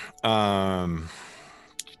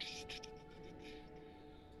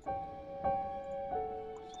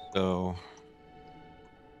 So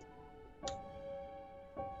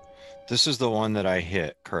this is the one that I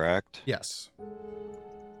hit, correct? Yes.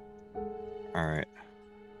 All right.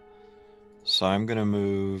 So I'm gonna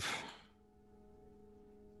move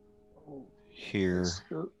Oh, here.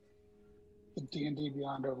 the D&D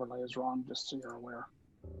Beyond overlay is wrong, just so you're aware.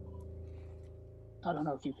 I don't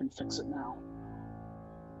know if you can fix it now.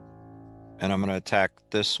 And I'm gonna attack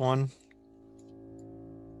this one.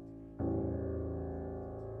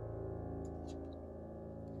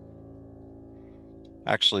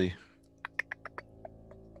 Actually,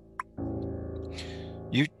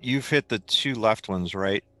 you've hit the two left ones,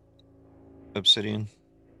 right? Obsidian.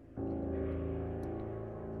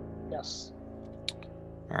 Yes,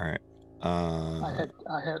 All right.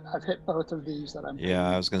 I've hit both of these that I'm. Yeah,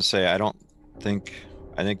 I was gonna say I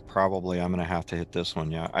think probably I'm gonna have to hit this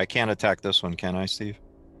one. Yeah, I can't attack this one, can I, Steve?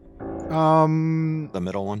 The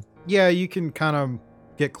middle one. Yeah, you can kind of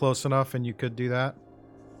get close enough, and you could do that.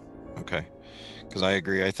 Okay, because I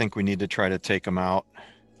agree. I think we need to try to take them out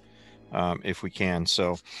if we can.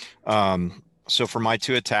 So, so for my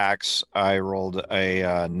two attacks, I rolled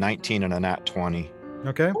a 19 and a nat 20.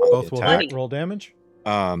 Okay, both will attack. hit. Roll damage.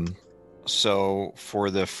 So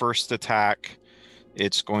for the first attack,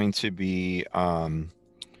 it's going to be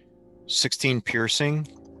 16 piercing,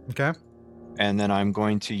 Okay. and then I'm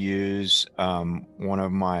going to use one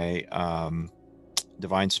of my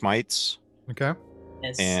divine smites, Okay.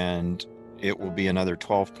 Yes. and it will be another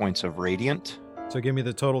 12 points of radiant. So give me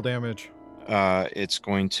the total damage. It's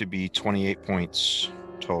going to be 28 points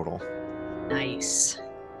total. Nice.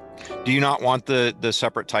 Do you not want the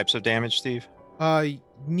separate types of damage, Steve?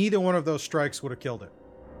 Neither one of those strikes would have killed it.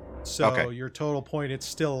 So Okay. your total point, it's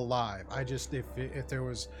still alive. I just if there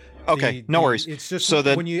was Okay, no worries. It's just So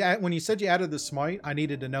then- when you said you added the smite, I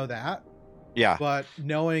needed to know that. Yeah. But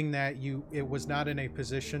knowing that it was not in a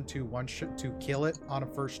position to to kill it on a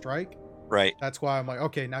first strike, Right. that's why I'm like,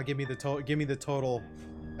 okay, now give me the total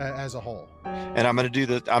as a whole. And I'm gonna do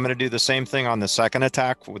the same thing on the second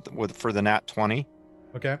attack with for the nat 20.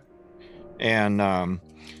 Okay. And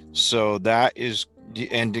so that is,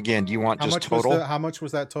 and again, do you want just total? How much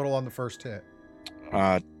was that total on the first hit?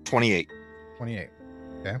 28. 28.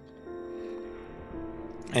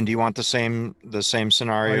 And do you want the same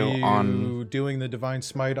scenario Are you on? doing the divine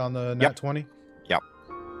smite on the nat 20? Yep.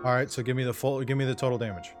 All right, so give me the total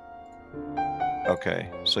damage. Okay,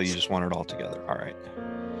 so you just want it all together. All right.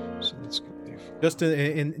 So let's go. Just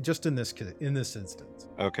in this instance.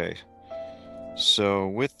 Okay. So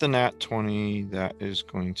with the nat 20, that is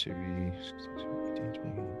going to be 16,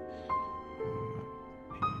 18,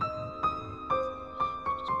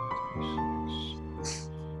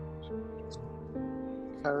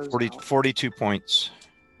 20, 42 points.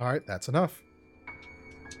 All right, that's enough.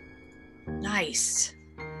 Nice.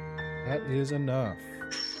 That is enough.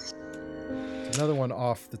 Another one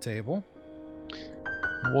off the table.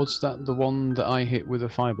 Was that the one that I hit with a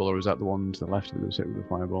fireball, or is that the one to the left that was hit with a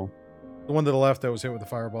fireball? The one to the left that was hit with the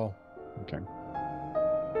fireball. Okay.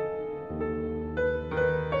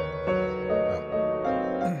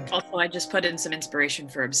 Also, I just put in some inspiration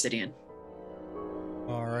for Obsidian.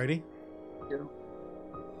 Alrighty. Yeah.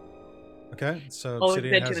 Okay, so Always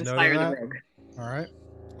Obsidian good to has inspire noted the that. rogue. All right.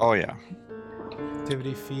 Oh yeah.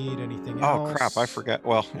 Activity feed, anything Oh else? crap, I forgot.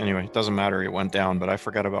 Well, anyway, it doesn't matter. It went down, but I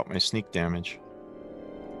forgot about my sneak damage.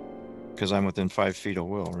 Because I'm within 5 feet of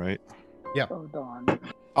Will, right? Oh darn.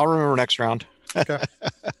 I'll remember next round. Okay.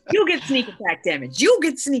 You get sneak attack damage. You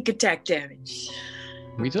get sneak attack damage.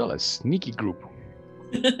 We are a sneaky group.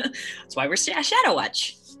 That's why we're Shadow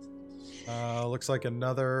Watch. Looks like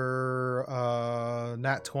another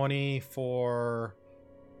nat 20 for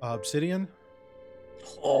Obsidian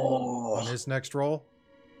on Oh. his next roll.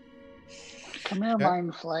 Come here, Okay.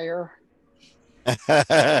 Mind Flayer.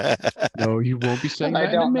 No, you won't be saying And I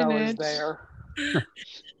that in a don't know is minute. there.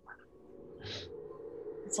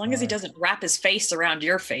 As long as he doesn't wrap his face around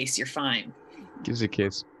your face, you're fine. Gives a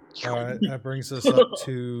kiss. All right, that brings us up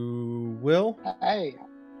to Will. Hey,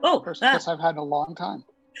 Oh, first ah, kiss I've had in a long time.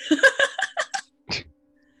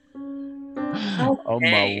 Oh my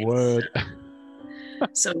Okay. word.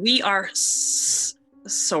 so we are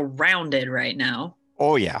surrounded right now.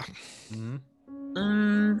 Oh yeah.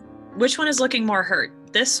 Mhm. Which one is looking more hurt?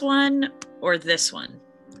 This one or this one?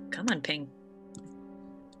 Come on, Ping.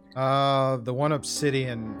 The one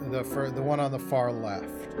Obsidian, the one on the far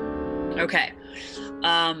left. Okay.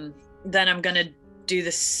 Then I'm gonna do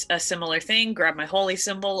this a similar thing. Grab my holy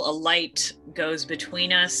symbol. A light goes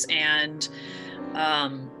between us, and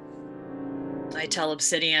I tell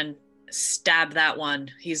Obsidian, stab that one.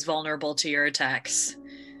 He's vulnerable to your attacks.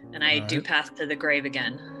 And I do Alright. Path to the Grave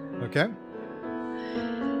again. Okay.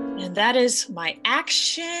 And that is my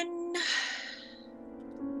action.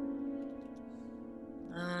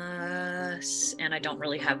 And I don't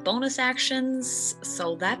really have bonus actions,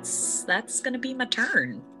 so that's gonna be my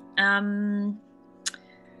turn. Dang,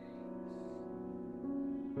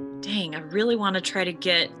 I really want to try to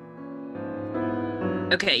get.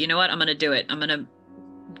 Okay, you know what? I'm gonna do it. I'm gonna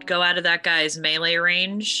go out of that guy's melee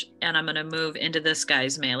range, and I'm gonna move into this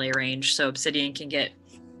guy's melee range, so Obsidian can get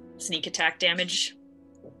sneak attack damage.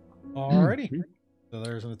 Alrighty. So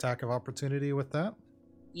there's an attack of opportunity with that.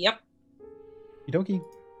 Yep. Okie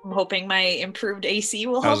I'm hoping my improved AC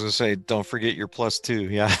will I was help. gonna say, don't forget your +2.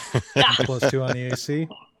 Yeah. Yeah. +2 on the AC.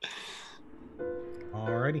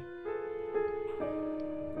 Alrighty.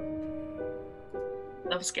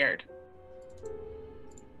 I'm scared.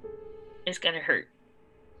 It's gonna hurt.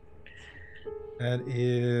 That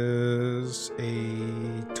is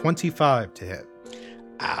a 25 to hit.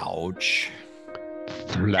 Ouch.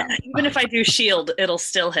 Even if I do shield, it'll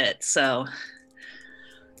still hit, so.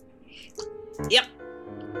 Yep.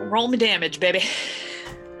 Roll me damage, baby.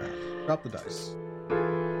 Drop the dice.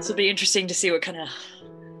 This will be interesting to see what kind of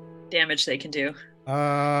damage they can do.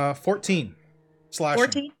 14 slashing.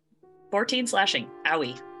 14? 14 slashing.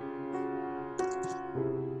 Owie.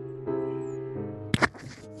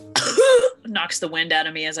 Knocks the wind out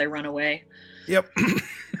of me as I run away. Yep.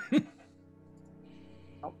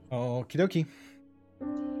 Okie dokie.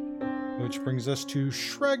 Which brings us to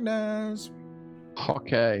Shregnaz.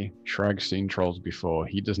 Okay, Shrag's seen trolls before.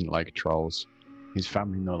 He doesn't like trolls. His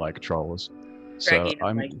family no like trolls. So Shraggy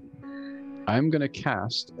don't like- I'm going to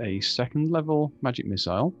cast a second level magic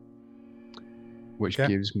missile, which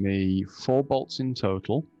Okay. gives me 4 bolts in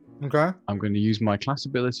total. Okay. I'm going to use my class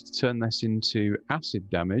ability to turn this into acid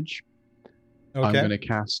damage. I'm Okay. going to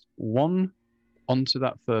cast 1 onto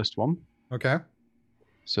that first one. Okay.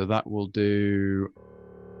 So that will do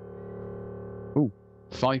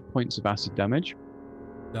 5 points of acid damage.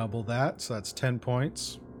 Double that, so that's 10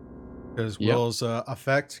 points. Because Yep. Will's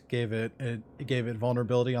effect gave it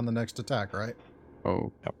vulnerability on the next attack, right?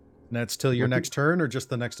 Oh, And that's till your Okay. next turn or just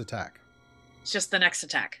the next attack? It's just the next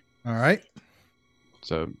attack. All right.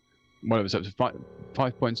 so whatever. So it's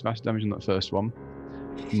 5 points of acid damage on that first one.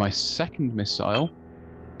 My second missile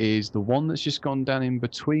is the one that's just gone down in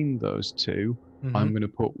between those two. Mhm. I'm going to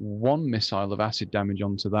put 1 missile of acid damage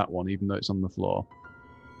onto that one, even though it's on the floor.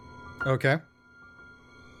 Okay.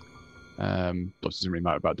 But it doesn't really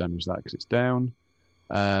matter about damage that because it's down.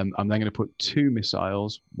 I'm then going to put 2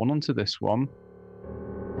 missiles, 1 onto this one,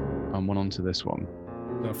 and 1 onto this one.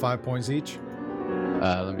 So 5 points each.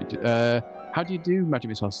 Let me do. How do you do magic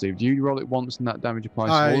missile, Steve? Do you roll it once and that damage applies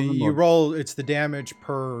to all of them? You or- roll, it's the damage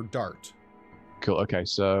per dart. Cool. Okay,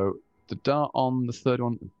 so the dart on the third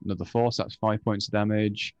one, another 4, so that's 5 points of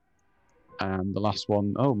damage. And the last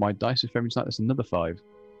one, oh, my dice are favoring that. That's another 5.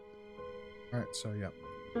 All right, so yeah.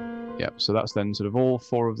 Yep. So that's then sort of all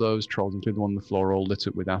 4 of those trolls, including the one on the floor, all lit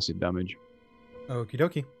up with acid damage. Okie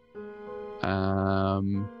dokie.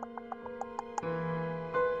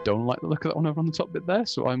 Don't like the look of that one over on the top bit there,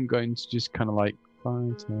 so I'm going to just kind of like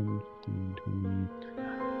 5, 10, 15, 20.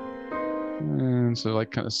 And so like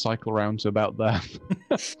kind of cycle around to about there.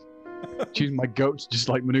 Choose my goat to just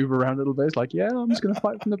like maneuver around a little bit. It's like, yeah, I'm just going to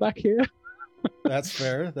fight from the back here. That's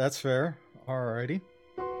fair. That's fair. Alrighty.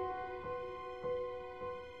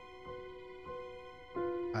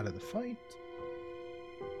 Out of the fight.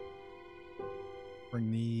 Bring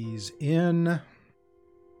these in.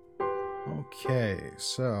 Okay,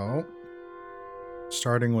 so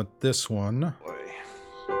starting with this one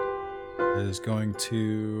is going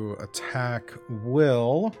to attack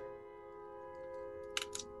Will.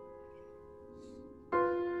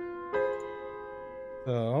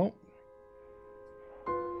 So,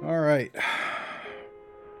 all right.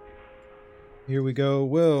 Here we go,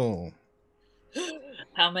 Will.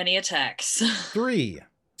 How many attacks? 3,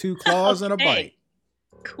 2 claws and a Okay. bite.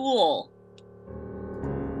 Cool.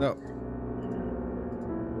 So,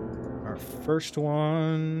 our first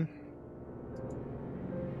one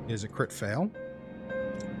is a crit fail.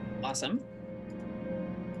 Awesome.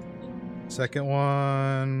 Second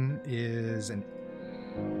one is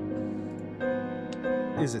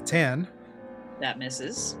a 10, That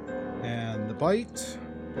misses. and the bite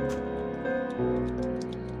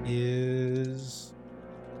is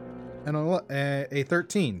a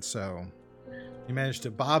 13. So you managed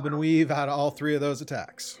to bob and weave out of all 3 of those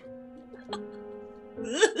attacks. All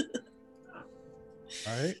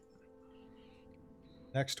right.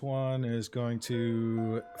 Next one is going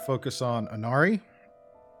to focus on Anari.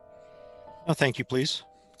 Oh, thank you, please.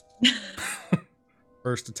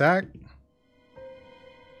 First attack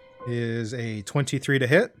is a 23 to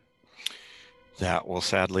hit. That will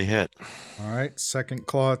sadly hit. All right. Second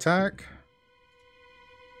claw attack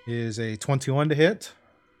is a 21 to hit.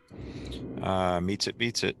 Meets it,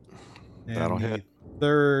 beats it. And That'll the hit.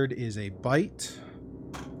 third is a bite,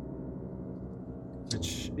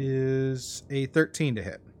 which is a 13 to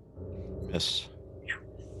hit. Miss.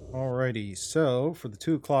 Alrighty, so for the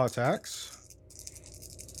 2 claw attacks,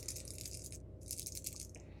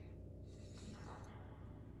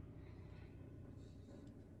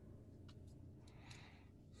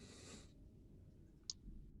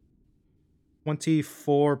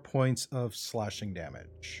 $24 points of slashing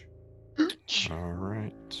damage. All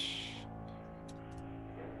right.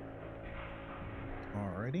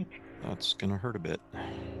 Alrighty. That's gonna hurt a bit.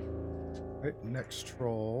 Right, next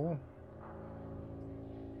troll.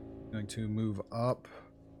 Going to move up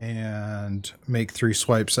and make 3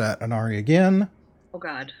 swipes at Anari again. Oh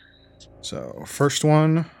God. So first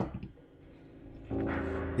one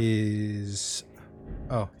is,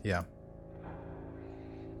 oh yeah,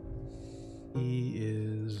 he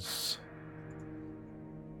is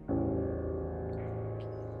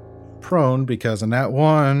prone because a nat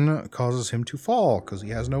 1 causes him to fall because he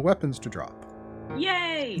has no weapons to drop.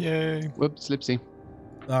 Yay! Yay. Whoops, slipsy.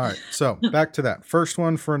 All right, so back to that first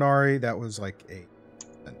one for Anari. That was like a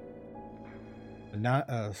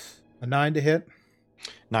 9 to hit.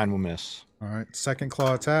 9 will miss. All right, second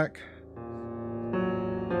claw attack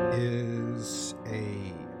is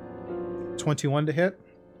a 21 to hit.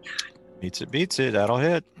 Meets it, beats it. That'll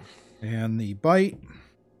hit. And the bite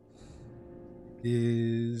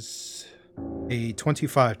is a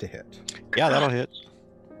 25 to hit. Yeah, that'll hit.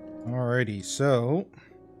 Alrighty, so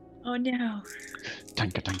Oh no.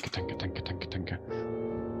 Tanka, tanka, tanka, tanka, tanka, tanka.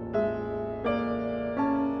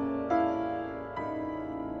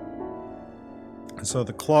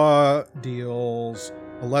 the claw deals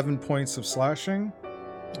 11 points of slashing,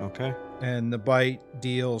 Okay. and the bite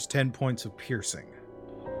deals 10 points of piercing.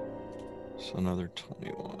 So another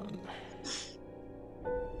 21.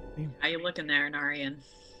 How you looking there, Narian?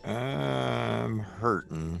 I'm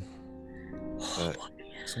hurting. But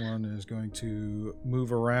This one is going to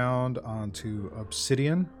move around onto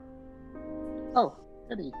Obsidian, Oh,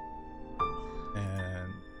 goody.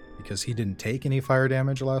 and because he didn't take any fire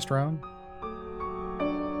damage last round.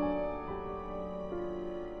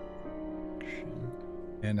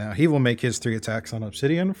 And now he will make his 3 attacks on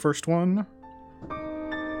Obsidian. First one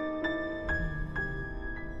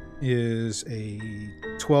is a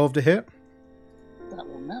 12 to hit. That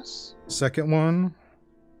will miss. Second one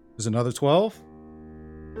is another 12.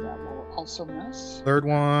 That will also miss. Third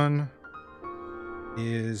one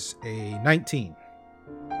is a 19.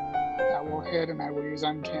 That will hit, and I will use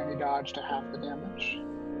Uncanny Dodge to half the damage.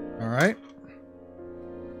 All right.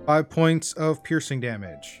 5 points of piercing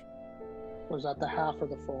damage. Was that the half or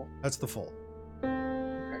the full? That's the full.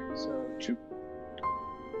 Okay, so shoot.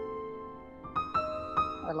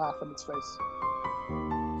 I laugh in its face.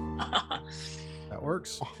 That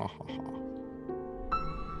works.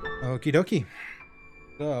 Okie dokie.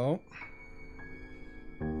 So.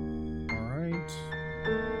 All right.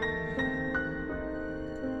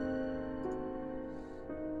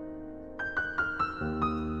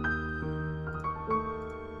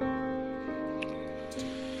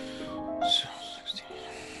 So, 16.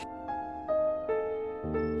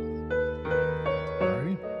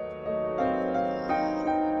 Alrighty.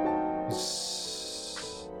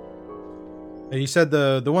 And you said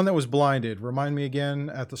the one that was blinded. Remind me again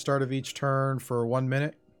at the start of each turn for 1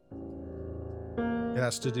 minute. It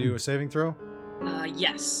has to do a saving throw.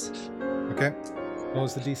 Yes. Okay. What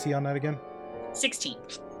was the DC on that again? 16.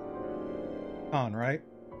 On, right?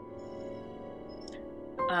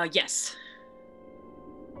 Yes.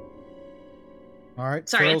 All right.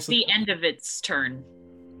 Sorry, fails it's the end of its turn.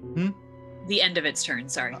 Hmm? The end of its turn,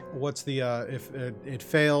 sorry. What's the if it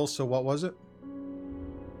fails? So what was it?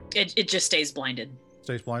 It just stays blinded.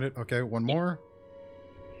 Stays blinded. Okay, one more.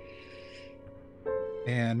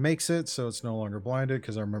 And makes it so it's no longer blinded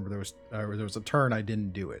because I remember there was a turn I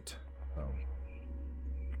didn't do it. So,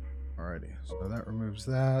 alrighty, so that removes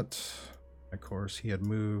that. Of course, he had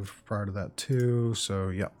moved prior to that too. So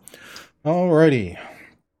yeah. Alrighty,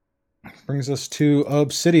 brings us to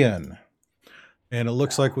Obsidian, and it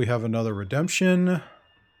looks like we have another redemption.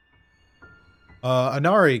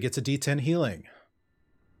 Anari gets a D10 healing.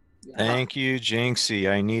 Yeah. Thank you, Jinxie.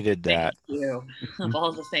 I needed that. Thank you. Of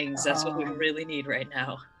all the things, that's what we really need right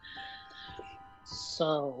now.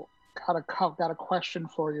 So, got a question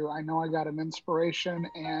for you. I know I got an inspiration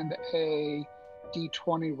and a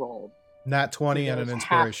D20 roll. Nat 20 and an those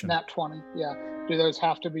inspiration. Nat 20, yeah. Do those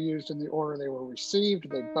have to be used in the order they were received? Do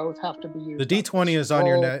they both have to be used? The D20 is on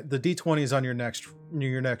roll? the D20 is on your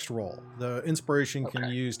next roll. The inspiration can be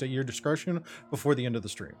Okay. used at your discretion before the end of the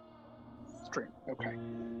stream. Stream. Okay.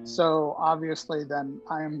 So obviously, then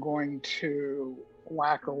I am going to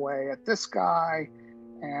whack away at this guy,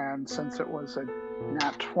 and since it was a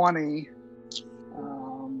nat 20,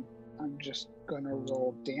 I'm just going to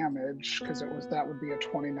roll damage because that would be a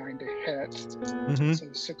 29 to hit. Mm-hmm.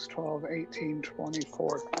 So 6, 12, 18,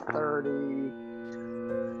 24,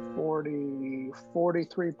 30, 40,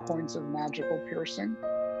 43 points of magical piercing.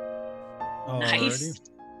 Nice.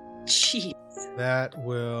 Jeez. That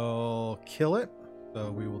will kill it.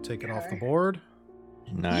 So we will take it off the Okay. board.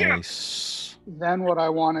 Nice. Then what I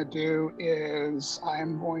want to do is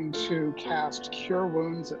I'm going to cast Cure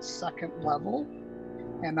Wounds at 2nd level,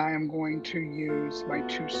 and I am going to use my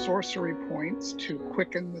 2 sorcery points to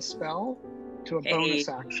quicken the spell to a bonus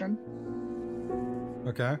action.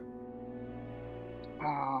 Okay.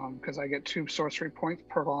 Because I get 2 sorcery points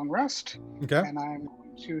per long rest, Okay. and I'm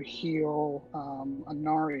going to heal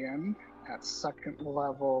Anarian at 2nd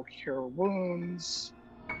level Cure Wounds.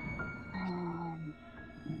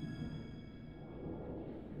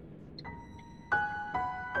 I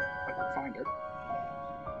can find it.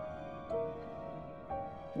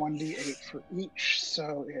 1d8 for each,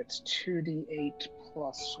 so it's 2d8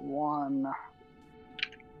 plus 1.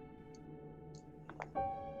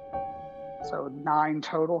 So 9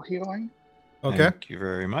 total healing. Okay. Thank you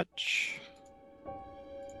very much.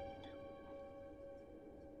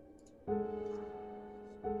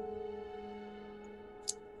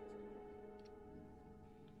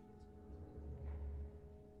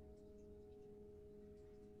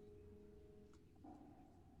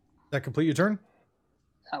 That complete your turn?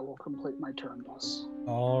 That will complete my turn, yes.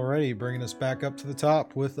 Alrighty, bringing us back up to the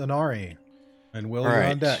top with Anari. And Will, All you're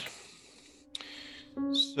right. on deck.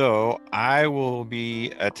 So I will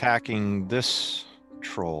be attacking this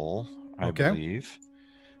troll, I Okay. believe.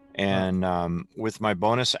 And with my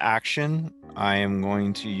bonus action, I am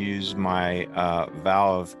going to use my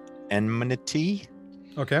Vow of Enmity.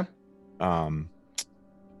 Okay.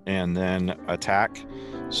 And then attack.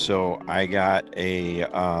 So I got a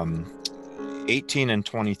 18 and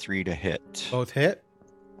 23 to hit. Both hit.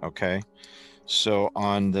 Okay. So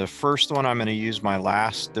on the first one, I'm going to use my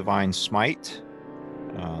last Divine Smite.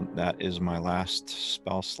 That is my last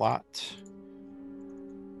spell slot.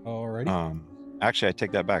 Alrighty. Actually, I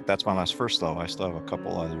take that back. That's my last first level. I still have a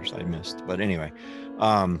couple others I missed. But anyway,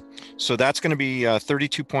 so that's going to be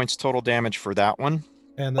 32 points total damage for that one.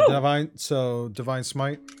 And the Divine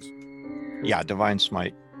Smite. Yeah, Divine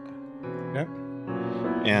Smite. Okay.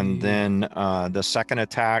 And then the second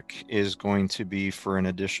attack is going to be for an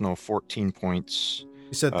additional 14 points.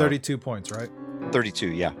 You said 32 points, right? 32,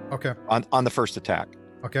 yeah, Okay. on the first attack.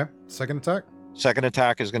 Okay. Second attack. Second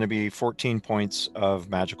attack is going to be 14 points of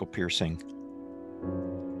magical piercing.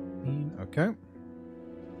 Okay.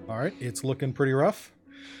 All right. It's looking pretty rough.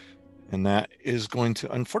 And that is going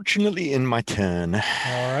to unfortunately end my turn.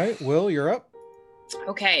 All right. Will, you're up.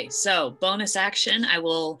 Okay, so bonus action, I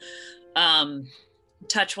will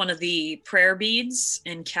touch one of the prayer beads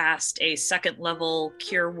and cast a 2nd level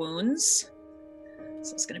Cure Wounds.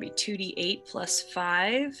 So it's going to be 2d8 plus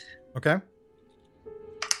 5. Okay.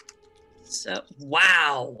 So,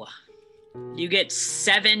 wow. You get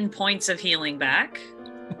 7 points of healing back.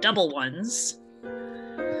 Double ones.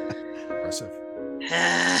 Impressive.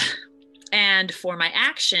 And for my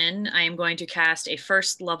action, I am going to cast a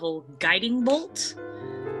 1st level Guiding Bolt.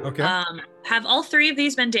 Okay. Have all 3 of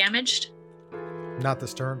these been damaged? Not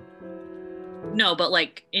this turn. No, but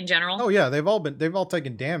like in general? Oh yeah, they've all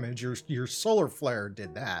taken damage. Your solar flare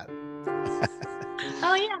did that.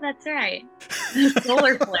 Oh yeah, that's right.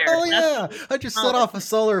 Solar flare. Oh yeah, I just set off a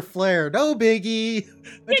solar flare. No biggie.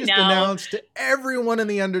 I just announced to everyone in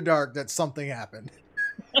the Underdark that something happened.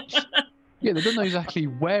 Yeah, they don't know exactly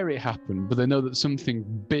where it happened, but they know that something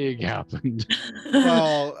big happened.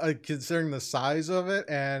 Well, considering the size of it,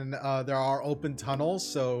 and there are open tunnels,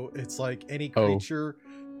 so it's like any creature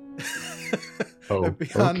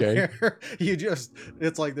beyond there.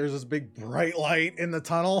 It's like there's this big bright light in the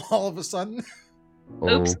tunnel all of a sudden.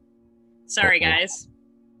 Oops. Sorry, guys.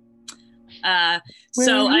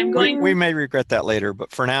 So I'm going. We may regret that later,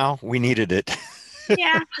 but for now, we needed it.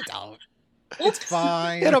 Yeah. It's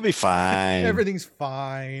fine. It'll be fine. Everything's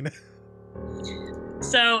fine.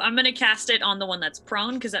 So I'm going to cast it on the one that's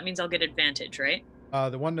prone, because that means I'll get advantage, right?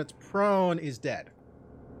 The one that's prone is dead.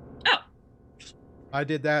 Oh. I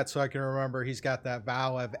did that so I can remember he's got that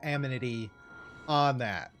Vow of Amenity on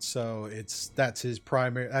that. So that's his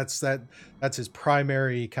primary. That's his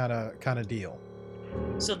primary kind of deal.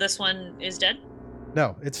 So this one is dead?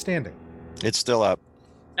 No, it's standing. It's still up.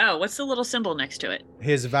 Oh, what's the little symbol next to it?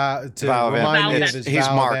 His vow to Vow of remind me of enmity. his He's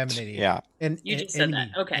vow marked. of enmity. Yeah. And You just said that.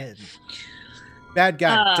 Okay. enemy. Bad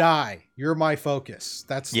guy, Uh, die. You're my focus.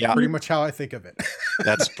 That's Yeah. pretty much how I think of it.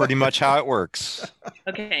 That's pretty much how it works.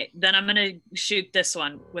 Okay, then I'm gonna shoot this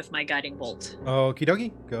one with my guiding bolt. Okie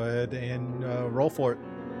dokie. Go ahead and roll for it.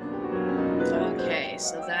 Okay,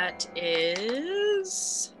 so that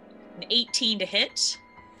is an 18 to hit.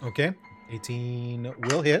 Okay. 18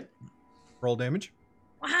 will hit. Roll damage.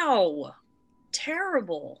 Wow,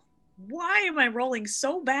 terrible. Why am I rolling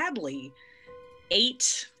so badly?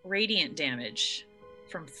 8 radiant damage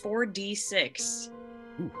from 4d6.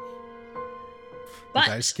 Ooh. But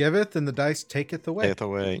The dice giveth and the dice taketh away. Take it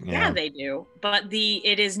away. yeah, they do. But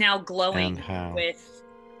it is now glowing And how? with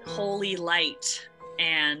holy light,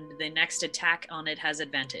 and the next attack on it has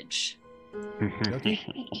advantage.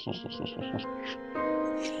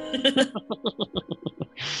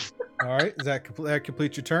 All right. That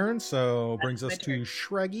completes your turn. So brings my us to turn.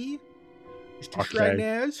 Shreggy. Mr. Okay.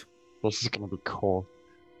 Shregnaz. This is going to be cool.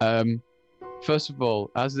 First of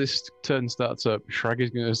all, as this turn starts up, Shrag is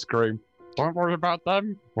going to scream, "Don't worry about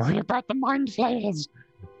them. Worry about the mind flayers."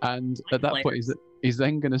 And at that point, he's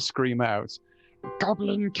then going to scream out,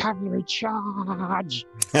 "Goblin cavalry charge!"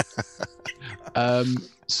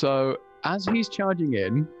 So as he's charging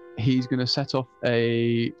in, he's going to set off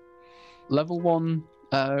a level 1,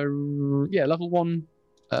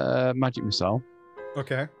 magic missile.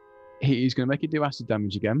 Okay. He's going to make it do acid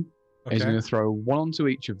damage again. He's going Okay. to throw one onto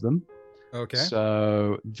each of them. Okay.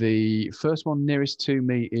 So the first one nearest to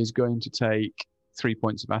me is going to take 3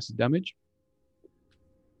 points of acid damage.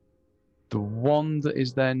 The one that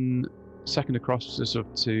is then second across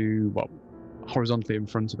to horizontally in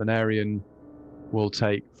front of an Aryan will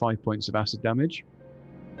take 5 points of acid damage.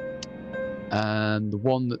 And the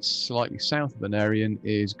one that's slightly south of an Aryan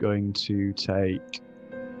is going to take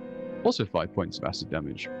also 5 points of acid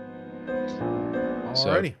damage.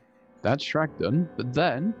 Alrighty. That's Shrag done. But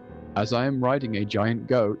then, as I am riding a giant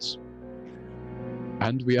goat,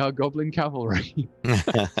 and we are goblin cavalry,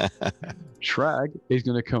 Shrag is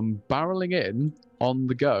going to come barreling in on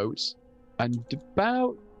the goat, and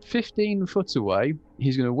about 15 foot away,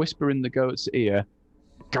 he's going to whisper in the goat's ear,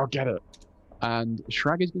 "Go get it." And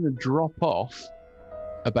Shrag is going to drop off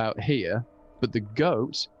about here, but the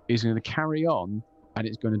goat is going to carry on, and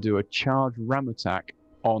it's going to do a charge ram attack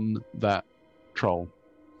on that troll.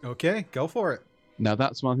 Okay. Go for it. Now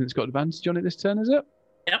that's one thing that's got advantage on it this turn, is it?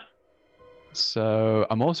 Yep. So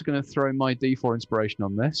I'm also going to throw in my D4 inspiration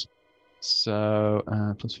on this. So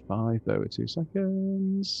 +5, bear with 2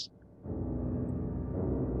 seconds.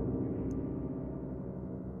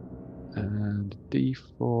 And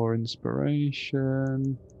D4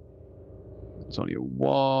 inspiration. It's only a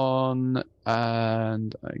 1,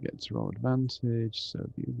 and I get to roll advantage, so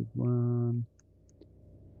the other one.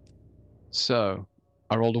 So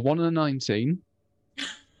I rolled a 1 and a 19.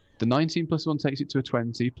 The 19 plus 1 takes it to a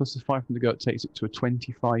 20, plus the 5 from the goat takes it to a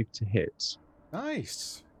 25 to hit.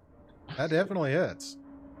 Nice. That definitely hits.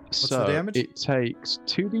 So the damage? it takes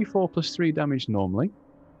 2d4 plus 3 damage normally.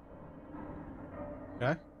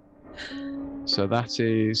 Okay. So that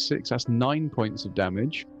is 6, that's 9 points of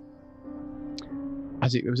damage.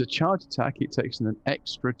 As it was a charge attack, it takes an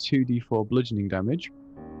extra 2d4 bludgeoning damage.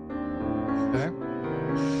 Okay.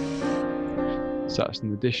 So that's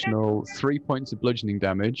an additional 3 points of bludgeoning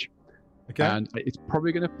damage. Okay. And it's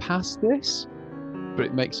probably going to pass this, but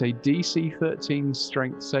it makes a DC 13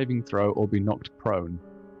 strength saving throw or be knocked prone.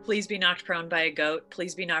 Please be knocked prone by a goat.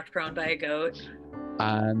 Please be knocked prone by a goat.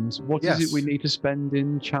 And what is Yes. it we need to spend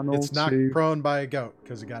in channel It's knocked to... prone by a goat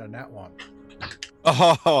because it got a nat 1.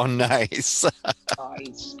 Oh, nice.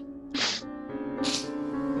 Nice.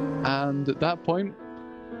 And at that point,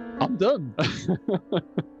 I'm done.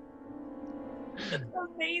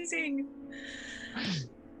 Amazing.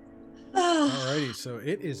 Alrighty, so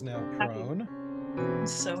it is now Happy. prone, I'm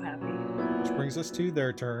so happy. which brings us to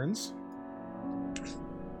their turns.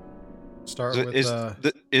 Start Is,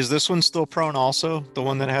 with is this one still prone also? The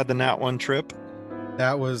one that had the nat 1 trip?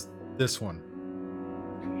 that was this one.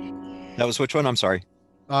 That was which one? I'm sorry.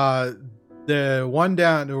 The one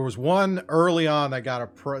down. There was one early on that got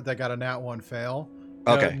a nat 1 fail.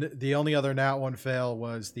 Okay. The only other nat 1 fail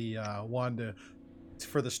was the one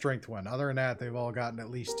for the strength one. Other than that, they've all gotten at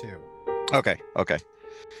least 2. Okay. Okay.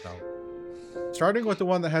 So, starting with the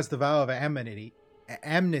one that has the vow of enmity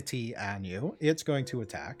on you, it's going to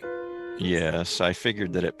attack. Yes, I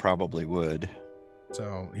figured that it probably would.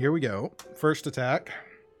 So here we go. First attack.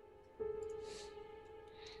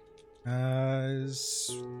 Is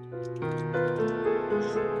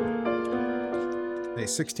a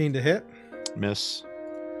 16 to hit. Miss.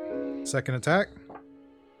 Second attack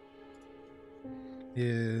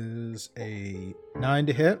is a 9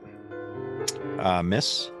 to hit.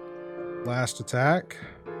 Miss. Last attack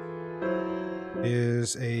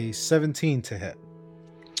is a 17 to hit.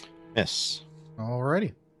 Miss.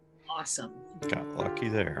 Alrighty. Awesome. Got lucky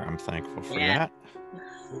there. I'm thankful for Yeah.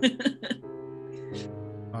 that.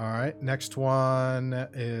 All right. Next one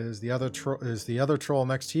is the other troll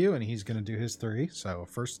next to you, and he's going to do his 3. So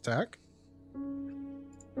first attack.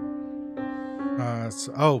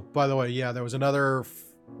 By the way, yeah, there was another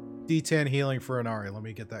D10 healing for Inari. Let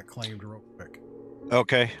me get that claimed real quick.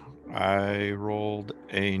 Okay. I rolled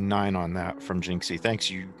a 9 on that from Jinxie. Thank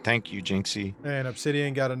you, Jinxie. And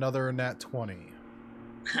Obsidian got another nat 20.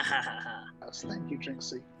 Yes, thank you,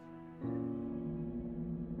 Jinxie.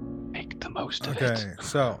 Make the most of Okay, it.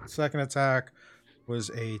 so second attack was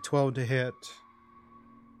a 12 to hit.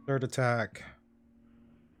 Third attack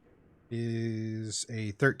is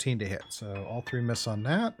a 13 to hit. So all 3 miss on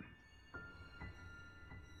that.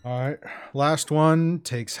 All right, last one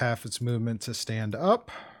takes half its movement to stand up.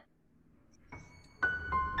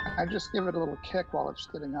 I just give it a little kick while it's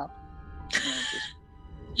getting up.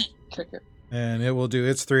 Just kick it. And it will do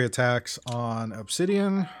its 3 attacks on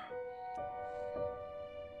Obsidian.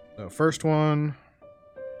 So first one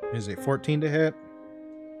is a 14 to hit.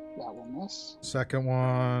 That will miss. Second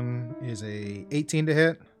one is a 18 to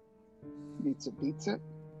hit. Meets it, beats it.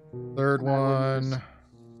 Third And I will use- one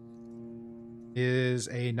is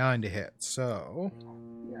a 9 to hit. So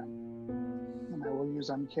And I will use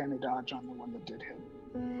Uncanny Dodge on the one that did hit.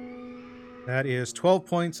 that is 12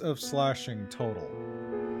 points of slashing total.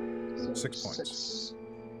 So 6 points. 6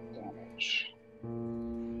 damage.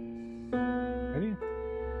 Ready?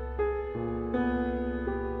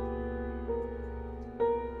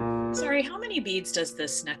 Sorry, how many beads does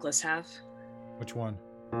this necklace have? Which one?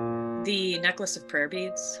 The necklace of prayer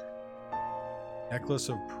beads. Necklace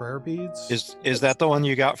of prayer beads? Is that the one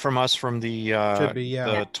you got from us from the Should be, yeah.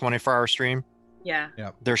 the 24-hour stream? Yeah.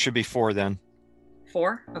 There should be 4 then.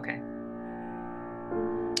 4? Okay.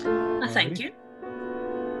 Thank you.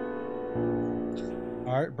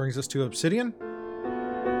 All right, brings us to Obsidian.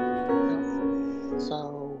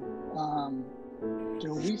 So,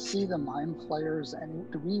 do we see the Mind Flayers?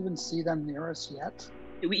 And do we even see them near us yet?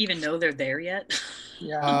 Do we even know they're there yet?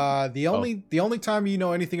 Yeah. The only time you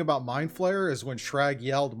know anything about Mind Flayer is when Shrag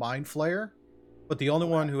yelled Mind Flayer, but the only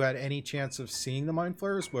one who had any chance of seeing the Mind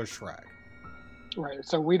Flayers was Shrag. Right.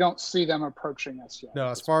 So we don't see them approaching us yet. No,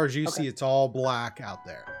 as far as you Okay. see, it's all black out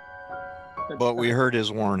there. But we heard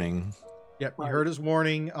his warning. Yep, you Right. heard his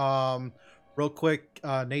warning. Real quick,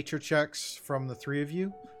 nature checks from the 3 of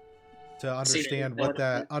you to understand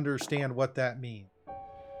what that means.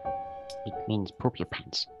 It means poop your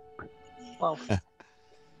pants. Well,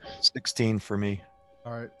 16 for me.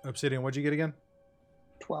 All right, Obsidian, what'd you get again?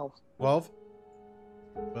 12. 12?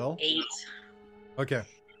 Will? 8. Okay.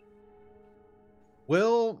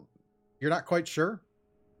 Will, you're not quite sure,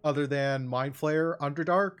 other than Mind Flayer,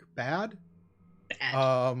 Underdark, bad.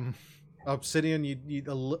 Bad. Obsidian, you need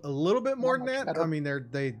a little bit more Not than much that. better. I mean,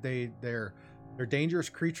 they're dangerous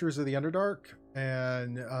creatures of the Underdark,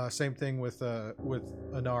 and same thing with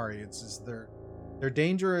Inari. It's just they're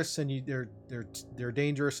dangerous, and they're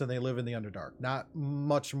dangerous, and they live in the Underdark. Not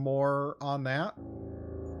much more on that.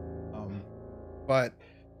 But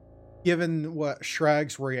given what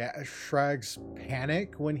Shrag's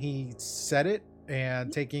panic when he said it,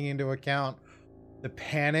 and taking into account the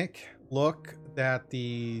panic look that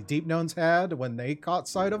the Deep Gnomes had when they caught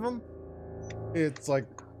sight of him, it's like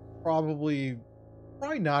probably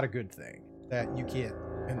not a good thing that you can't,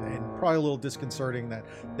 and probably a little disconcerting that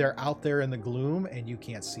they're out there in the gloom and you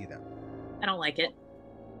can't see them. I don't like it.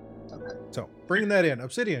 Okay. So bringing that in,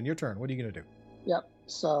 Obsidian, your turn. What are you gonna do? Yep.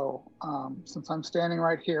 So, since I'm standing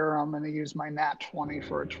right here, I'm going to use my nat 20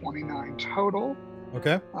 for a 29 total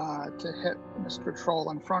Okay. to hit Mr. Troll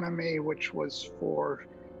in front of me, which was for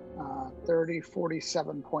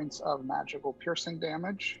 47 points of magical piercing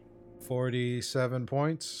damage. 47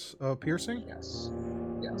 points of piercing. Yes.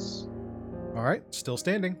 Yes. All right, still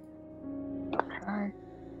standing. Okay.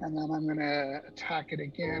 And then I'm going to attack it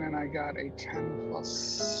again, and I got a 10 plus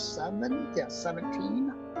 7. Yes,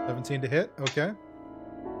 17. 17 to hit. Okay.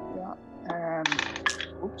 Yeah. And,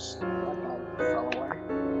 oops, that fell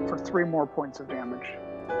away. For 3 more points of damage.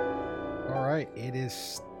 All right, it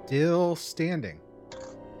is still standing.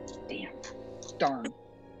 Damn. Darn.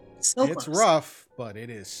 So It's close. rough, but it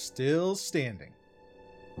is still standing.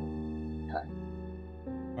 Okay.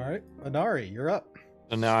 All right, Anari, you're up.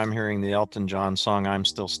 So now I'm hearing the Elton John song "I'm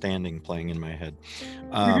Still Standing" playing in my head.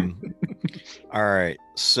 All right,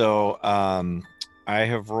 so I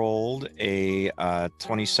have rolled a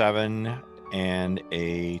 27 and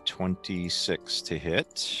a 26 to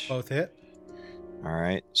hit. Both hit. All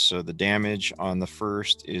right, so the damage on the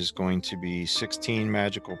first is going to be 16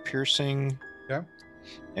 magical piercing. Okay.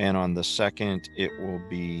 And on the second, it will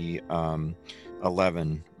be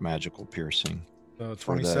 11 magical piercing. So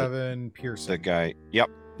For the- 27 piercing.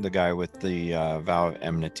 The guy with the vow of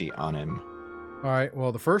enmity on him. All right.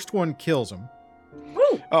 Well, the first one kills him.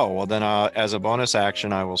 Woo! Oh, well then as a bonus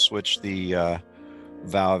action, I will switch the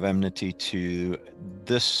vow of enmity to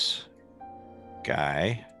this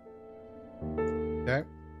guy Okay.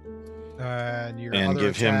 And your and other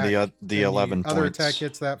give him attack, the 11 other points. attack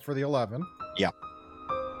hits that for the 11. Good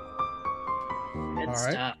All right.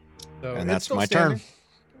 stuff. So And it's that's still my standing, turn.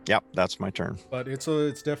 Yep, that's my turn. But it's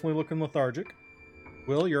definitely looking lethargic.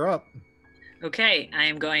 Will, you're up. Okay, I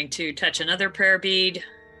am going to touch another prayer bead,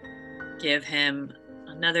 give him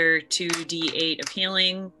another 2d8 of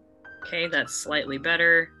healing. Okay, that's slightly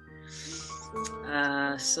better.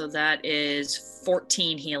 So that is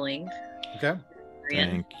 14 healing. Okay. Marion,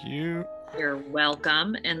 Thank you. you're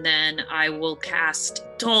welcome. And then I will cast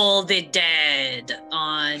Toll the Dead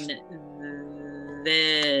on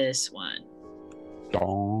this one.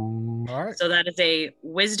 Dong. All right. So that is a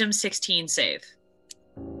Wisdom 16 save.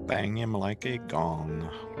 Bang him like a gong.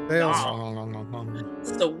 Fails.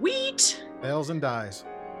 Sweet. Fails and dies.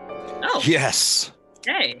 Oh, Yes.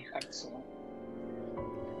 okay. Excellent.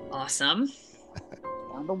 Awesome.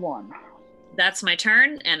 Down to 1. That's my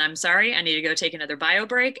turn, and I'm sorry, I need to go take another bio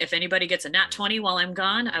break. If anybody gets a nat 20 while I'm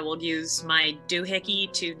gone, I will use my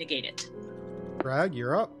doohickey to negate it. Bragg,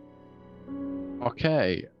 you're up.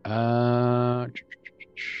 Okay. Only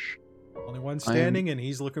one standing, and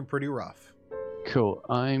he's looking pretty rough. Cool.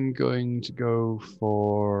 I'm going to go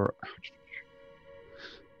for.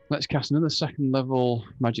 Let's cast another second level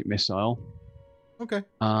magic missile. Okay.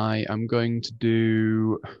 I am going to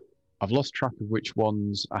do. I've lost track of which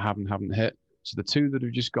ones I haven't hit. So the two that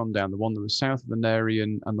have just gone down, the one that was south of the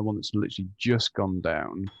Narian and the one that's literally just gone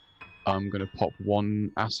down, I'm going to pop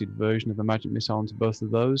one acid version of the magic missile into both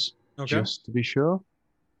of those, Okay. just to be sure.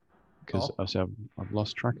 Because Cool. I say I've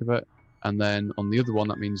lost track of it. And then on the other one,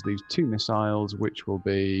 that means these 2 missiles, which will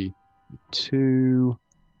be 2.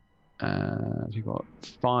 You've got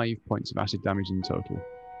 5 points of acid damage in total.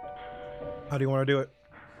 How do you want to do it?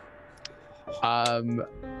 I'm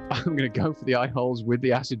going to go for the eye holes with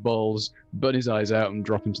the acid balls, burn his eyes out, and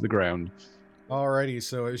drop him to the ground. Alrighty.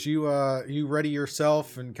 So as you ready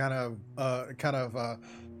yourself and kind of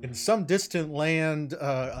in some distant land,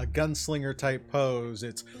 a gunslinger type pose,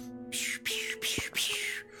 it's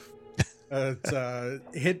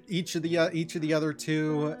hit each of the other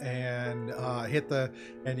two and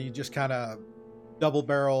and you just kind of double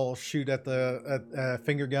barrel shoot at the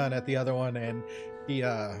finger gun at the other one, and he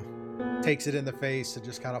takes it in the face. It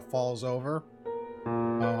just kind of falls over,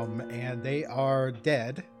 and they are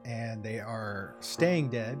dead, and they are staying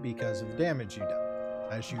dead because of the damage you done.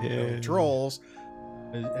 As you know, trolls,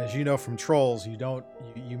 as you know from trolls,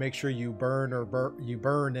 you make sure you burn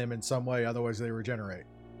them in some way, otherwise they regenerate.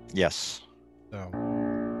 Yes. So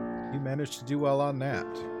you managed to do well on that.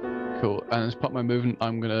 Cool. And as part of my movement,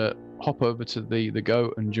 I'm going to hop over to the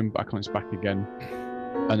goat and jump back on its back again.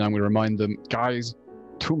 And I'm going to remind them, guys,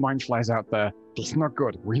 2 mind flies out there. It's not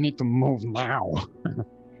good. We need to move now.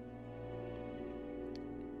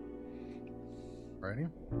 Righty.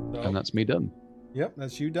 And that's me done. Yep,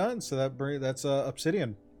 that's you done. So that's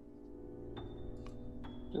Obsidian.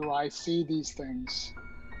 Do I see these things?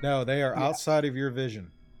 No, they are Yeah. outside of your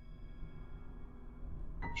vision.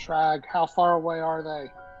 Shrag, how far away are they?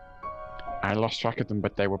 I lost track of them,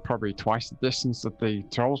 but they were probably twice the distance that the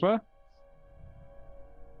trolls were.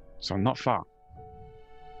 So not far.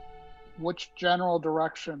 Which general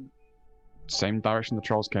direction? Same direction the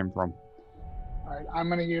trolls came from. All right, I'm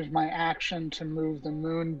going to use my action to move the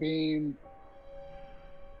moonbeam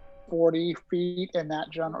 40 feet in that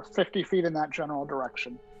 50 feet in that general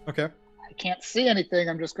direction. Okay. I can't see anything.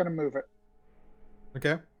 I'm just going to move it.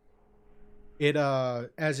 Okay. It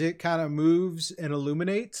as it kind of moves and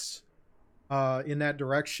illuminates in that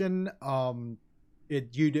direction,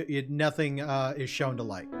 nothing is shown to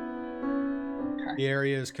light. Okay. The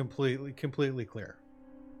area is completely clear.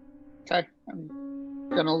 Okay. I'm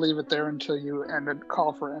going to leave it there until you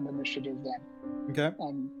call for end initiative then. Okay.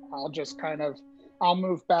 And I'll just I'll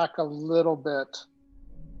move back a little bit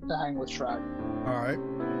to hang with Shrag. All right.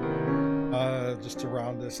 Just to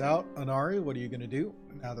round this out, Anari, what are you going to do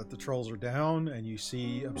now that the trolls are down and you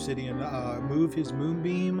see Obsidian move his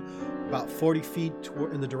moonbeam about 40 feet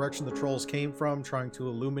in the direction the trolls came from, trying to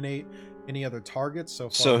illuminate any other targets? So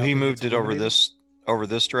he nothing moved gets it over illuminated?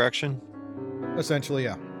 this direction. Essentially,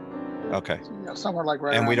 yeah. Okay. Yeah, somewhere like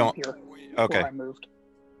right And we around don't. here Okay. where I moved.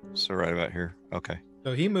 So right about here. Okay.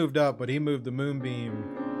 So he moved up, but he moved the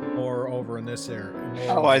moonbeam more over in this area.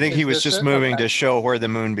 Well, I think is he was this just it? moving Okay. to show where the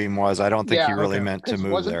moonbeam was. I don't think he Yeah, really okay. meant to 'Cause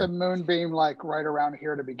move wasn't there. the moonbeam like right around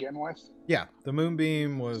here to begin with? Yeah, the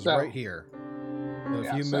moonbeam was So- right here. So if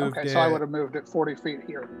Yeah, you so, moved okay, it, so I would have moved it 40 feet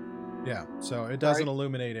here. yeah, so it doesn't Right.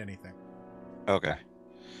 illuminate anything. Okay.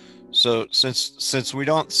 So since we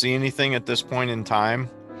don't see anything at this point in time,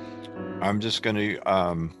 I'm just going to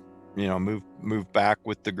move back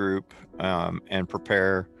with the group and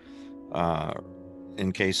prepare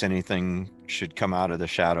in case anything should come out of the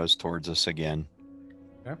shadows towards us again.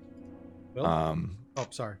 Bill? Oh,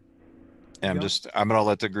 sorry. And Go. I'm going to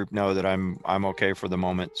let the group know that I'm okay for the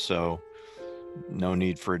moment, so no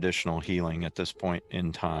need for additional healing at this point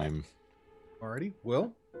in time. Alrighty,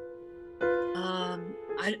 Will? I'm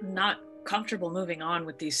not comfortable moving on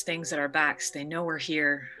with these things at our backs. They know we're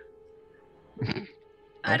here.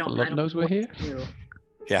 I don't knows know we're what here. to do.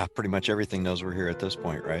 Yeah, pretty much everything knows we're here at this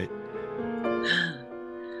point, right?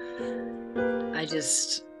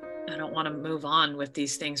 I don't want to move on with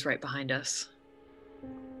these things right behind us.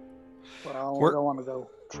 Well, We're- we don't want to go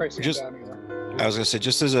tracing Just- it down either. I was going to say,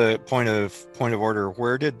 just as a point of order,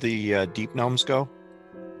 where did the deep gnomes go?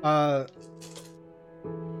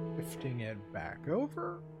 Shifting it back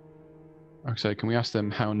over. Okay, can we ask them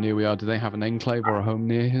how near we are? Do they have an enclave or a home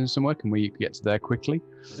near here somewhere? Can we get to there quickly?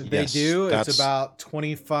 They Yes, do. It's that's- about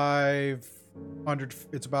 2,500.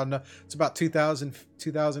 It's about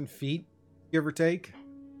 2,000 feet, give or take,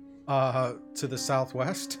 to the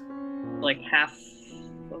southwest. Like half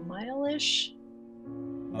a mile-ish? A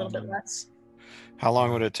little bit Um, less. How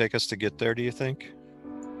long would it take us to get there, do you think?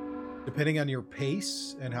 Depending on your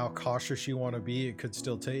pace and how cautious you want to be, it could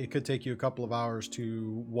take you a couple of hours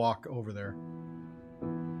to walk over there.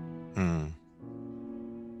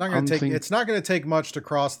 It's not going to take much to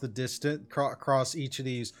cross the distance, cross each of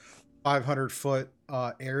these 500-foot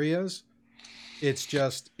areas. It's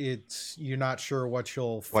just you're not sure what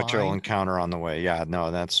you'll find. What you'll encounter on the way. Yeah, no,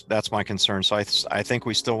 that's my concern. So I think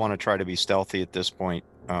we still want to try to be stealthy at this point.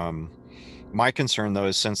 My concern though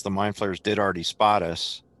is since the mind flayers did already spot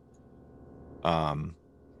us,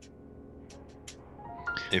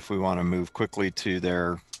 if we want to move quickly to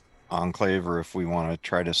their enclave or if we want to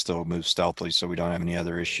try to still move stealthily so we don't have any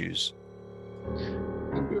other issues.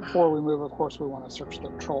 And before we move, of course, we want to search the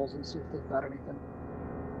trolls and see if they've got anything.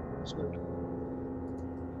 That's good.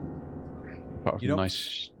 Apart from You don't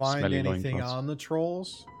nice find smelly anything loincloths. on the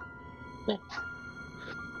trolls. There.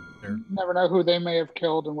 Never know who they may have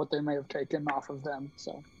killed and what they may have taken off of them.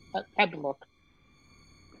 So I had to look.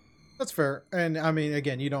 That's fair. And I mean,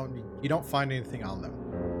 again, you don't find anything on them.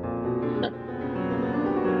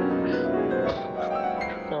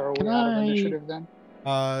 So are Can we out of I- initiative then?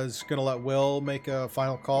 Is gonna let Will make a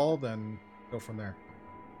final call, then go from there.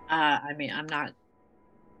 I mean,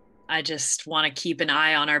 I just want to keep an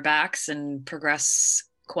eye on our backs and progress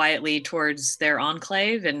quietly towards their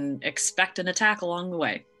enclave and expect an attack along the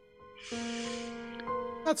way.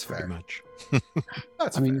 That's Pretty fair. much.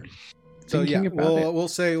 That's I mean, fair. So yeah, thinking about it- we'll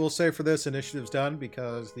say for this initiative's done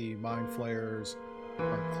because the mind flayers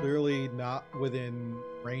are clearly not within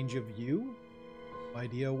range of you.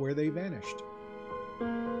 Idea where they vanished.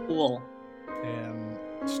 Cool. And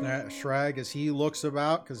Shrag, as he looks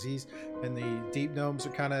about, because he's and the deep gnomes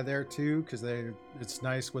are kind of there too, because it's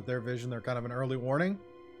nice with their vision. They're kind of an early warning,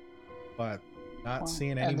 but not Well,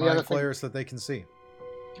 seeing and any the other mind thing- flayers that they can see.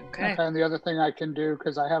 Okay. And the other thing I can do,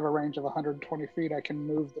 because I have a range of 120 feet, I can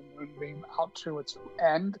move the moonbeam out to its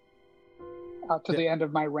end, out to the end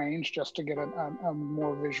of my range, just to get a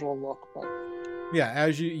more visual look. But Yeah,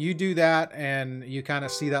 as you do that, and you kind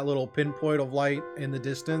of see that little pinpoint of light in the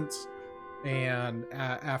distance, and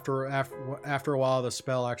after a while, the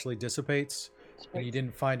spell actually dissipates, and you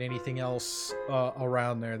didn't find anything else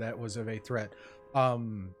around there that was of a threat.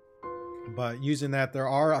 But using that, there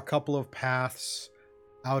are a couple of paths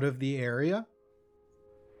out of the area.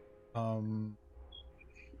 Wrong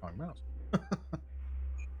mouse.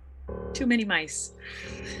 Too many mice.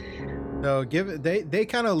 So they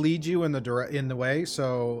kind of lead you in the way.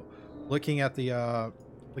 So looking at the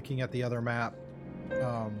other map,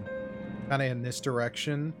 kind of in this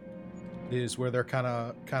direction is where they're kind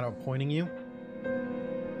of pointing you.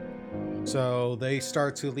 So they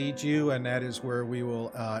start to lead you, and that is where we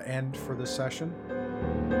will end for this session.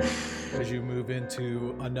 as you move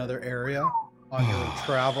into another area on your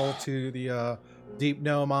travel to the Deep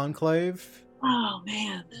Gnome Enclave. Oh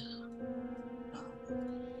man.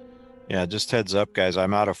 Yeah, just heads up, guys.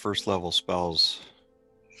 I'm out of first level spells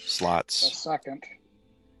The slots. second.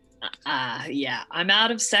 Yeah, I'm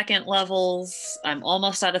out of second levels. I'm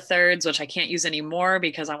almost out of thirds, which I can't use anymore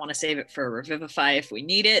because I want to save it for Revivify if we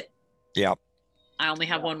need it. Yep. I only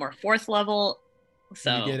have one more fourth level.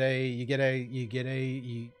 So you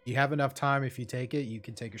have enough time. If you take it, you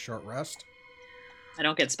can take a short rest. I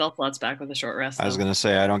don't get spell slots back with a short rest. I was though. gonna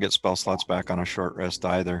say I don't get spell slots back on a short rest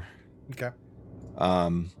either. Okay.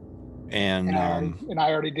 And And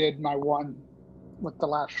I already did my one with the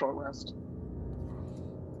last short rest.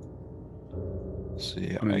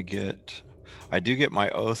 see, mean- I do get my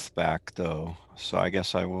oath back though, so I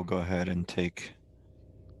guess I will go ahead and take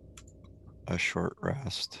a short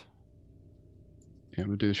rest. Yeah,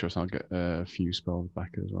 we'll do the short. I'll get a few spells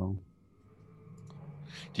back as well.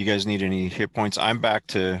 Do you guys need any hit points? I'm back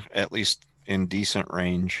to at least in decent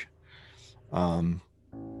range.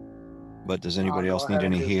 But does anybody go else need ahead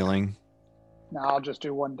and any do- healing? Now I'll just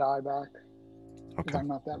do one die back because Okay. I'm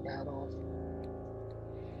not that bad off.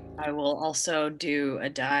 I will also do a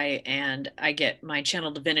die, and I get my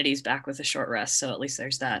channel divinities back with a short rest. So at least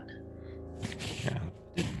there's that. Yeah,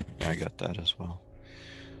 I got that as well.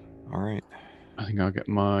 All right. I think I'll get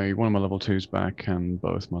one of my level 2s back and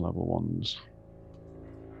both my level 1s.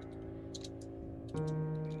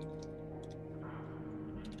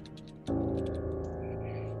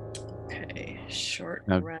 Okay, short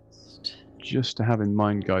Now- rest. Just to have in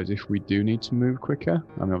mind, guys, if we do need to move quicker,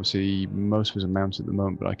 I mean, obviously most of us are mounted at the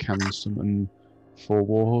moment, but I can summon 4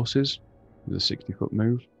 war horses with a 60-foot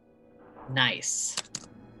move. Nice.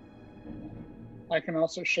 I can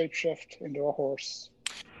also shapeshift into a horse.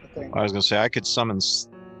 I think. I was gonna say I could summon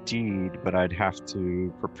Steed, but I'd have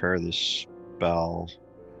to prepare the spell.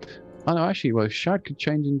 Oh no, actually, well, Shad could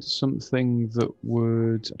change into something that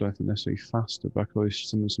would, I don't think necessarily faster, but I could always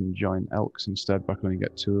summon some giant elks instead, but I could only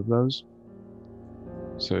get 2 of those.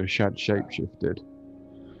 So Shad shapeshifted.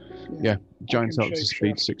 Yeah, giant can elks are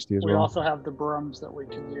speed shapeshift. 60 as We well. also have the brooms that we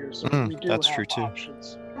can use. So Mm, we do that's have true, too.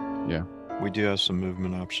 options. We do have some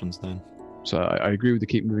movement options then. So I agree with the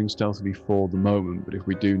keep moving stealthily for the moment, but if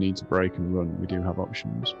we do need to break and run, we do have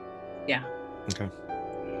options. Yeah. Okay.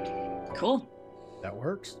 Cool. That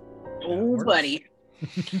works. Oh, works. buddy.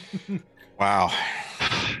 Wow.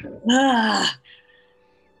 Ah,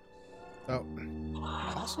 Oh,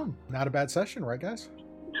 awesome. Not a bad session, right, guys?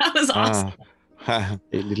 that was awesome. Uh,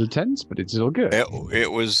 A little tense, but it's all good.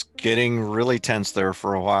 it was getting really tense there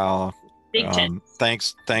for a while. Big tent.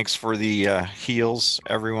 Thanks for the heals,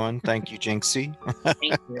 everyone. Thank you, Jinxie.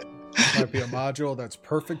 Thank you. This might be a module that's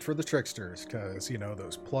perfect for the tricksters because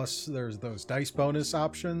there's those dice bonus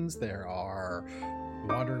options. There are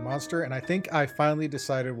the Wandering Monster, and I think I finally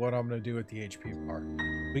decided what I'm going to do with the HP bar.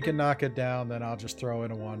 We can knock it down, then I'll just throw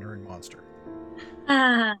in a Wandering Monster.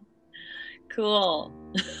 Ah, cool.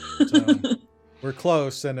 So we're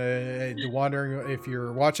close, and the Wandering. If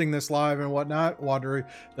you're watching this live and whatnot, the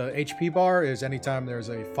HP bar is anytime there's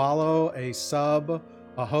a follow, a sub,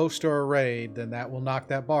 a host, or a raid, then that will knock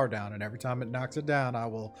that bar down. And every time it knocks it down, I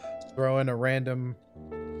will throw in a random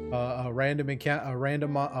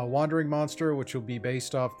Wandering Monster, which will be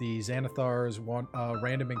based off the Xanathar's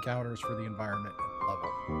random encounters for the environment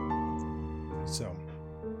level. So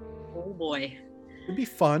Oh boy. it'd be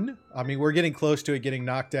fun. I mean, we're getting close to it getting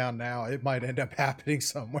knocked down now. It might end up happening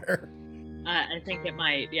somewhere. I think it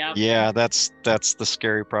might. Yeah. Yeah, that's the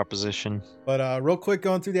scary proposition. But real quick,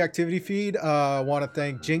 going through the activity feed, I want to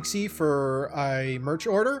thank Jinxie for a merch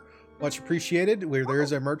order. Much appreciated. There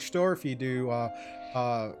is a merch store. If you do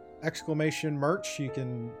exclamation merch, you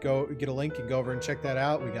can go get a link and go over and check that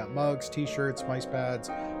out. We got mugs, t-shirts, mice pads,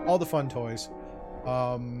 all the fun toys.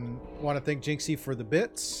 Want to thank Jinxie for the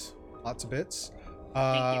bits. Lots of bits.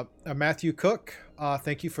 Thank Matthew Cook,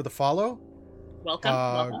 thank you for the follow. Welcome.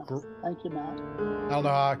 Welcome. Thank you, Matt. I don't know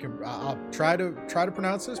how I'll try to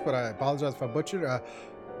pronounce this, but I apologize if I butchered.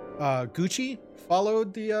 Gucci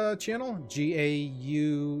followed the channel.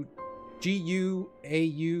 Guauchi.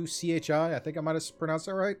 I think I might have pronounced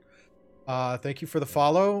that right. Thank you for the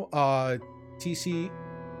follow. TCG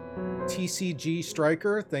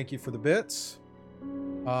Striker, thank you for the bits.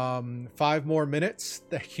 5 more minutes.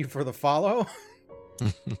 Thank you for the follow.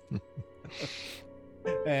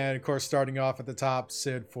 And of course, starting off at the top,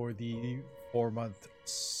 Sid for the 4-month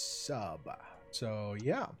sub. So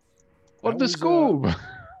yeah, What that the was, scoop?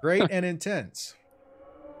 great and intense.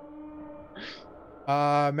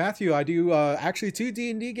 Matthew, I do actually 2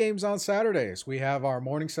 D&D games on Saturdays. We have our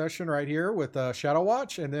morning session right here with Shadow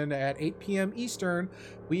Watch, and then at 8 p.m. Eastern,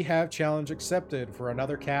 we have Challenge Accepted for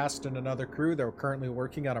another cast and another crew. They're currently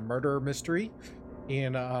working on a murder mystery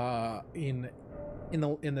in the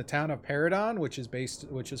town of Paradon, which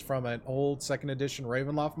is from an old second edition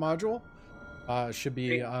Ravenloft module. Should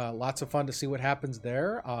be lots of fun to see what happens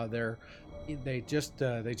there. They just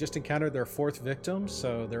encountered their 4th victim,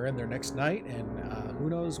 so they're in their next night, and who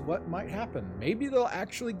knows what might happen. Maybe they'll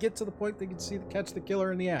actually get to the point they can catch the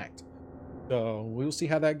killer in the act. So we'll see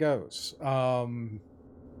how that goes. And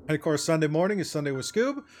of course, Sunday morning is Sunday with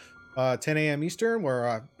Scoob, 10 a.m. Eastern, where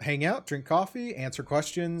I hang out, drink coffee, answer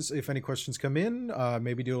questions if any questions come in.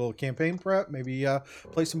 Maybe do a little campaign prep. Maybe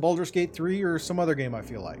play some Baldur's Gate 3 or some other game I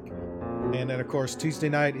feel like. And then, of course, Tuesday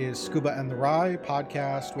night is Scuba and the Rye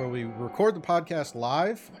podcast, where we record the podcast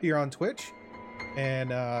live here on Twitch.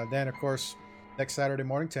 And then, of course, next Saturday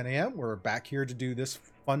morning, 10 a.m., we're back here to do this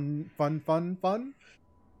fun. And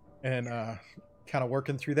kind of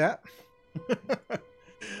working through that.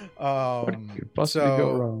 What could possibly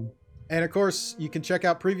go wrong? And, of course, you can check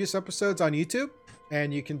out previous episodes on YouTube.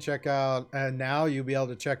 And you can check out, and now you'll be able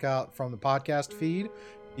to check out from the podcast feed.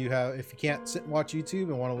 If you can't sit and watch YouTube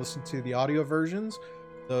and want to listen to the audio versions,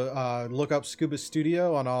 look up Scuba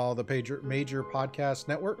Studio on all the major podcast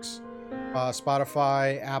networks,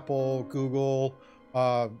 Spotify, Apple, Google,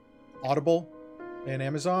 Audible, and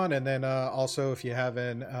Amazon. And then also, if you have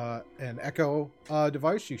an Echo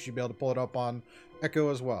device, you should be able to pull it up on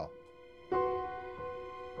Echo as well.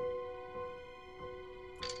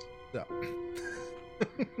 So,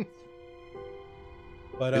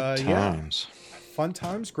 but yeah. Fun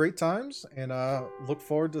times, great times, and look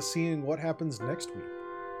forward to seeing what happens next week.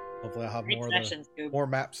 Hopefully I'll have more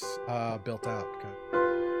maps built out.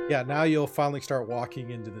 Yeah, now you'll finally start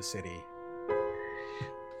walking into the city.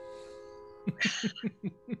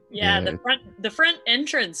 Yeah, the front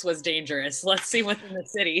entrance was dangerous. Let's see what's in the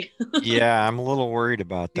city. Yeah, I'm a little worried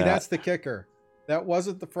about that. See, that's the kicker. That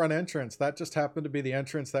wasn't the front entrance. That just happened to be the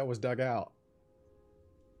entrance that was dug out.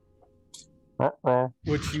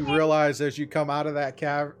 Which you realize as you come out of that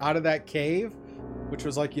cave, which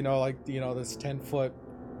was like this 10-foot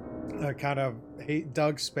kind of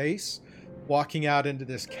dug space, walking out into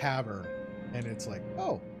this cavern, and it's like,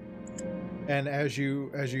 oh. And as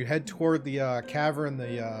you head toward the cavern,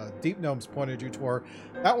 the Deep Gnomes pointed you toward,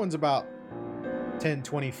 that one's about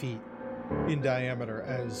 10-20 feet in diameter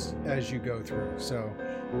as you go through. So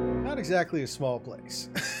not exactly a small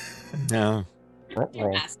place. No.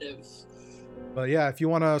 Massive. But yeah, if you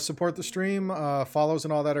want to support the stream, follows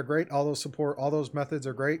and all that are great. All those methods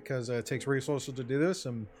are great because it takes resources to do this,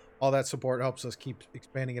 and all that support helps us keep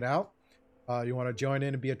expanding it out. You want to join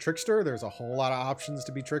in and be a trickster? There's a whole lot of options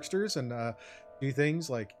to be tricksters and do things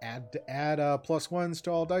like add +1s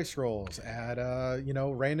to all dice rolls, add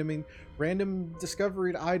random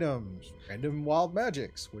discovered items, random wild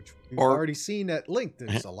magics, which we've already seen at length.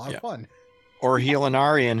 It's a lot of fun. Or heal an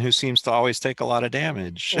Aryan who seems to always take a lot of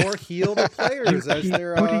damage. Or heal the players as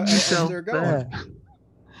they're going.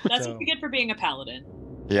 That's what you get for being a paladin.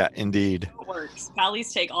 Yeah, indeed. It works.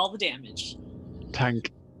 Pallies take all the damage.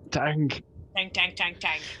 Tank. Yeah,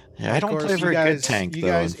 I don't play very good tank, you though.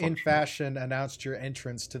 You guys, in fashion, announced your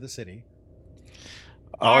entrance to the city.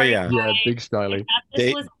 Oh, yeah. Yeah, big styly.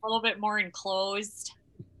 This was a little bit more enclosed.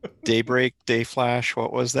 Daybreak, Day Flash,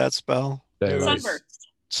 what was that spell?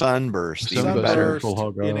 Sunburst. Even better.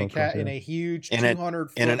 In a huge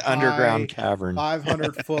 200-foot in an underground cavern,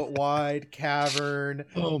 500-foot wide cavern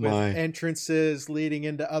with my entrances leading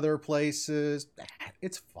into other places.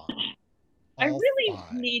 It's fun. I really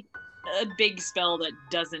need a big spell that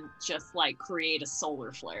doesn't just create a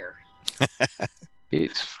solar flare.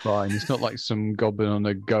 It's fine. It's not like some goblin on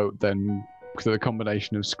a goat then, because of the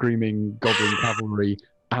combination of screaming goblin cavalry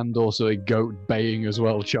and also a goat baying as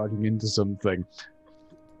well, charging into something.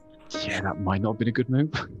 Yeah, that might not have been a good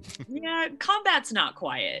move. Yeah, combat's not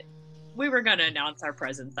quiet. We were going to announce our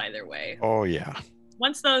presence either way. Oh, yeah.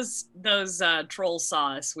 Once those trolls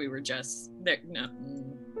saw us, we were just... No.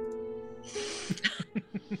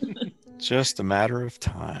 Just a matter of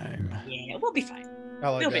time. Yeah, we'll be fine. I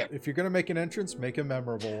like that. If you're going to make an entrance, make a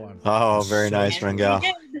memorable one. Oh, very nice, Rengal.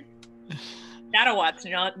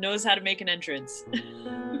 Shadowwatch knows how to make an entrance.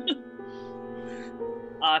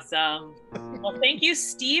 Awesome. Well, thank you,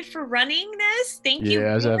 Steve, for running this. Thank you,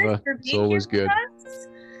 as ever. It's always good.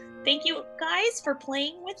 Thank you, guys, for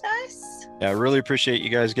playing with us. Yeah, I really appreciate you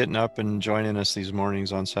guys getting up and joining us these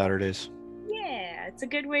mornings on Saturdays. Yeah, it's a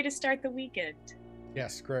good way to start the weekend.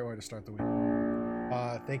 Yes, great way to start the week.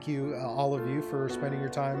 Thank you, all of you, for spending your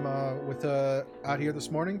time with out here this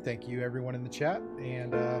morning. Thank you, everyone in the chat,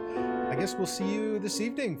 and I guess we'll see you this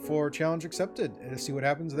evening for Challenge Accepted and see what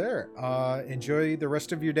happens there. Enjoy the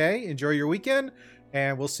rest of your day, enjoy your weekend,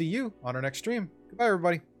 and we'll see you on our next stream. Goodbye,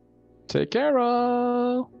 everybody. Take care,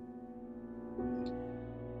 all.